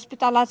եւ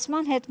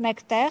հոսպիտալացման հետ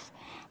մեկտեղ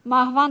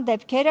մահվան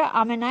դեպքերը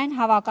ամենայն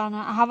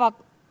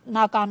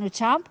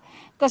հավանականությամբ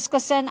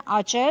կսկսեն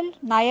աճել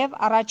նաեւ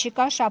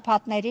առաջիկա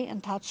շաբաթների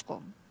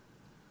ընթացքում։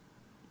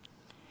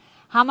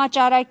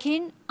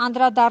 Համաճարակին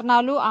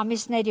անդրադառնալու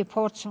ամիսների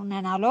փորձ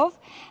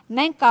ունենալով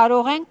մենք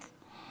կարող ենք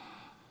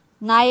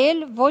նայել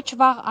ոչ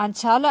վաղ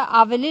անցյալը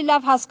ավելի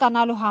լավ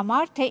հասկանալու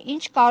համար, թե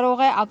ինչ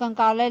կարող է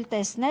ակնկալել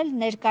տեսնել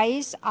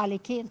ներկայիս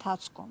ալիքի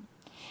ընթացքում։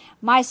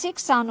 Մայիսի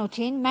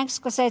 28-ին մենք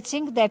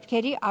սկսեցինք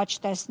դեպքերի աճ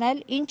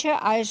տեսնել, ինչը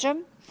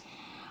այժմ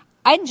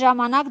այն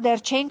ժամանակ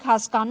դեռ չէինք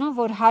հասկանում,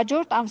 որ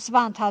հաջորդ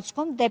ամսվա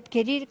ընթացքում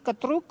դեպքերի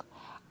կտրուկ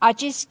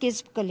աճի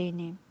սկիզբ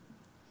կլինի։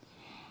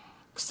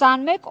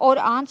 21 օր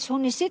անց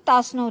հունիսի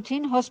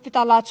 18-ին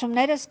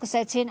հոսպիտալացումները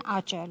սկսեցին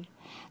աճել։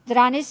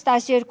 Դրանից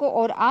 12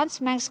 օր անց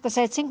մենք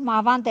սկսեցինք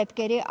մահվան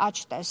դեպքերի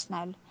աճ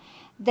տեսնել։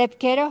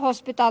 Դեպքերը,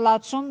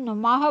 հոսպիտալացումն ու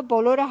մահը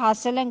բոլորը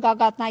հասել են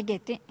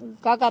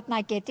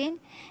գագաթնակետին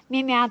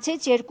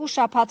միմյանցից 2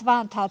 շաբաթվա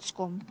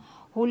ընթացքում,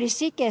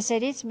 հուլիսի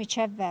կեսերից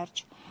մինչև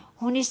վերջ։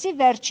 Հունիսի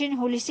վերջին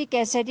հուլիսի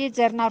կեսերի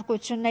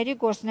ձեռնարկությունների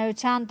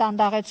գործունեության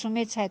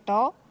դանդաղեցումից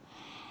հետո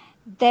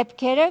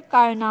դեպքերը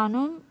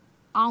կայունանում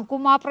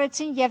անկում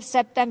ապրեցին եւ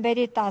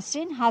սեպտեմբերի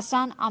 10-ին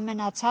հասան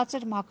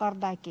ամենացածր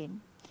մակարդակին։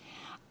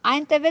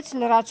 Այն տևեց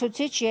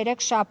լրացուցիչ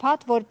 3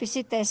 շաբաթ,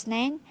 որպեսզի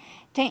տեսնեին,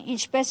 թե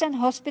ինչպես են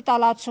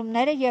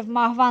հոսպիտալացումները եւ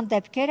մահվան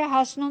դեպքերը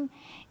հասնում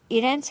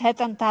իրենց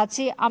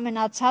հետընթացի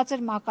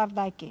ամենացածր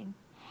մակարդակին։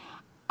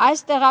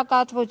 Այս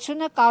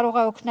տեղեկատվությունը կարող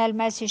է օգնել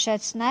մեզ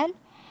հիշեցնել,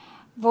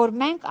 որ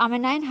մենք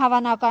ամենայն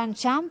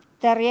հավանականությամբ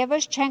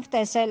դեռևս չենք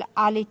տեսել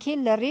ալիքի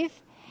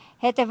լրիվ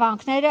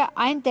հետևանքները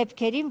այն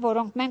դեպքերին,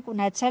 որոնք մենք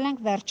ունեցել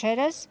ենք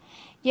վերջերս,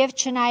 եւ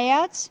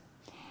չնայած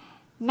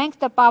մենք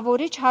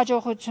տպավորիչ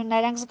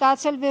հաջողություններ ենք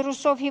զգացել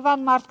վիրուսով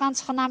հիվանդ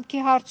մարդկանց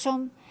խնամքի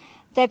հարցում,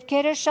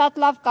 դեպքերը շատ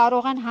լավ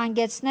կարող են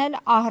հանգեցնել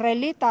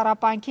ահռելի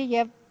տառապանքի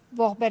եւ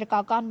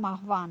ողբերգական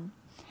մահվան։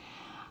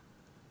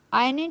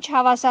 Այնինչ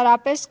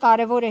հավասարապես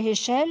կարևոր է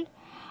հիշել,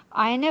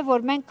 այն է,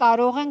 որ մենք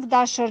կարող ենք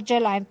դա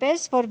շրջել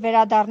այնպես, որ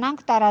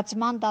վերադառնանք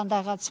տարածման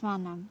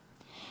դանդաղացմանը։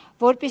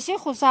 Որպեսզի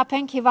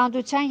խուսափենք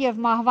հիվանդության եւ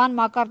մահվան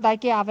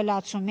մակարդակի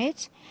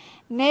ավելացումից,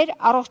 մեր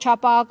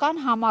առողջապահական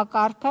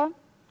համակարգը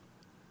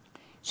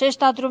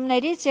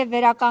շեշտադրումներից եւ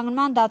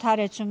վերականգնման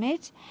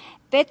դադարեցումից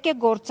պետք է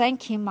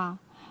գործենք հիմա։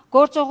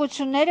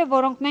 Գործողությունները,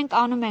 որոնք մենք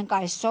անում ենք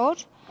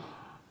այսօր,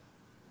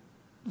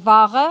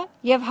 վաղը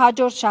եւ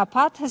հաջորդ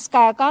շաբաթ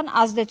հսկայական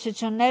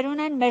ազդեցություններ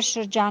ունեն մեր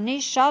շրջանի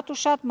շատ ու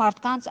շատ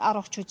մարդկանց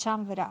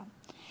առողջության վրա։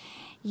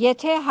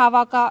 Եթե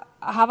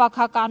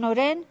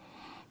հավաքականորեն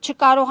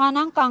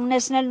չկարողանանք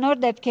կանգնեցնել նոր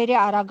դեպքերի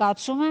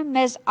արագացումը,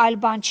 մեզ այլ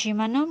բան չի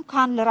մնում,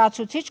 քան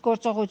լրացուցիչ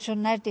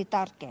գործողություններ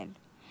դիտարկել։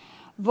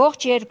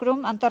 Ողջ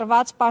երկրում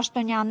ընտրված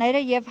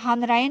պաշտոնյաները եւ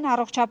հանրային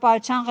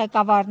առողջապահության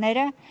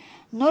ղեկավարները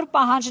նոր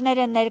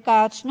պահանջներ են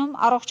ներկայացնում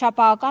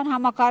առողջապահական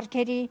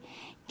համակարգերի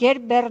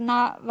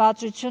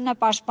գերբեռնվածությունը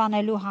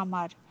պաշտպանելու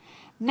համար։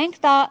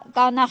 Մենք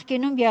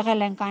նախկինում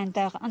եղել ենք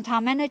այնտեղ,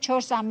 ընդամենը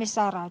 4 ամիս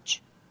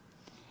առաջ։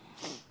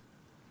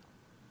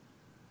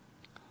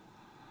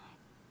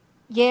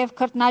 Եվ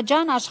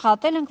քրտնաջան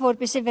աշխատել ենք,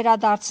 որպեսզի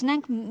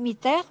վերադարձնենք մի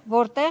տեղ,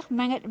 որտեղ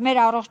մեր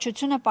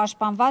առողջությունը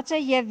պաշտպանված է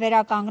եւ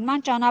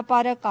վերականգնման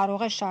ճանապարհը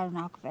կարող է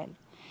շարունակվել։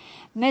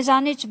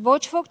 Մեզանից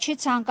ոչ ոք չի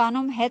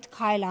ցանկանում հետ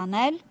քայլ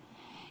անել,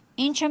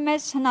 ինչը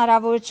մեզ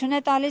հնարավորություն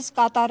է տալիս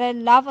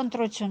կատարել լավ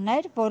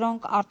ընտրություններ,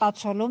 որոնք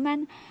արտացոլում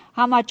են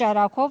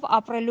համաճարակով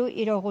ապրելու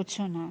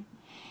իրողությունը։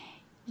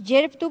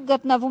 Երբ դուք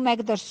գտնվում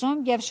եք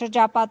դրսում եւ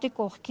շրջապատի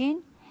կողքին,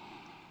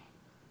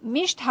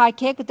 միշտ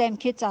հագեք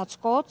դեմքի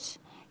ծածկոց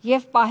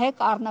եւ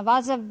պահեք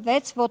առնվազն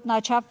 6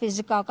 ոտնաչափ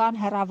ֆիզիկական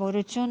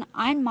հեռավորություն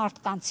այն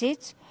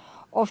մարդկանցից,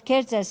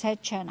 ովքեր ձեզ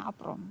հետ չեն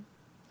ապրում։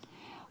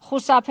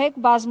 Խուսափեք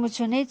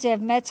բազմությունից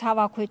եւ մեծ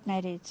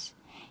հավաքույթներից։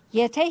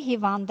 Եթե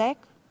հիվանդ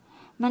եք,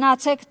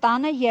 մնացեք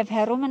տանը եւ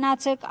հեռու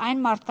մնացեք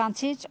այն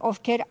մարդկանցից,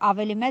 ովքեր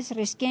ավելի մեծ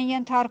ռիսկի են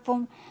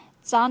ենթարկվում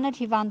ծանր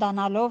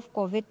հիվանդանալով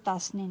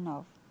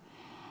COVID-19-ով։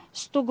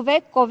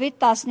 Ստուգվեք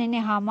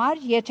COVID-19-ի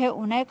համար, եթե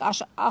ունեք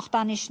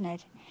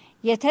ախտանիշներ։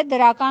 Եթե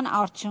դրական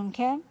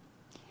արդյունք է,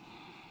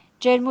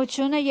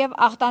 ջերմությունը եւ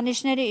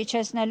ախտանիշները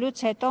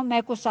իջեցնելուց հետո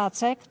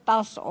մեկուսացեք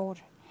 10 օր։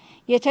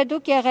 Եթե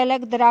դուք եղել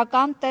եք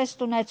դրական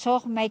տեստ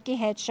ունեցող մեկի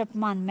հետ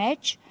շփման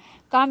մեջ,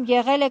 կամ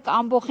եղել եք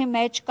ամբոխի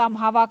մեջ կամ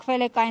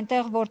հավաքվել եք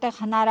այնտեղ, որտեղ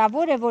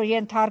հնարավոր է, որ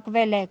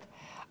ենթարկվել եք,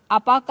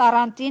 ապա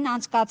կարանտին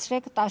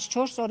անցկացրեք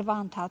 14 օրվա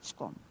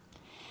ընթացքում։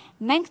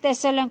 Մենք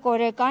տեսել ենք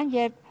օրեկան,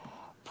 երբ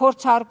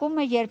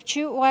փորձարկումը երբ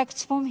չի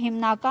ուղեկցվում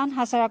հիմնական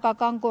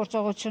հասարակական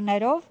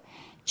գործողություններով,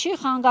 չի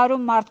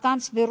խանգարում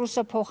մարդկանց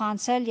վիրուսը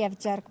փոխանցել եւ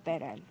ձեռք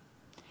բերել։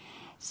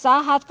 Սա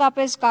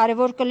հատկապես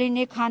կարևոր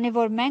կլինի, քանի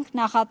որ մենք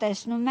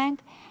նախատեսնում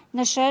ենք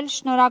նշել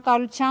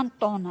շնորհակալության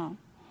տոնը։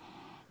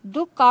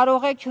 Դուք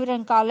կարող եք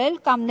հյուրընկալել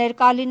կամ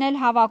ներկա լինել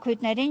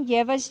հավաքույթներին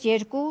եւս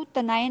 2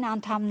 տնային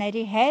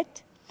անդամների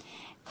հետ,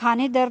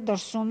 քանի դեռ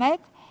դրսում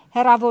եք,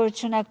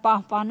 հեռավորություն եք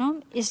պահպանում,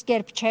 իսկ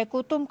երբ չեք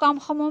ուտում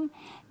կամ խմում,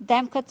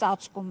 դեմքը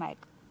ծածկում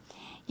եք։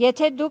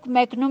 Եթե դուք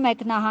մեկնում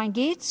եք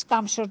նահանգից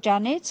կամ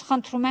շրջանից,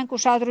 խնդրում ենք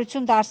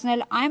ուշադրություն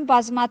դարձնել այն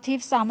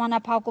բազմաթիվ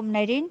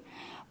սահմանափակումներին,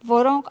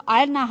 որոնք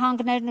այլ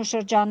նահանգներն ու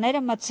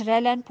շրջանները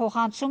մտցրել են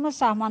փոխանցումը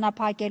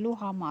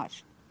սահմանափակելու համար։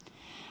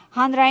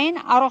 Հանրային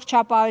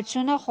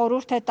առողջապահությունը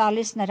խորհուրդ է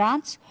տալիս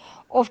նրանց,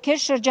 ովքեր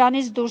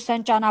շրջանից դուրս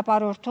են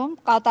ճանապարհորդում,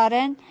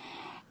 կատարեն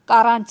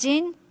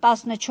կարանտին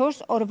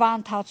 14 օրվա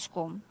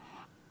ընթացքում,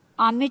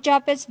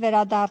 անմիջապես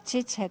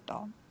վերադարձից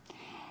հետո։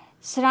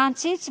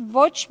 Սրանցից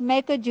ոչ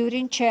մեկը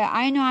դյուրին չէ,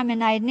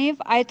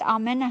 այնուամենայնիվ այդ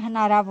ամենը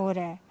հնարավոր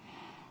է։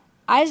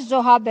 Այս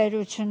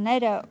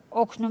զոհաբերությունները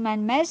օգնում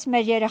են մեզ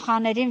մեր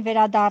երեխաներին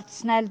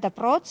վերադարձնել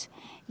դպրոց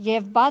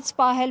եւ բաց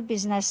պահել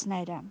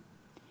բիզնեսները։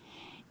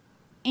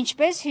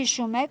 Ինչպես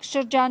հիշում եք,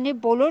 շրջանի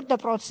բոլոր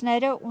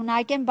դպրոցները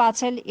ունակ են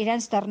բացել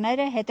իրենց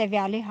դռները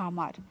հետևյալի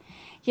համար.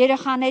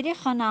 երեխաների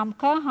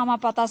խնամքը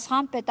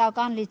համապատասխան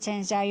պետական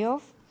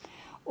լիցենզիայով,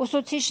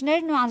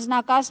 ուսուցիչներն ու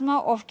անձնակազմը,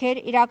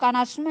 ովքեր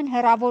իրականացնում են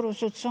հեռավոր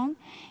ուսուցում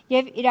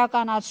եւ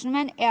իրականացնում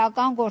են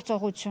էական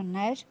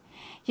գործողություններ,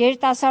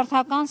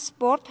 երիտասարդական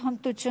սպորտ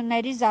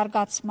հմտությունների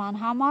զարգացման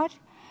համար,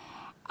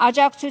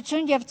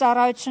 աջակցություն եւ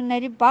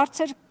ծառայությունների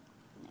բարձր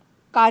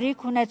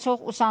կարիք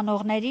ունեցող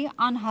ուսանողների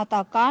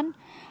անհատական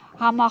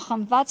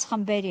համախմբված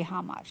խմբերի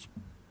համար։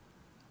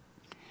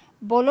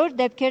 Բոլոր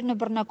դեպքերն ու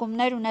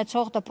բռնկումներ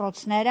ունեցող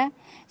դպրոցները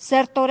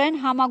սերտորեն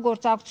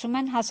համագործակցում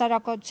են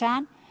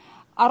հասարակության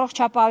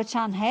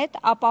առողջապահության հետ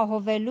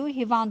ապահովելու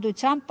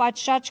հիվանդության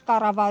պատշաճ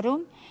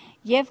կառավարում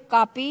եւ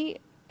կապի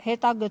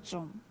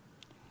հետագծում։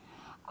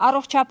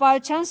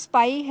 Առողջապահության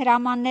սպայի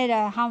հրամանները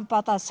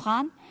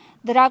համապատասխան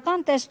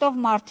դրական տեստով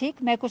մարդիկ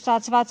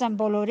մեկուսացված են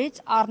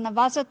բոլորից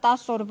առնվազն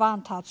 10 օրվա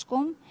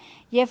ընթացքում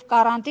եւ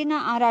կարանտինը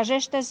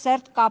անհրաժեշտ է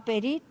սերտ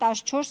կապերի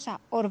 14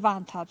 օրվա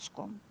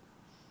ընթացքում։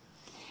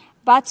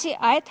 Բացի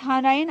այդ,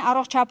 հանրային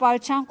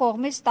առողջապահության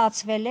կողմից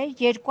ստացվել է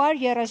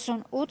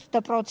 238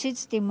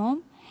 դպրոցից դիմում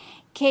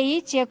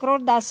K-ից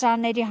երկրորդ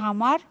դասարանների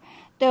համար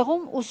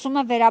տեղում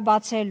ուսումը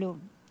վերաբացելու։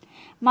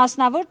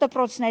 Մասնավոր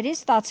դպրոցներից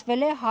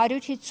ստացվել է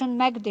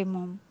 151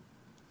 դիմում։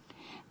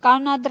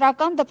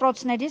 Կանոնադրական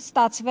դպրոցներից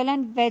ստացվել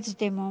են 6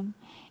 դիմում,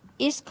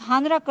 իսկ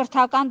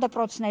հանրակրթական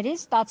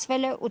դպրոցներից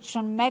ստացվել է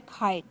 81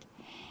 հայտ։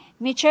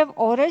 Մինչև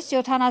օրս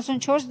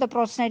 74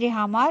 դպրոցների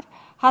համար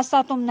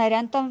հաստատումներ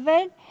են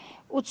տնվել,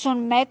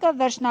 81-ը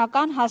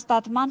վերջնական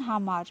հաստատման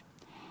համար։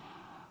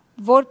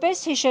 Որպես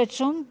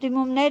հիշեցում,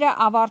 դիմումները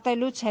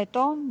ավարտելուց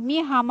հետո մի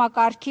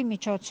համակարգի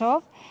միջոցով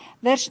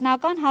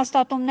վերջնական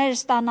հաստատումներ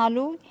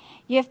ստանալու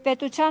եւ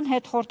պետության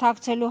հետ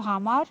խորհրդակցելու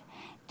համար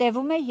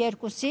տևում է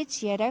 2-ից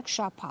 3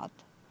 շաբաթ։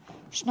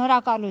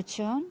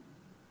 Շնորհակալություն.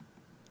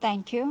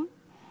 Thank you.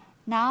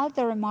 Now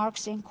the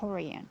remarks in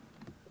Korean.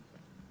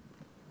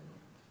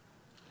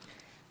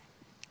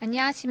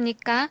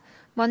 안녕하십니까?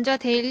 먼저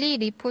데일리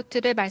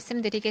리포트를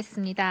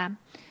말씀드리겠습니다.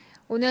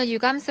 오늘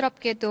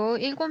유감스럽게도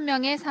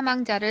 7명의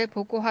사망자를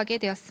보고하게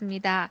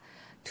되었습니다.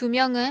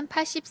 2명은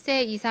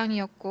 80세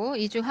이상이었고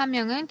이 중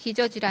 1명은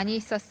기저질환이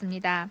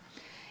있었습니다.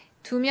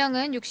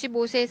 2명은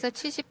 65세에서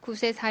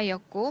 79세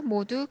사이였고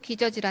모두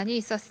기저질환이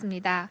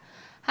있었습니다.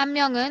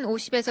 1명은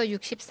 50에서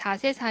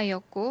 64세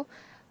사이였고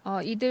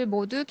이들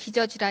모두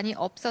기저질환이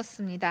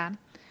없었습니다.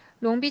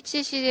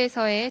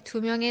 롱비치시에서의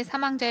 2명의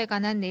사망자에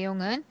관한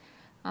내용은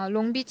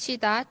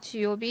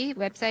롱비치.gov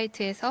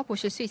웹사이트에서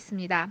보실 수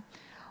있습니다.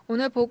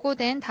 오늘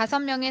보고된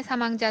 5명의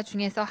사망자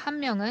중에서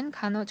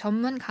 1명은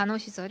전문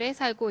간호시설에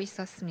살고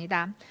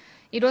있었습니다.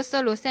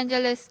 이로써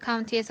로스앤젤레스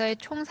카운티에서의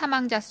총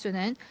사망자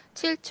수는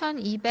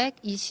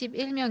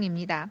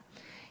 7,221명입니다.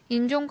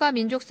 인종과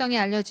민족성이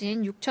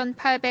알려진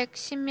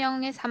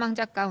 6,810명의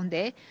사망자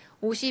가운데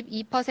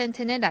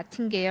 52%는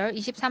라틴 계열,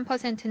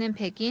 23%는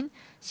백인,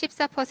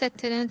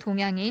 14%는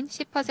동양인,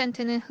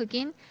 10%는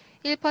흑인,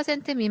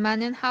 1%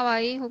 미만은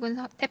하와이 혹은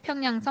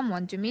태평양섬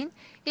원주민,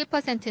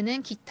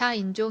 1%는 기타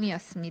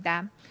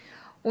인종이었습니다.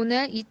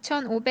 오늘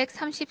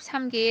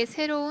 2,533개의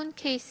새로운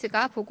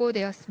케이스가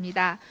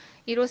보고되었습니다.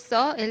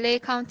 이로써 LA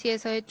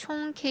카운티에서의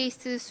총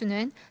케이스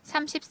수는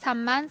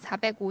 33만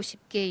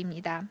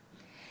 450개입니다.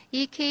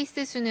 이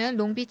케이스 수는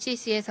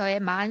롱비치시에서의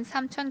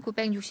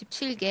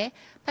 13,967개,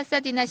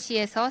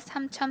 파사디나시에서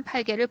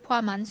 3,008개를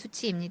포함한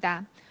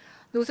수치입니다.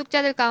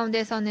 노숙자들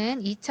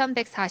가운데서는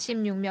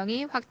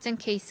 2,146명이 확진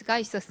케이스가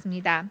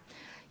있었습니다.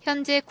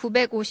 현재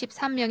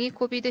 953명이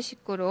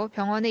코비드-19로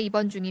병원에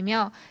입원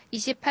중이며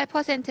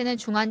 28%는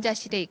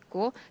중환자실에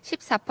있고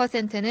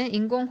 14%는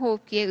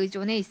인공호흡기에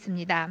의존해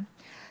있습니다.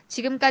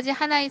 지금까지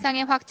하나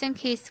이상의 확진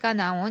케이스가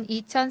나온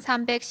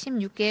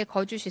 2,316개의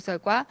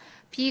거주시설과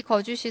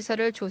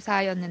비거주시설을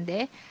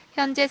조사하였는데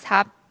현재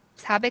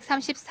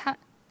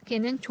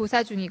 434개는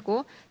조사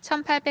중이고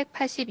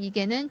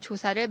 1,882개는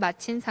조사를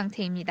마친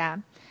상태입니다.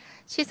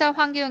 시설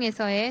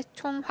환경에서의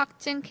총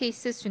확진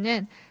케이스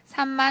수는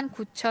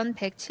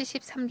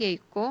 39,173개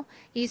있고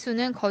이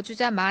수는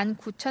거주자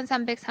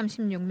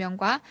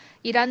 19,336명과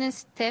일하는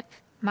스태프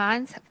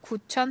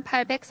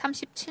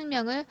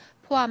 19,837명을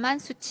포함한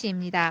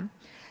수치입니다.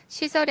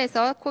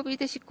 시설에서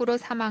코비드-19로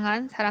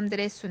사망한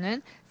사람들의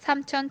수는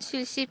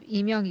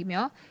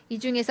 3,072명이며 이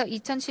중에서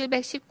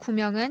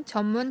 2,719명은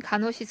전문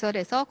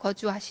간호시설에서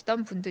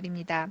거주하시던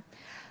분들입니다.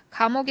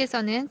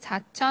 감옥에서는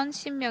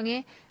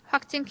 4,010명의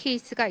확진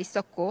케이스가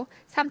있었고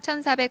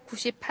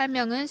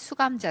 3,498명은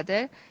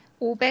수감자들,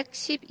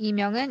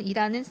 512명은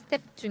일하는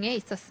스태프 중에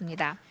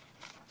있었습니다.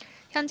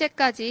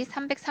 현재까지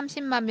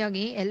 330만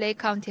명이 LA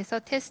카운티에서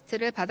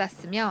테스트를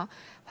받았으며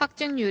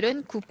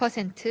확진율은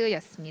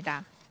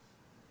 9%였습니다.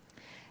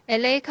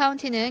 LA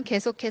카운티는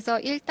계속해서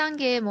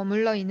 1단계에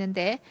머물러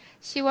있는데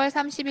 10월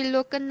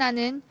 30일로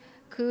끝나는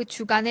그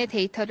주간의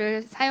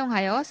데이터를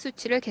사용하여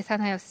수치를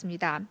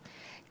계산하였습니다.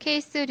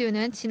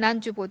 케이스류는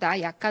지난주보다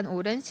약간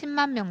오른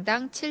 10만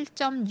명당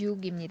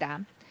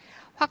 7.6입니다.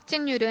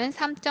 확진율은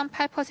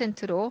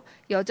 3.8%로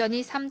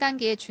여전히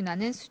 3단계에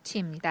준하는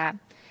수치입니다.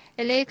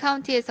 LA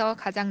카운티에서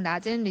가장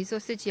낮은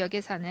리소스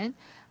지역에 사는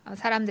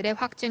사람들의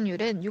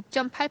확진율은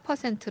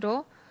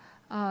 6.8%에서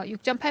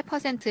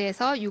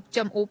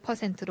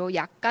 6.5%로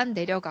약간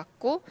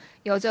내려갔고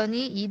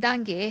여전히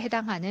 2단계에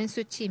해당하는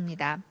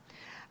수치입니다.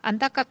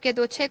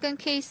 안타깝게도 최근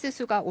케이스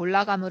수가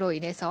올라감으로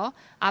인해서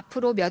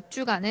앞으로 몇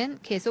주간은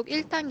계속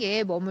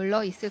 1단계에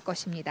머물러 있을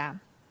것입니다.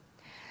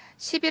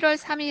 11월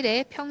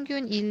 3일에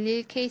평균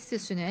일일 케이스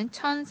수는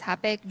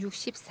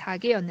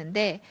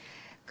 1,464개였는데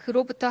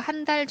그로부터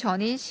한 달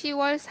전인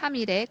 10월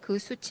 3일에 그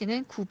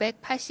수치는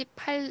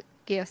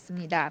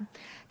 988개였습니다.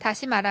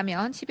 다시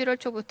말하면 11월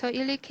초부터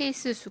 1,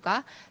 2케이스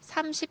수가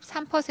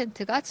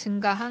 33%가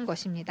증가한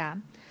것입니다.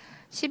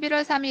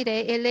 11월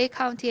 3일에 LA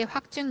카운티의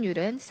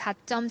확진율은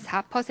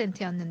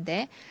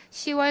 4.4%였는데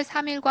 10월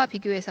 3일과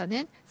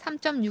비교해서는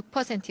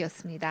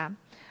 3.6%였습니다.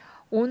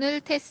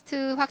 오늘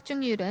테스트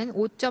확진율은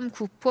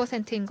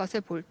 5.9%인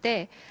것을 볼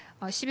때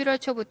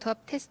 11월 초부터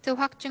테스트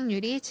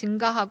확진율이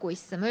증가하고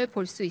있음을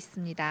볼 수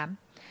있습니다.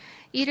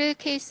 일일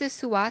케이스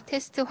수와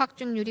테스트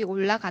확진율이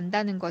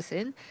올라간다는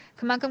것은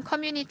그만큼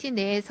커뮤니티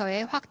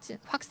내에서의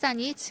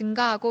확산이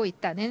증가하고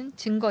있다는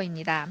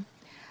증거입니다.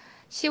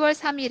 10월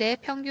 3일에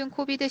평균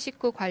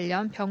코비드-19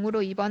 관련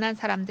병으로 입원한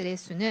사람들의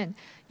수는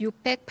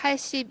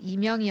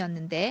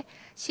 682명이었는데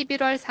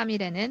 11월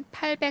 3일에는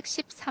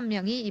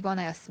 813명이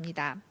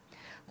입원하였습니다.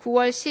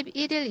 9월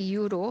 11일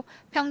이후로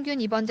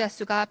평균 입원자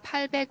수가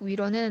 800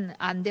 위로는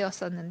안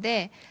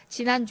되었었는데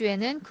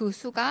지난주에는 그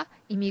수가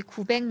이미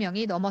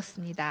 900명이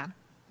넘었습니다.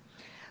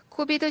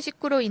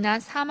 코비드-19로 인한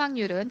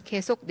사망률은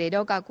계속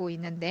내려가고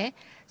있는데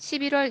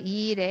 11월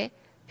 2일에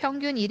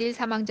평균 일일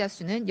사망자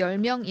수는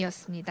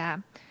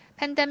 10명이었습니다.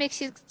 팬데믹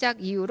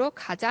시작 이후로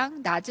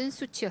가장 낮은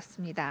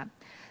수치였습니다.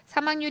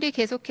 사망률이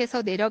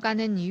계속해서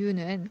내려가는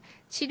이유는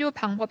치료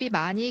방법이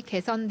많이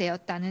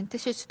개선되었다는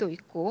뜻일 수도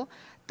있고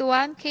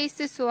또한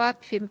케이스 수와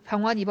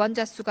병원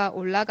입원자 수가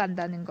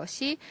올라간다는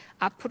것이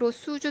앞으로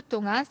수주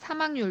동안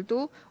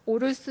사망률도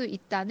오를 수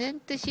있다는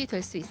뜻이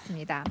될 수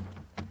있습니다.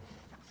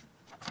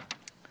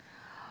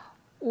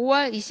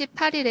 5월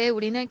 28일에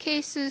우리는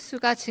케이스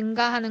수가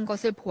증가하는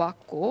것을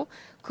보았고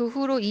그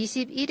후로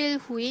 21일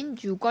후인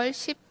 6월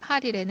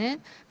 18일에는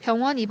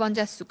병원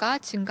입원자 수가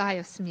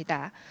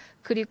증가하였습니다.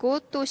 그리고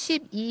또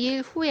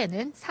 12일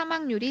후에는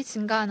사망률이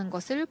증가하는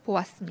것을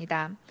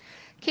보았습니다.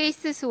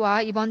 케이스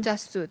수와 입원자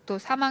수 또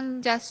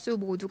사망자 수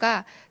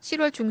모두가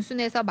 7월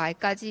중순에서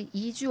말까지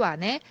 2주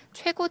안에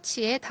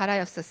최고치에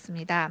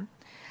달하였었습니다.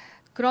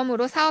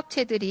 그러므로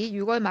사업체들이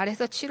 6월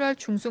말에서 7월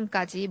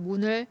중순까지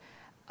문을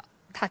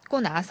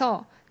닫고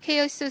나서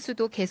케이스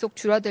수도 계속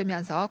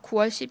줄어들면서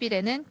 9월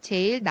 10일에는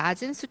제일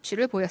낮은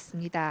수치를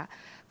보였습니다.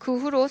 그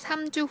후로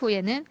 3주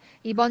후에는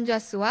입원자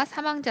수와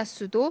사망자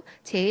수도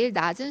제일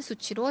낮은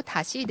수치로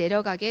다시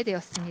내려가게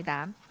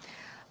되었습니다.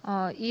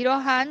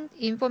 이러한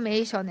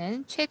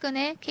인포메이션은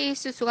최근에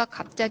케이스 수가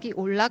갑자기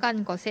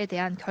올라간 것에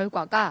대한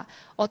결과가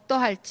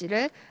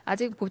어떠할지를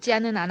아직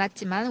보지는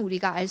않았지만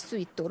우리가 알 수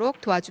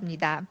있도록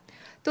도와줍니다.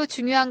 또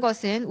중요한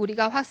것은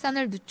우리가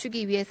확산을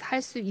늦추기 위해서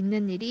할 수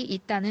있는 일이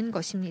있다는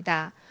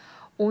것입니다.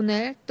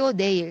 오늘 또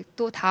내일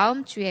또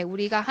다음 주에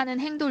우리가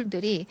하는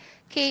행동들이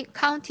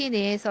카운티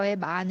내에서의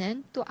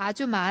많은 또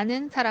아주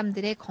많은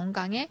사람들의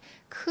건강에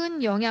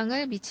큰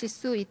영향을 미칠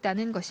수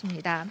있다는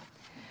것입니다.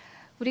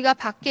 우리가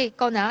밖에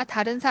있거나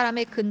다른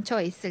사람의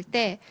근처에 있을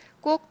때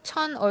꼭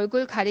천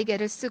얼굴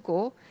가리개를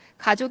쓰고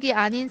가족이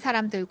아닌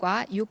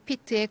사람들과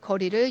 6피트의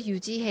거리를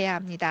유지해야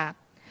합니다.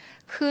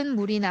 큰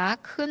무리나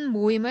큰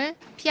모임을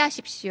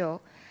피하십시오.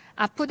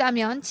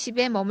 아프다면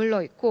집에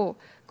머물러 있고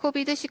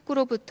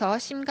코비드-19로부터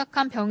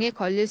심각한 병에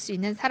걸릴 수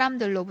있는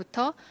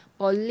사람들로부터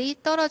멀리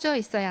떨어져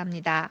있어야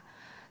합니다.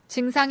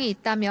 증상이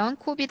있다면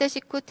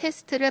코비드-19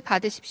 테스트를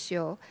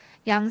받으십시오.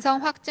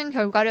 양성 확진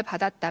결과를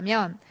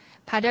받았다면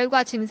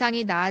발열과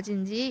증상이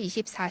나아진 지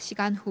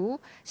 24시간 후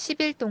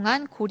 10일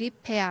동안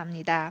고립해야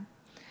합니다.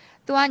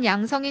 또한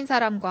양성인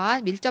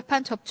사람과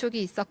밀접한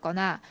접촉이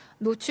있었거나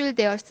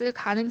노출되었을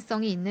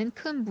가능성이 있는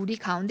큰 무리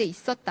가운데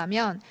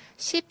있었다면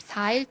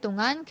 14일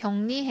동안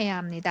격리해야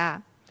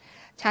합니다.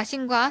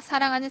 자신과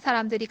사랑하는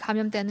사람들이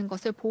감염되는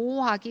것을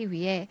보호하기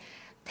위해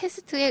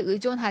테스트에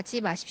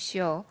의존하지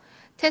마십시오.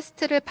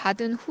 테스트를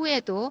받은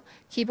후에도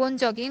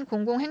기본적인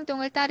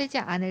공공행동을 따르지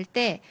않을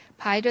때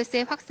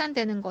바이러스에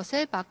확산되는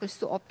것을 막을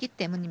수 없기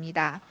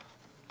때문입니다.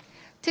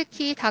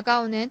 특히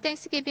다가오는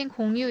땡스기빙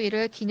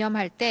공휴일을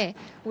기념할 때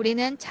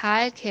우리는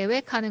잘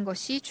계획하는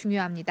것이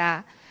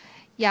중요합니다.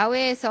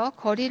 야외에서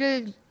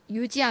거리를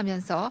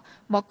유지하면서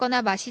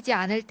먹거나 마시지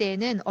않을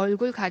때에는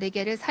얼굴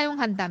가리개를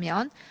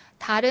사용한다면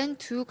다른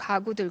두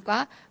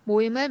가구들과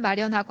모임을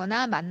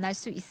마련하거나 만날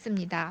수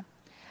있습니다.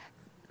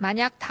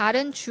 만약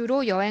다른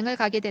주로 여행을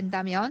가게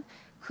된다면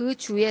그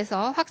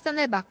주에서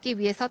확산을 막기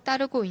위해서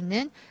따르고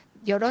있는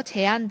여러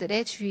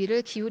제한들의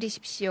주의를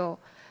기울이십시오.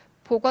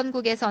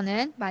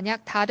 보건국에서는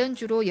만약 다른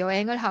주로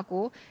여행을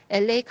하고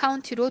LA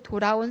카운티로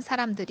돌아온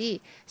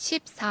사람들이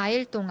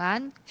 14일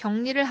동안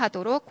격리를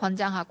하도록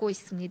권장하고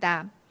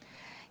있습니다.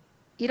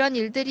 이런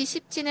일들이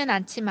쉽지는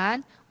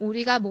않지만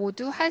우리가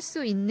모두 할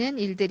수 있는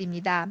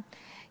일들입니다.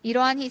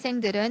 이러한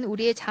희생들은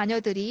우리의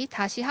자녀들이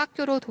다시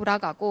학교로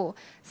돌아가고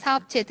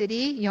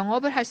사업체들이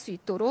영업을 할 수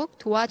있도록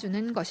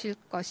도와주는 것일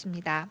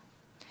것입니다.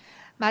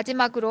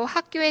 마지막으로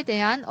학교에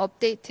대한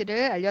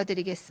업데이트를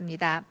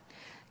알려드리겠습니다.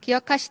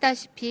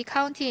 기억하시다시피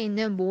카운티에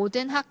있는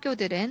모든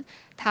학교들은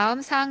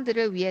다음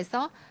사항들을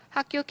위해서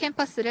학교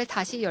캠퍼스를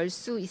다시 열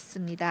수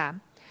있습니다.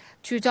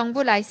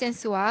 주정부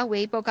라이센스와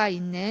웨이버가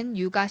있는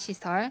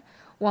육아시설,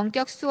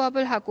 원격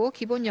수업을 하고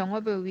기본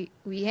영업을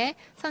위해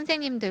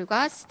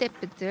선생님들과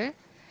스태프들,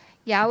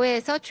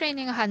 야외에서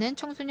트레이닝을 하는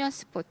청소년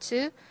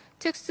스포츠,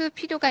 특수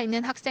필요가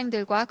있는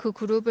학생들과 그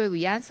그룹을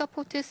위한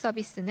서포트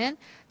서비스는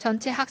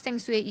전체 학생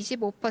수의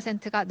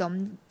 25%가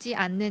넘지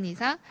않는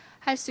이상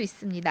할 수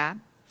있습니다.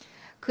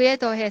 그에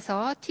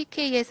더해서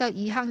TK에서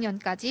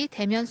 2학년까지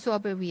대면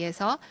수업을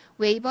위해서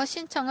웨이버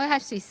신청을 할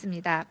수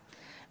있습니다.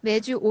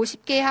 매주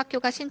 50개의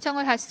학교가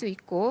신청을 할 수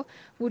있고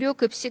무료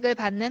급식을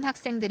받는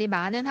학생들이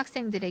많은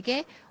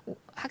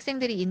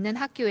학생들이 있는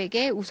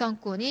학교에게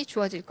우선권이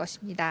주어질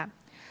것입니다.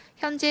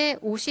 현재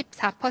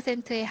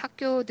 54%의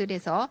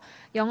학교들에서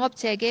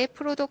영업재개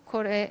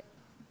프로토콜에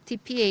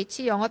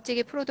DPH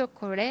영업재개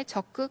프로토콜에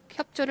적극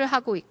협조를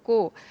하고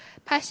있고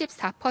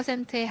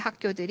 84%의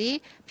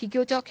학교들이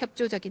비교적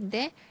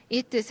협조적인데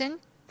이 뜻은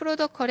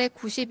프로토콜의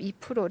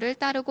 92%를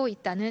따르고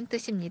있다는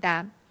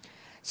뜻입니다.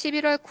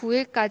 11월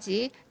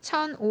 9일까지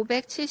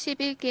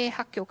 1,571개의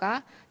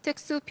학교가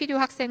특수 필요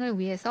학생을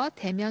위해서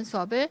대면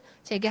수업을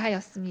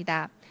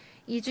재개하였습니다.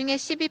 이 중에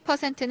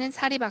 12%는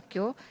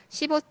사립학교,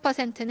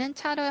 15%는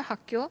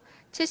차별학교,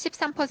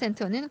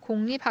 73%는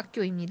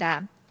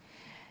공립학교입니다.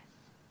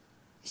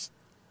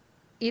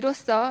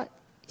 이로써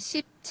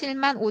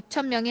 17만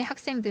 5천 명의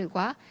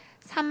학생들과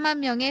 3만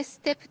명의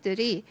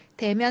스태프들이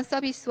대면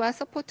서비스와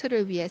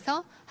서포트를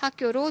위해서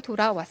학교로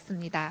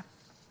돌아왔습니다.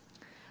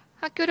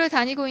 학교를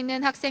다니고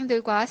있는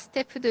학생들과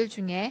스태프들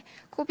중에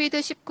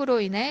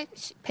코비드-19로 인해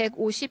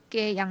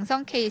 150개의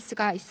양성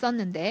케이스가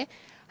있었는데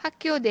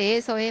학교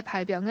내에서의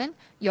발병은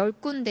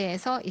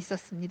 10군데에서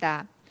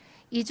있었습니다.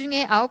 이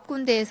중에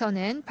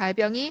 9군데에서는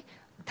발병이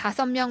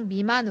 5명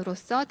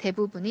미만으로서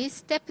대부분이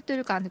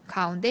스태프들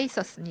가운데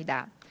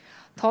있었습니다.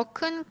 더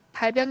큰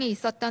발병이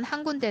있었던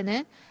한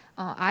군데는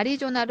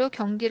아리조나로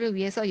경기를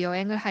위해서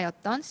여행을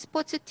하였던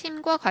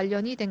스포츠팀과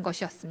관련이 된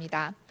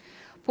것이었습니다.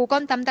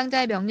 보건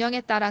담당자의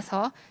명령에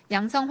따라서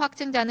양성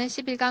확진자는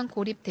 10일간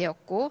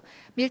고립되었고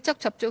밀접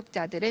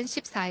접촉자들은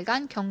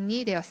 14일간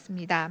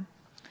격리되었습니다.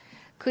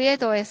 그에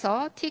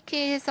더해서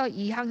TK에서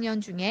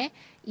 2학년 중에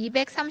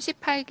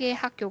 238개의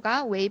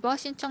학교가 웨이버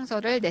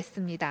신청서를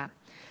냈습니다.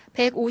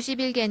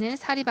 151개는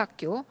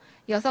사립학교,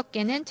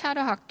 6개는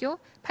차별학교,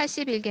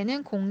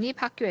 81개는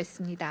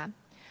공립학교였습니다.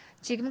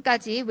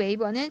 지금까지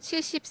웨이버는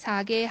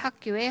 74개의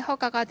학교에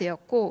허가가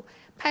되었고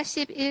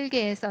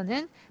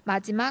 81개에서는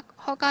마지막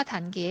허가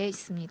단계에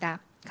있습니다.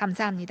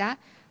 감사합니다.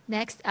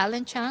 Next,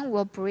 Alan Chang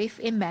will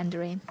brief in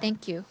Mandarin.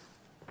 Thank you.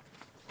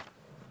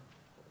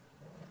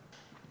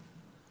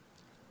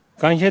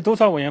 感谢督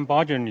察委员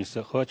Barger女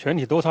士和全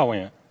体督察委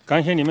员，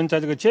感谢你们在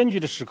这个艰巨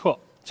的时刻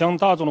将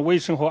大众的卫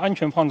生和安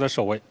全放在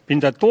首位，并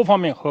在多方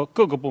面和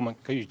各个部门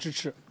给予支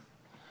持。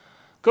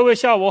各位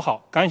下午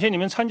好，感谢你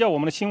们参加我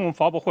们的新闻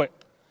发布会。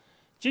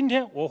今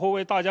天我会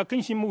为大家更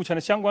新目前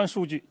的相关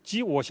数据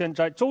及我现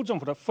在州政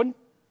府的分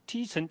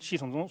梯层系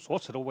统中所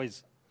处的位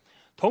置，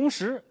同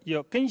时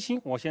也更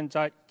新我现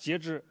在截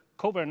至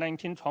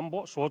COVID-19 传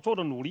播所做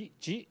的努力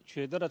及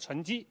取得的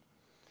成绩。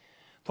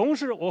同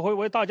时，我会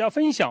为大家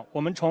分享我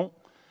们从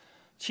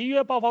7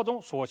月爆发中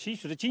所吸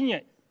取的经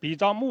验，比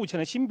照目前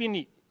的新病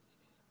例、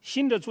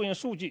新的住院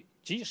数据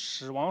及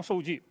死亡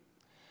数据，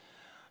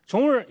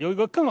从而有一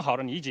个更好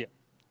的理解。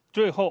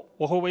最后，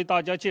我会为大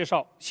家介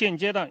绍现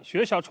阶段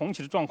学校重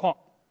启的状况。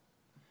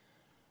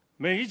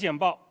每日简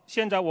报，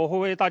现在我会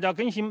为大家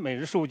更新每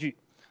日数据。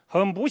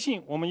很不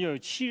幸，我们又有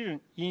7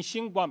人因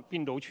新冠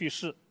病毒去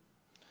世，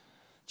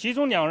其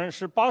中2人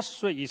是80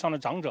岁以上的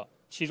长者。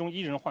其中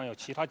1人患有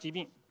其他疾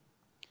病。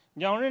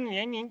2人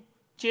年龄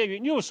介于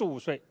65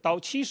岁到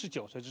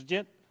79岁之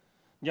间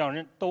，2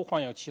人都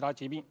患有其他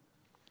疾病。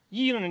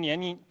1人的年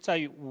龄介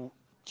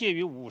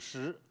于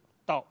50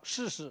到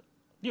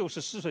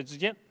64岁之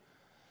间，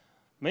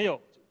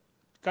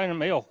该人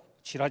没有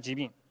其他疾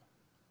病。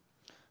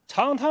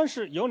长滩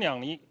市有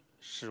2例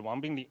死亡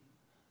病例，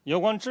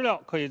有关资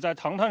料可以在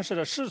长滩市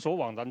的市所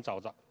网站查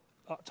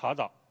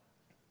找。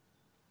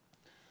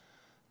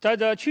在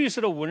这去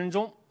世的5人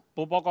中，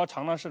不包括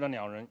长滩市的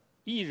2人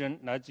，1人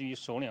来自于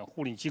首领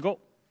护理机构。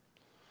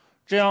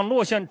这样，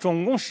洛县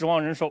总共死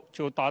亡人数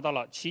就达到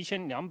了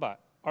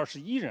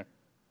7221人。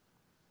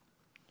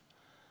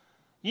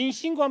因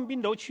新冠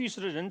病毒去世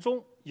的人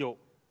中有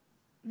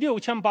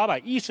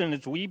6810人的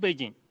族裔背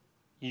景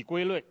已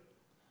归类，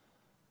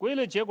归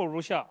类结果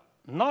如下：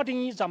拉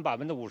丁裔占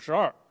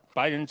52%，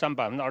白人占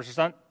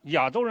23%，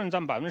亚洲人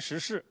占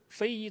14%，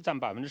非裔占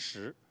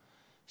10%，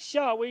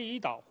夏威夷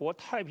岛或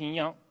太平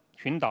洋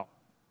群岛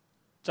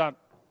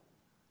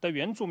的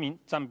原住民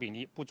占比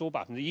例不足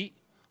1%，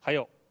还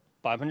有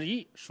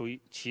1%属于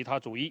其他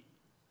族裔。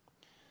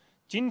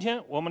今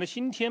天我们的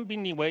新添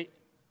病例为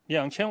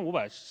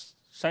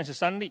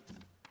2533例，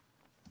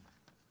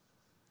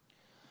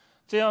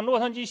这样洛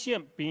杉矶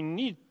县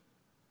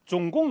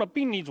总共的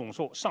病例总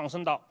数上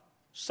升到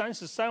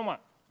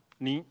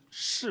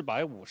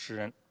330450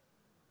人。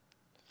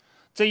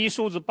这一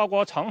数字包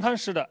括长滩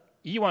市的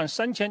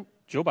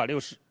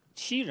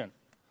13967人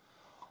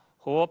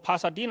和帕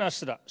萨蒂纳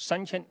市的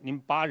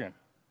3008人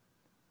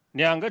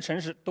，2个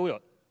城市都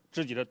有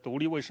自己的独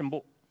立卫生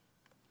部。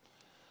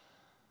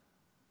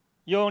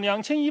有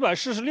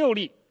2146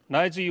例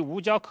来自于无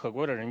家可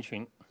归的人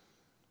群。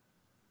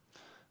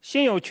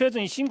现有确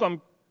诊新冠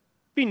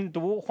病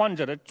毒患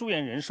者的住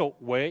院人数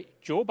为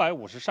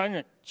953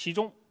人，其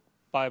中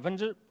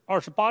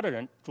28%的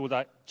人住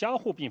在加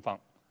护病房，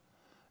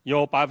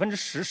有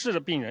14%的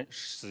病人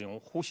使用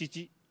呼吸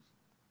机。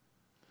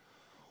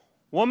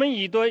我们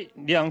已对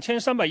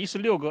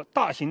2316个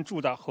大型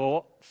住宅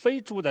和非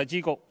住宅机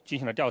构进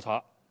行了调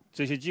查，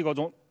这些机构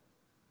中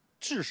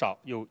至少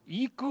有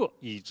1个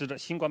已知的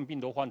新冠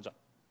病毒患者，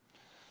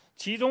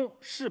其中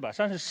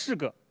434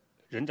个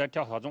仍在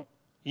调查中，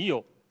已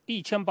有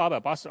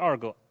1882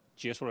个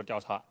结束了调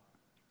查。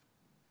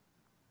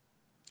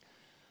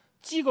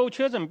机构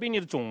确诊病例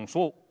的总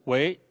数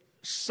为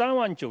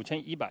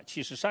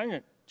39173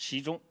人，其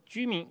中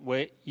居民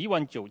为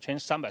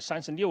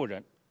19336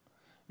人，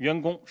员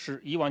工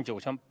是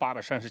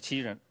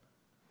19837人。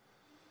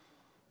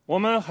我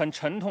们很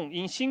沉痛，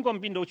因新冠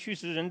病毒去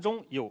世人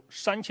中有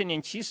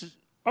3072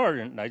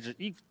人来自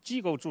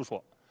机构住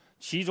所，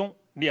其中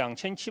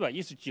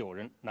2719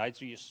人来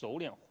自于首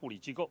领护理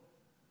机构。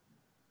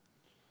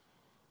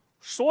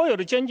所有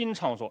的监禁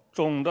场所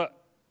总的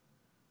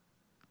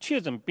确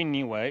诊病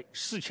例为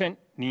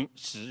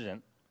4010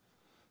人，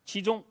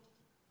其中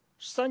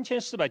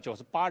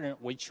3498人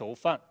为囚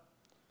犯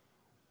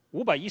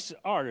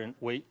，512人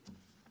为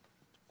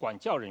管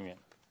教人员。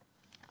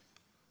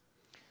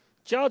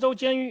加州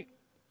监狱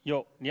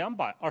有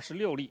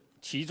226例，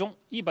其中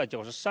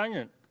193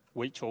人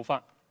为囚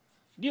犯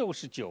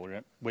，69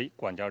人为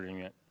管教人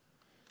员。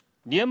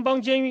联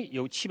邦监狱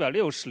有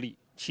760例，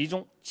其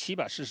中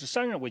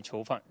743人为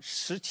囚犯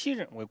，17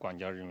人为管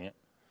教人员。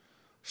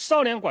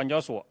少年管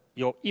教所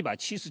有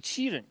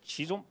177人，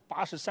其中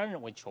83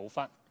人为囚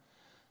犯，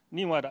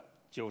另外的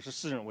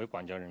94人为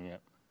管教人员。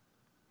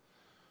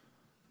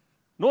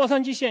洛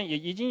杉矶县也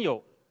已经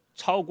有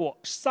超过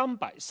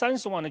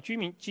330万的居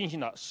民进行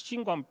了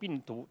新冠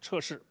病毒测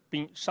试，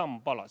并上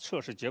报了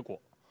测试结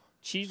果，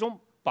其中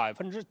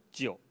9%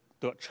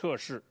的测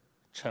试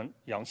呈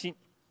阳性。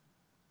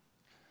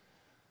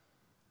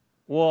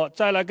我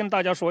再来跟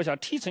大家说一下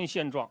梯层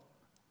现状。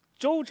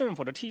州政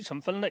府的梯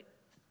层分类，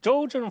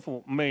州政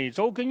府每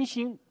周更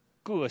新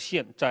各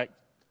县在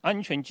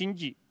安全经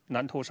济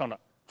蓝图上的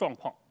状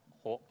况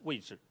和位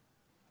置。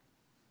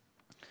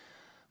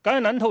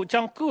该蓝图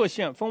将各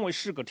县分为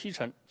4个梯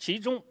层，其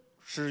中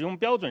使用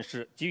标准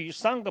是基于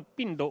3个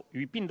病毒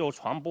与病毒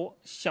传播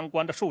相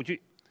关的数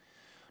据。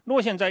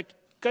洛县在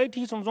该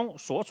梯层中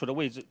所处的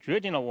位置，决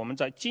定了我们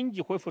在经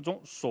济恢复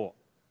中所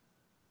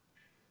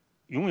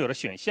拥有的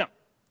选项。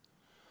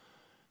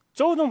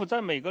州政府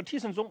在每个梯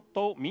层中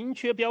都明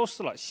确标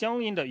示了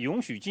相应的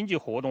允许经济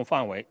活动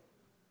范围，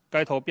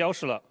该图标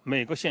示了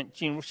每个县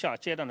进入下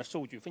阶段的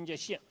数据分界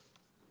线。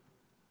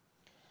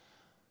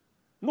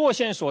洛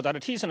县所在的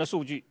梯层的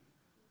数据，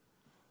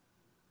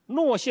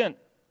洛县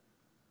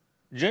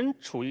仍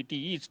处于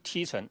第1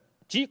梯层，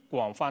即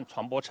广泛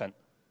传播层。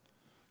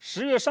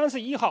10月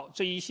31号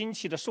这一星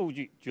期的数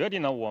据决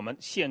定了我们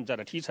现在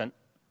的梯层。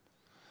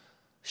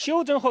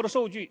修正后的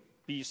数据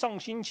比上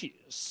星期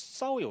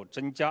稍有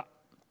增加，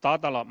达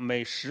到了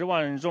每10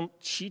万人中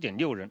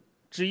7.6人。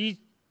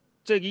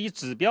这一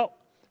指标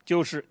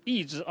就是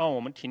一直让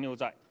我们停留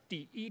在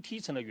第1梯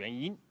层的原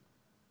因。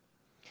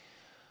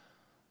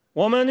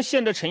我们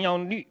县的成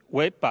阳率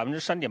为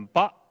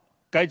3.8%，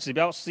该指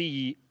标是足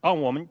以让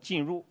我们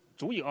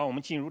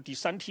进入第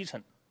3梯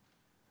层。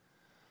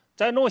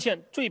在洛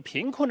县最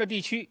贫困的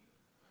地区，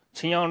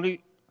成阳率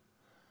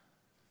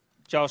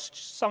较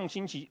上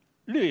星期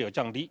略有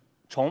降低，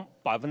从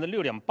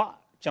6.8%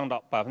降到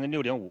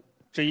6.5%，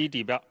这一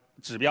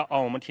指标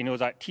让我们停留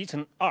在 T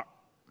乘2。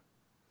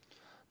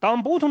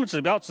当不同的指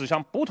标指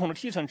向不同的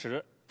T 乘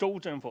值，州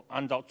政府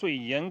按照最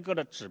严格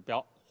的指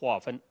标划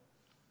分。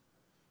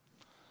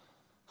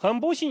很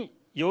不幸，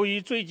由于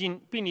最近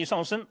病例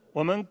上升，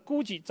我们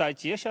估计在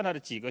接下来的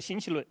几个星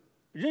期内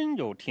仍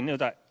有停留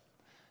在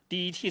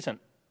第一 T 层。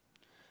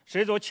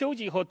随着秋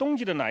季和冬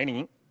季的来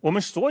临，我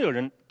们所有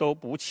人都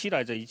不期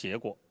待这一结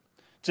果。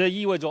这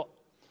意味着，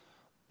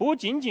不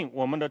仅仅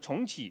我们的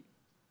重启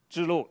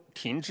之路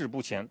停滞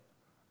不前，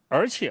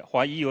而且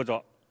还意味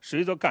着，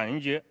随着感恩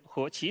节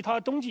和其他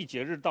冬季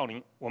节日到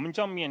临，我们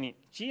将面临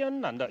艰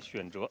难的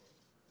选择。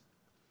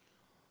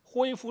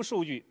恢复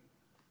数据。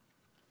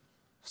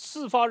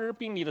事发日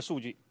病例的数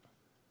据，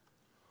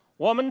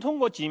我们通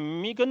过紧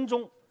密跟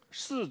踪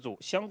4组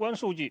相关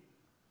数据，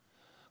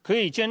可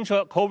以监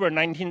测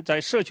COVID-19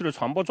 在社区的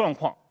传播状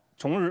况，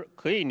从而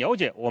可以了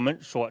解我们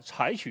所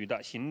采取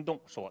的行动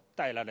所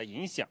带来的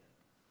影响。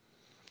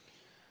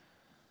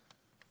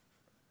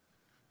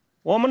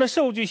我们的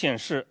数据显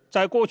示，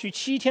在过去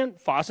7天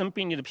发生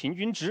病例的平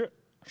均值，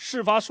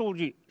事发数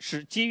据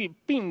是基于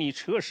病例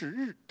测试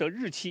日的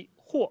日期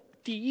或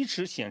第一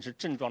次显示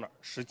症状的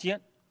时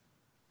间。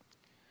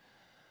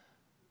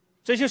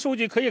这些数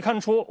据可以看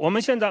出，我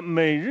们现在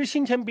每日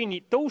新增病例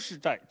都是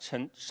在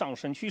呈上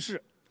升趋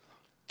势。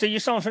这一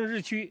上升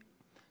日趋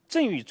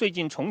正与最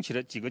近重启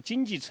的几个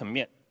经济层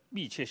面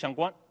密切相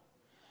关，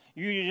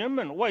与人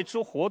们外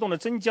出活动的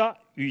增加，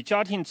与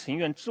家庭成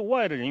员之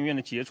外的人员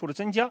的接触的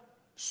增加，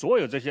所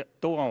有这些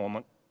都让我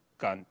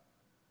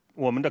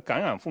们的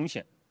感染风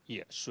险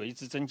也随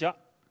之增加。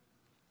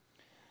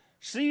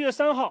11月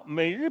3号，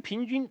每日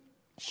平均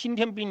新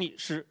增病例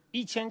是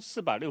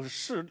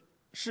1464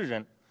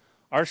人。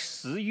而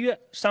11月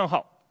3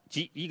号，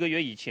即1个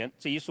月以前，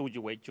这一数据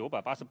为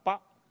988，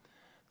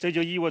这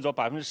就意味着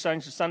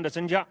33%的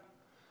增加。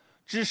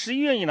自11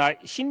月以来，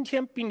新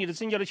增病例的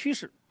增加的趋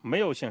势没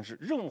有显示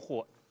任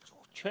何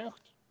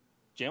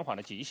减缓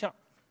的迹象。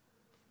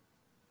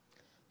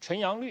成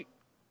阳率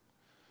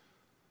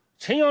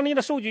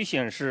的数据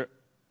显示，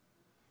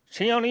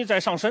成阳率在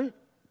上升。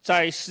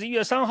在11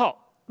月3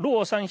号，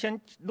洛杉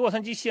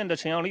矶县的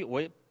成阳率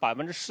为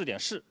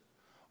4.4%。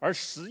而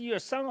10月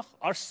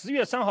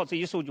3号这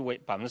一数据为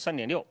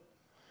3.6%。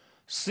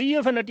11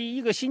月份的第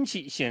一个星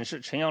期显示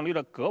成阳率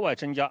的格外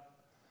增加，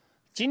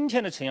今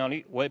天的成阳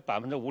率为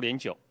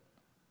5.9%。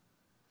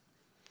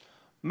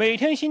每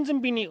天新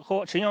增病例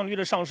和成阳率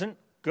的上升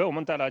给我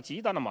们带来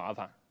极大的麻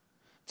烦。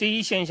这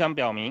一现象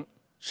表明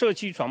社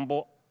区传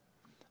播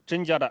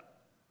增加的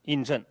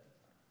印证。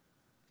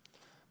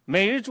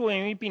每日住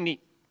院病例，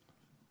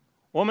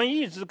我们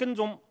一直跟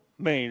踪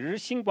每日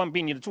新冠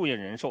病例的住院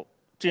人数。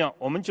这样，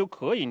我们就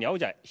可以了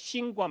解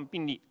新冠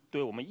病例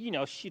对我们医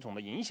疗系统的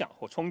影响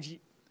和冲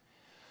击，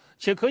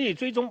且可以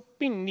追踪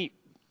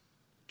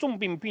重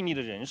病病例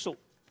的人数。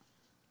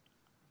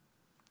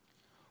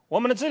我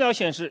们的资料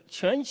显示，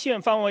全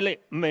县范围内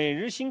每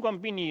日新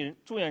冠病例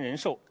住院人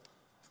数，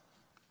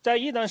在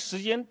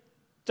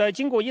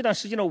经过一段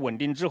时间的稳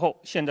定之后，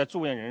现在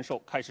住院人数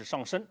开始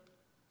上升。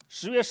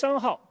10月3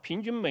号，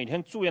平均每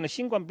天住院的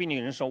新冠病例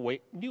人数为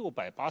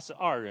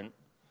682人。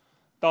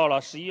到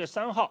了11月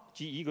3号，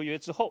即1个月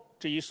之后，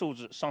这一数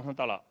字上升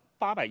到了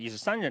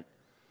813人。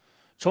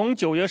从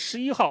9月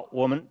11号，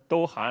我们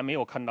都还没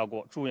有看到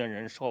过住院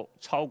人数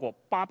超过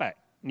800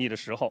例的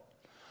时候，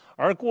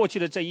而过去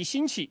的这一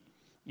星期，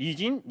已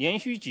经连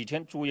续几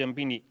天住院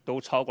病例都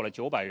超过了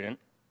900人。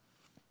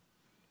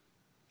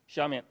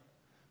下面，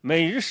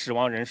每日死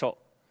亡人数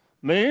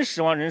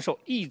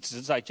一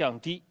直在降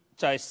低，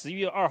在11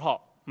月2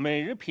号，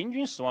每日平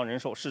均死亡人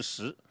数是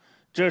10，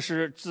这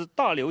是自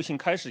大流行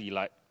开始以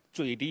来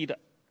最低的。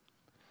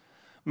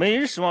每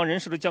日死亡人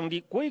数的降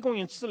低归功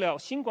于治疗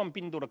新冠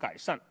病毒的改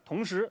善，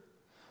同时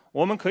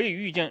我们可以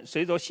预见，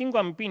随着新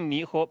冠病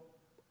例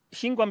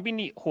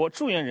和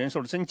住院人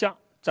数的增加，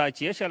在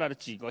接下来的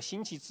几个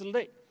星期之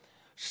内，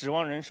死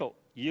亡人数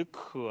也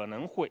可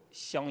能会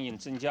相应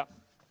增加。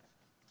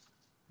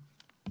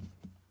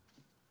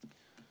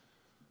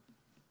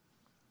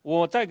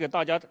我再给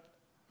大家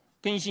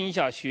更新一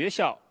下学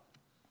校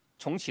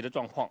重启的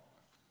状况。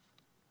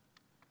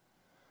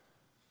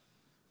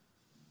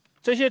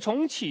这些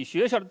重启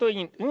学校的对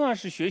应仍然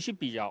是学习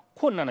比较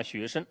困难的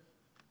学生。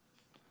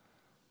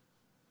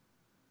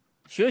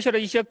学校的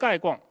一些概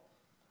况，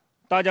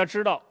大家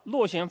知道，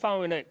洛县范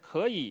围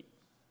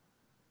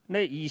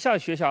内以下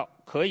学校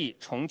可以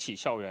重启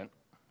校园：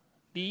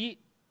第一，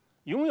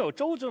拥有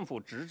州政府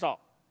执照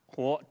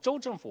或州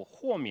政府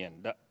豁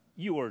免的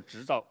幼儿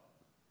照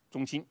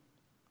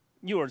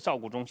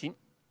顾中心；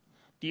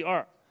第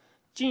二，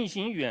进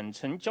行远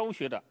程教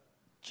学的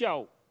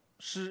教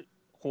师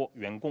或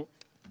员工；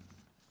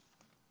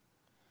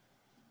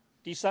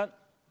第三，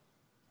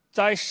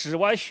在室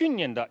外训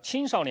练的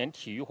青少年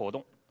体育活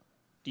动；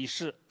第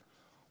四，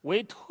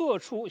为特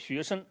殊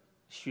学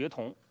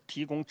童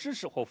提供支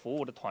持和服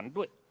务的团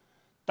队；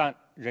但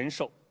人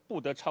手不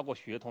得超过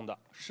学童的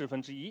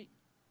1/4。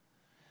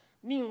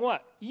另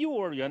外，幼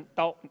儿园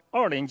到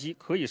2年级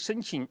可以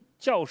申请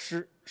教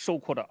师授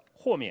课的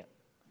豁免，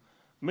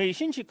每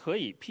星期可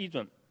以批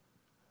准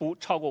不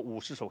超过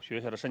50所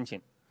学校的申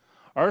请，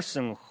而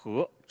审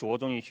核着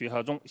重于学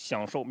校中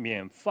享受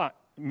免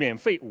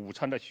费午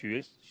餐的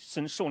学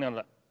生数量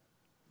的。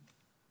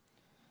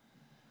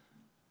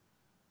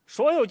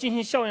所有进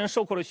行校园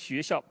授课的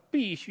学校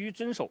必须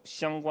遵守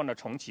相关的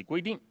重启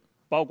规定，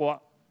包括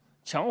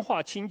强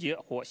化清洁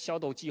和消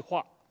毒计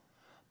划、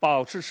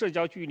保持社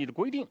交距离的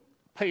规定、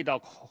佩戴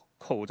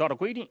口罩的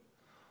规定。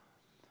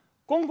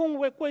公共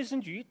卫生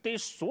局对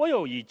所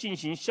有已进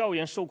行校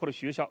园授课的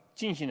学校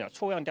进行了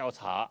抽样调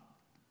查，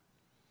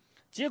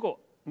结果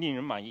令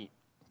人满意，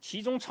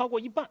其中超过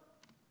一半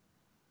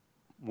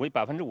为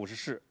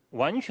54%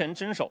完全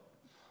遵守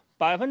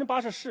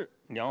，84%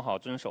良好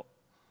遵守，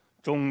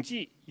总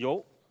计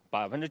有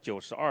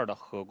92%的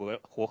合格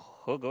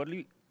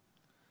率。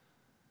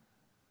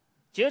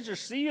截止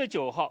11月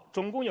9号，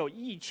总共有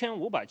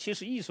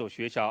1571所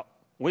学校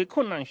为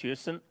困难学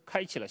生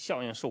开启了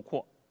校园授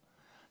课，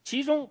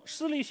其中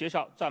私立学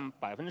校占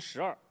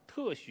12%，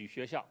特许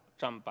学校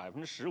占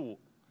15%，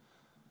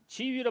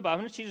其余的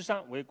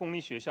73%为公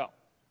立学校。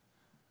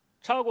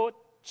超过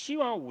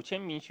75000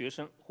名学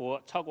生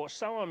和超过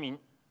3万名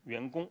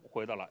员工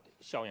回到了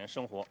校园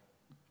生活。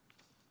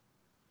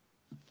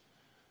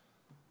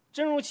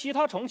正如其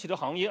他重启的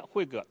行业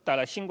会带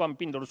来新冠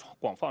病毒的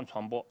广泛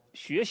传播，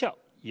学校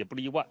也不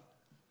例外，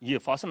也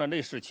发生了类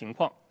似情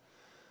况。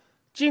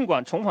尽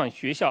管重返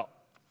学校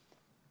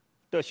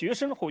的学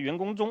生和员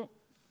工中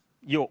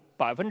有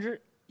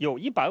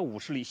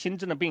150例新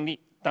增的病例，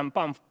但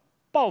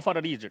爆发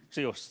的例子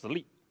只有10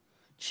例，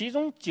其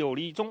中9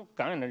例中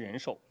感染的人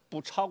数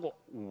不超过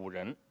5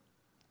人，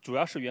主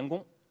要是员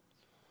工。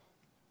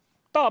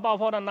大爆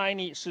发的那一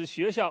例是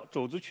学校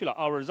组织去了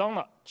奥尔章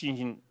了进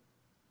行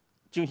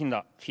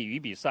了体育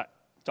比赛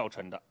造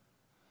成的。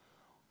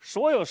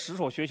所有10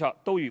所学校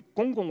都与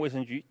公共卫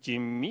生局紧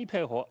密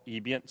配合，以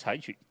便采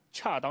取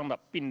恰当的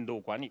病毒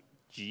管理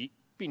及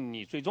病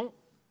例追踪。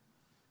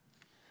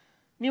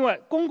另外，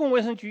公共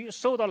卫生局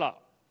收到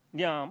了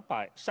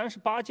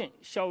238件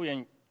校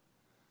园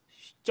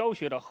教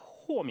学的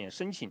豁免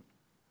申请，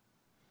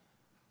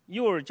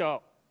幼儿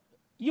教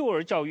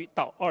育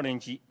到2年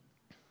级，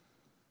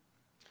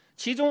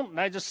其中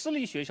来自私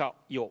立学校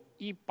有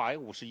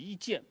151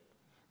件，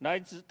来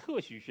自特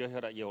许学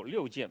校的有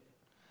6件，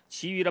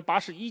其余的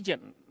81件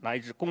来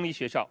自公立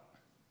学校。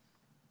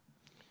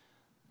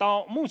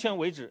到目前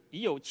为止，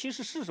已有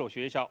74所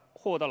学校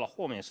获得了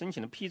豁免申请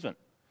的批准，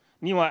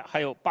另外还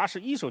有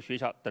81所学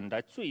校等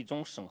待最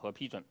终审核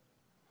批准。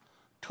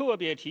特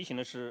别提醒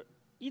的是，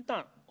一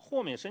旦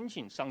豁免申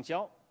请上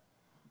交，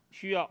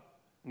需要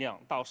2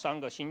到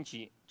3个星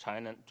期才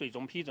能最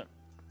终批准。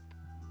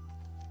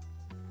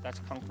That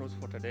concludes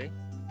for today.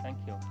 Thank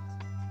you.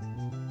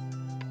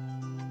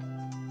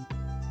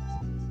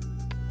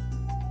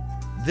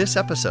 This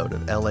episode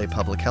of LA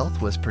Public Health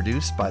was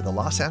produced by the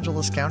Los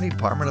Angeles County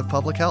Department of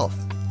Public Health.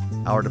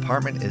 Our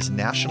department is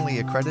nationally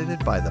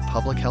accredited by the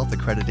Public Health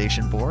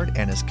Accreditation Board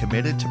and is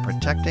committed to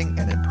protecting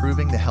and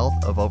improving the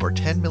health of over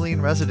 10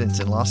 million residents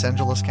in Los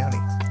Angeles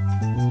County.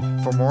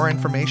 For more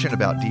information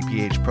about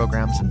DPH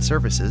programs and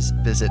services,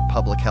 visit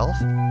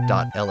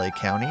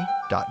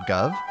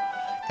publichealth.lacounty.gov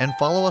and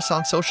follow us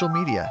on social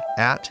media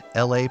at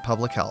LA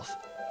Public Health.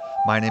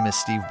 My name is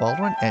Steve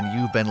Baldwin, and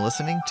you've been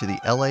listening to the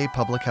LA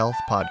Public Health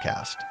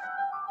Podcast.